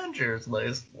the Avengers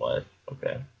list. What?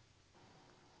 Okay.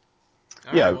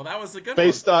 All right, well, that was a good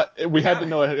based one. on we had to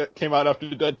know it came out after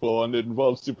Deadpool and it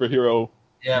involves superhero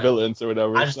villains or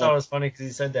whatever. I just thought it was funny because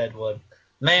he said Deadwood.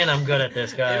 Man, I'm good at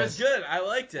this, guys. It was good. I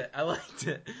liked it.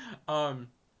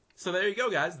 So there you go,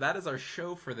 guys. That is our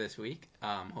show for this week.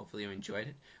 Hopefully you enjoyed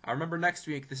it. Remember, next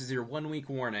week, this is your 1 week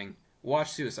warning.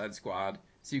 Watch Suicide Squad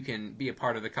so you can be a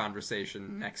part of the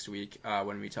conversation next week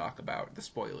when we talk about the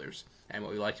spoilers and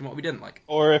what we liked and what we didn't like.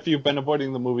 Or if you've been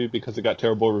avoiding the movie because it got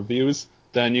terrible reviews,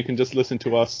 then you can just listen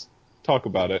to us talk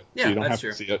about it. Yeah, so you don't that's have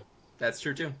true. to see it. That's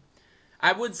true, too.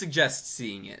 I would suggest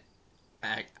seeing it,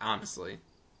 honestly.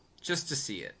 Just to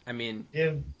see it. I mean...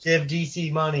 Give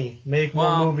DC money. Make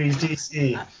more movies,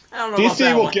 DC. I don't know about that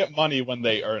DC will one. get money when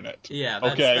they earn it. Yeah,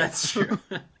 that's true.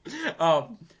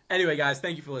 Anyway, guys,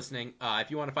 thank you for listening.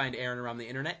 If you want to find Aaron around the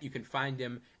internet, you can find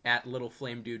him at Little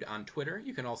Flame Dude on Twitter.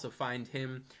 You can also find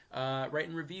him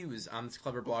writing reviews on this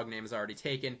clever blog name is already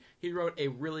taken. He wrote a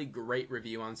really great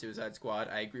review on Suicide Squad.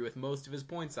 I agree with most of his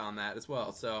points on that as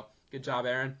well. So good job,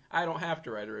 Aaron. I don't have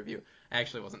to write a review. I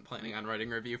actually wasn't planning on writing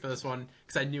a review for this one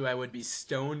because I knew I would be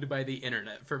stoned by the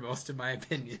internet for most of my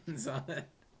opinions on it.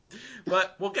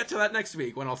 But we'll get to that next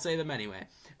week when I'll say them anyway.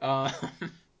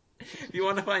 If you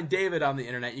want to find David on the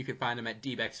internet, you can find him at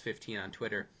dbex15 on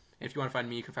Twitter. And if you want to find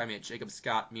me, you can find me at Jacob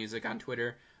Scott Music on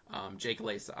Twitter, Jake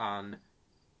Lace on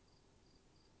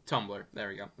Tumblr. There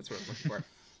we go. That's what I'm looking for.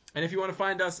 And if you want to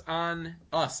find us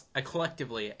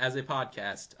collectively as a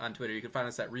podcast on Twitter, you can find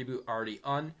us at Reboot Already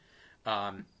Un.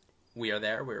 We are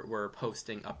there. We're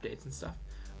posting updates and stuff.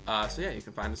 So yeah, you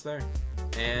can find us there.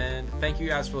 And thank you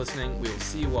guys for listening. We will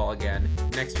see you all again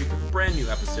next week with a brand new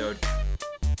episode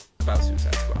about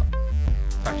Suicide Squad.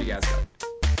 Talk to you guys then.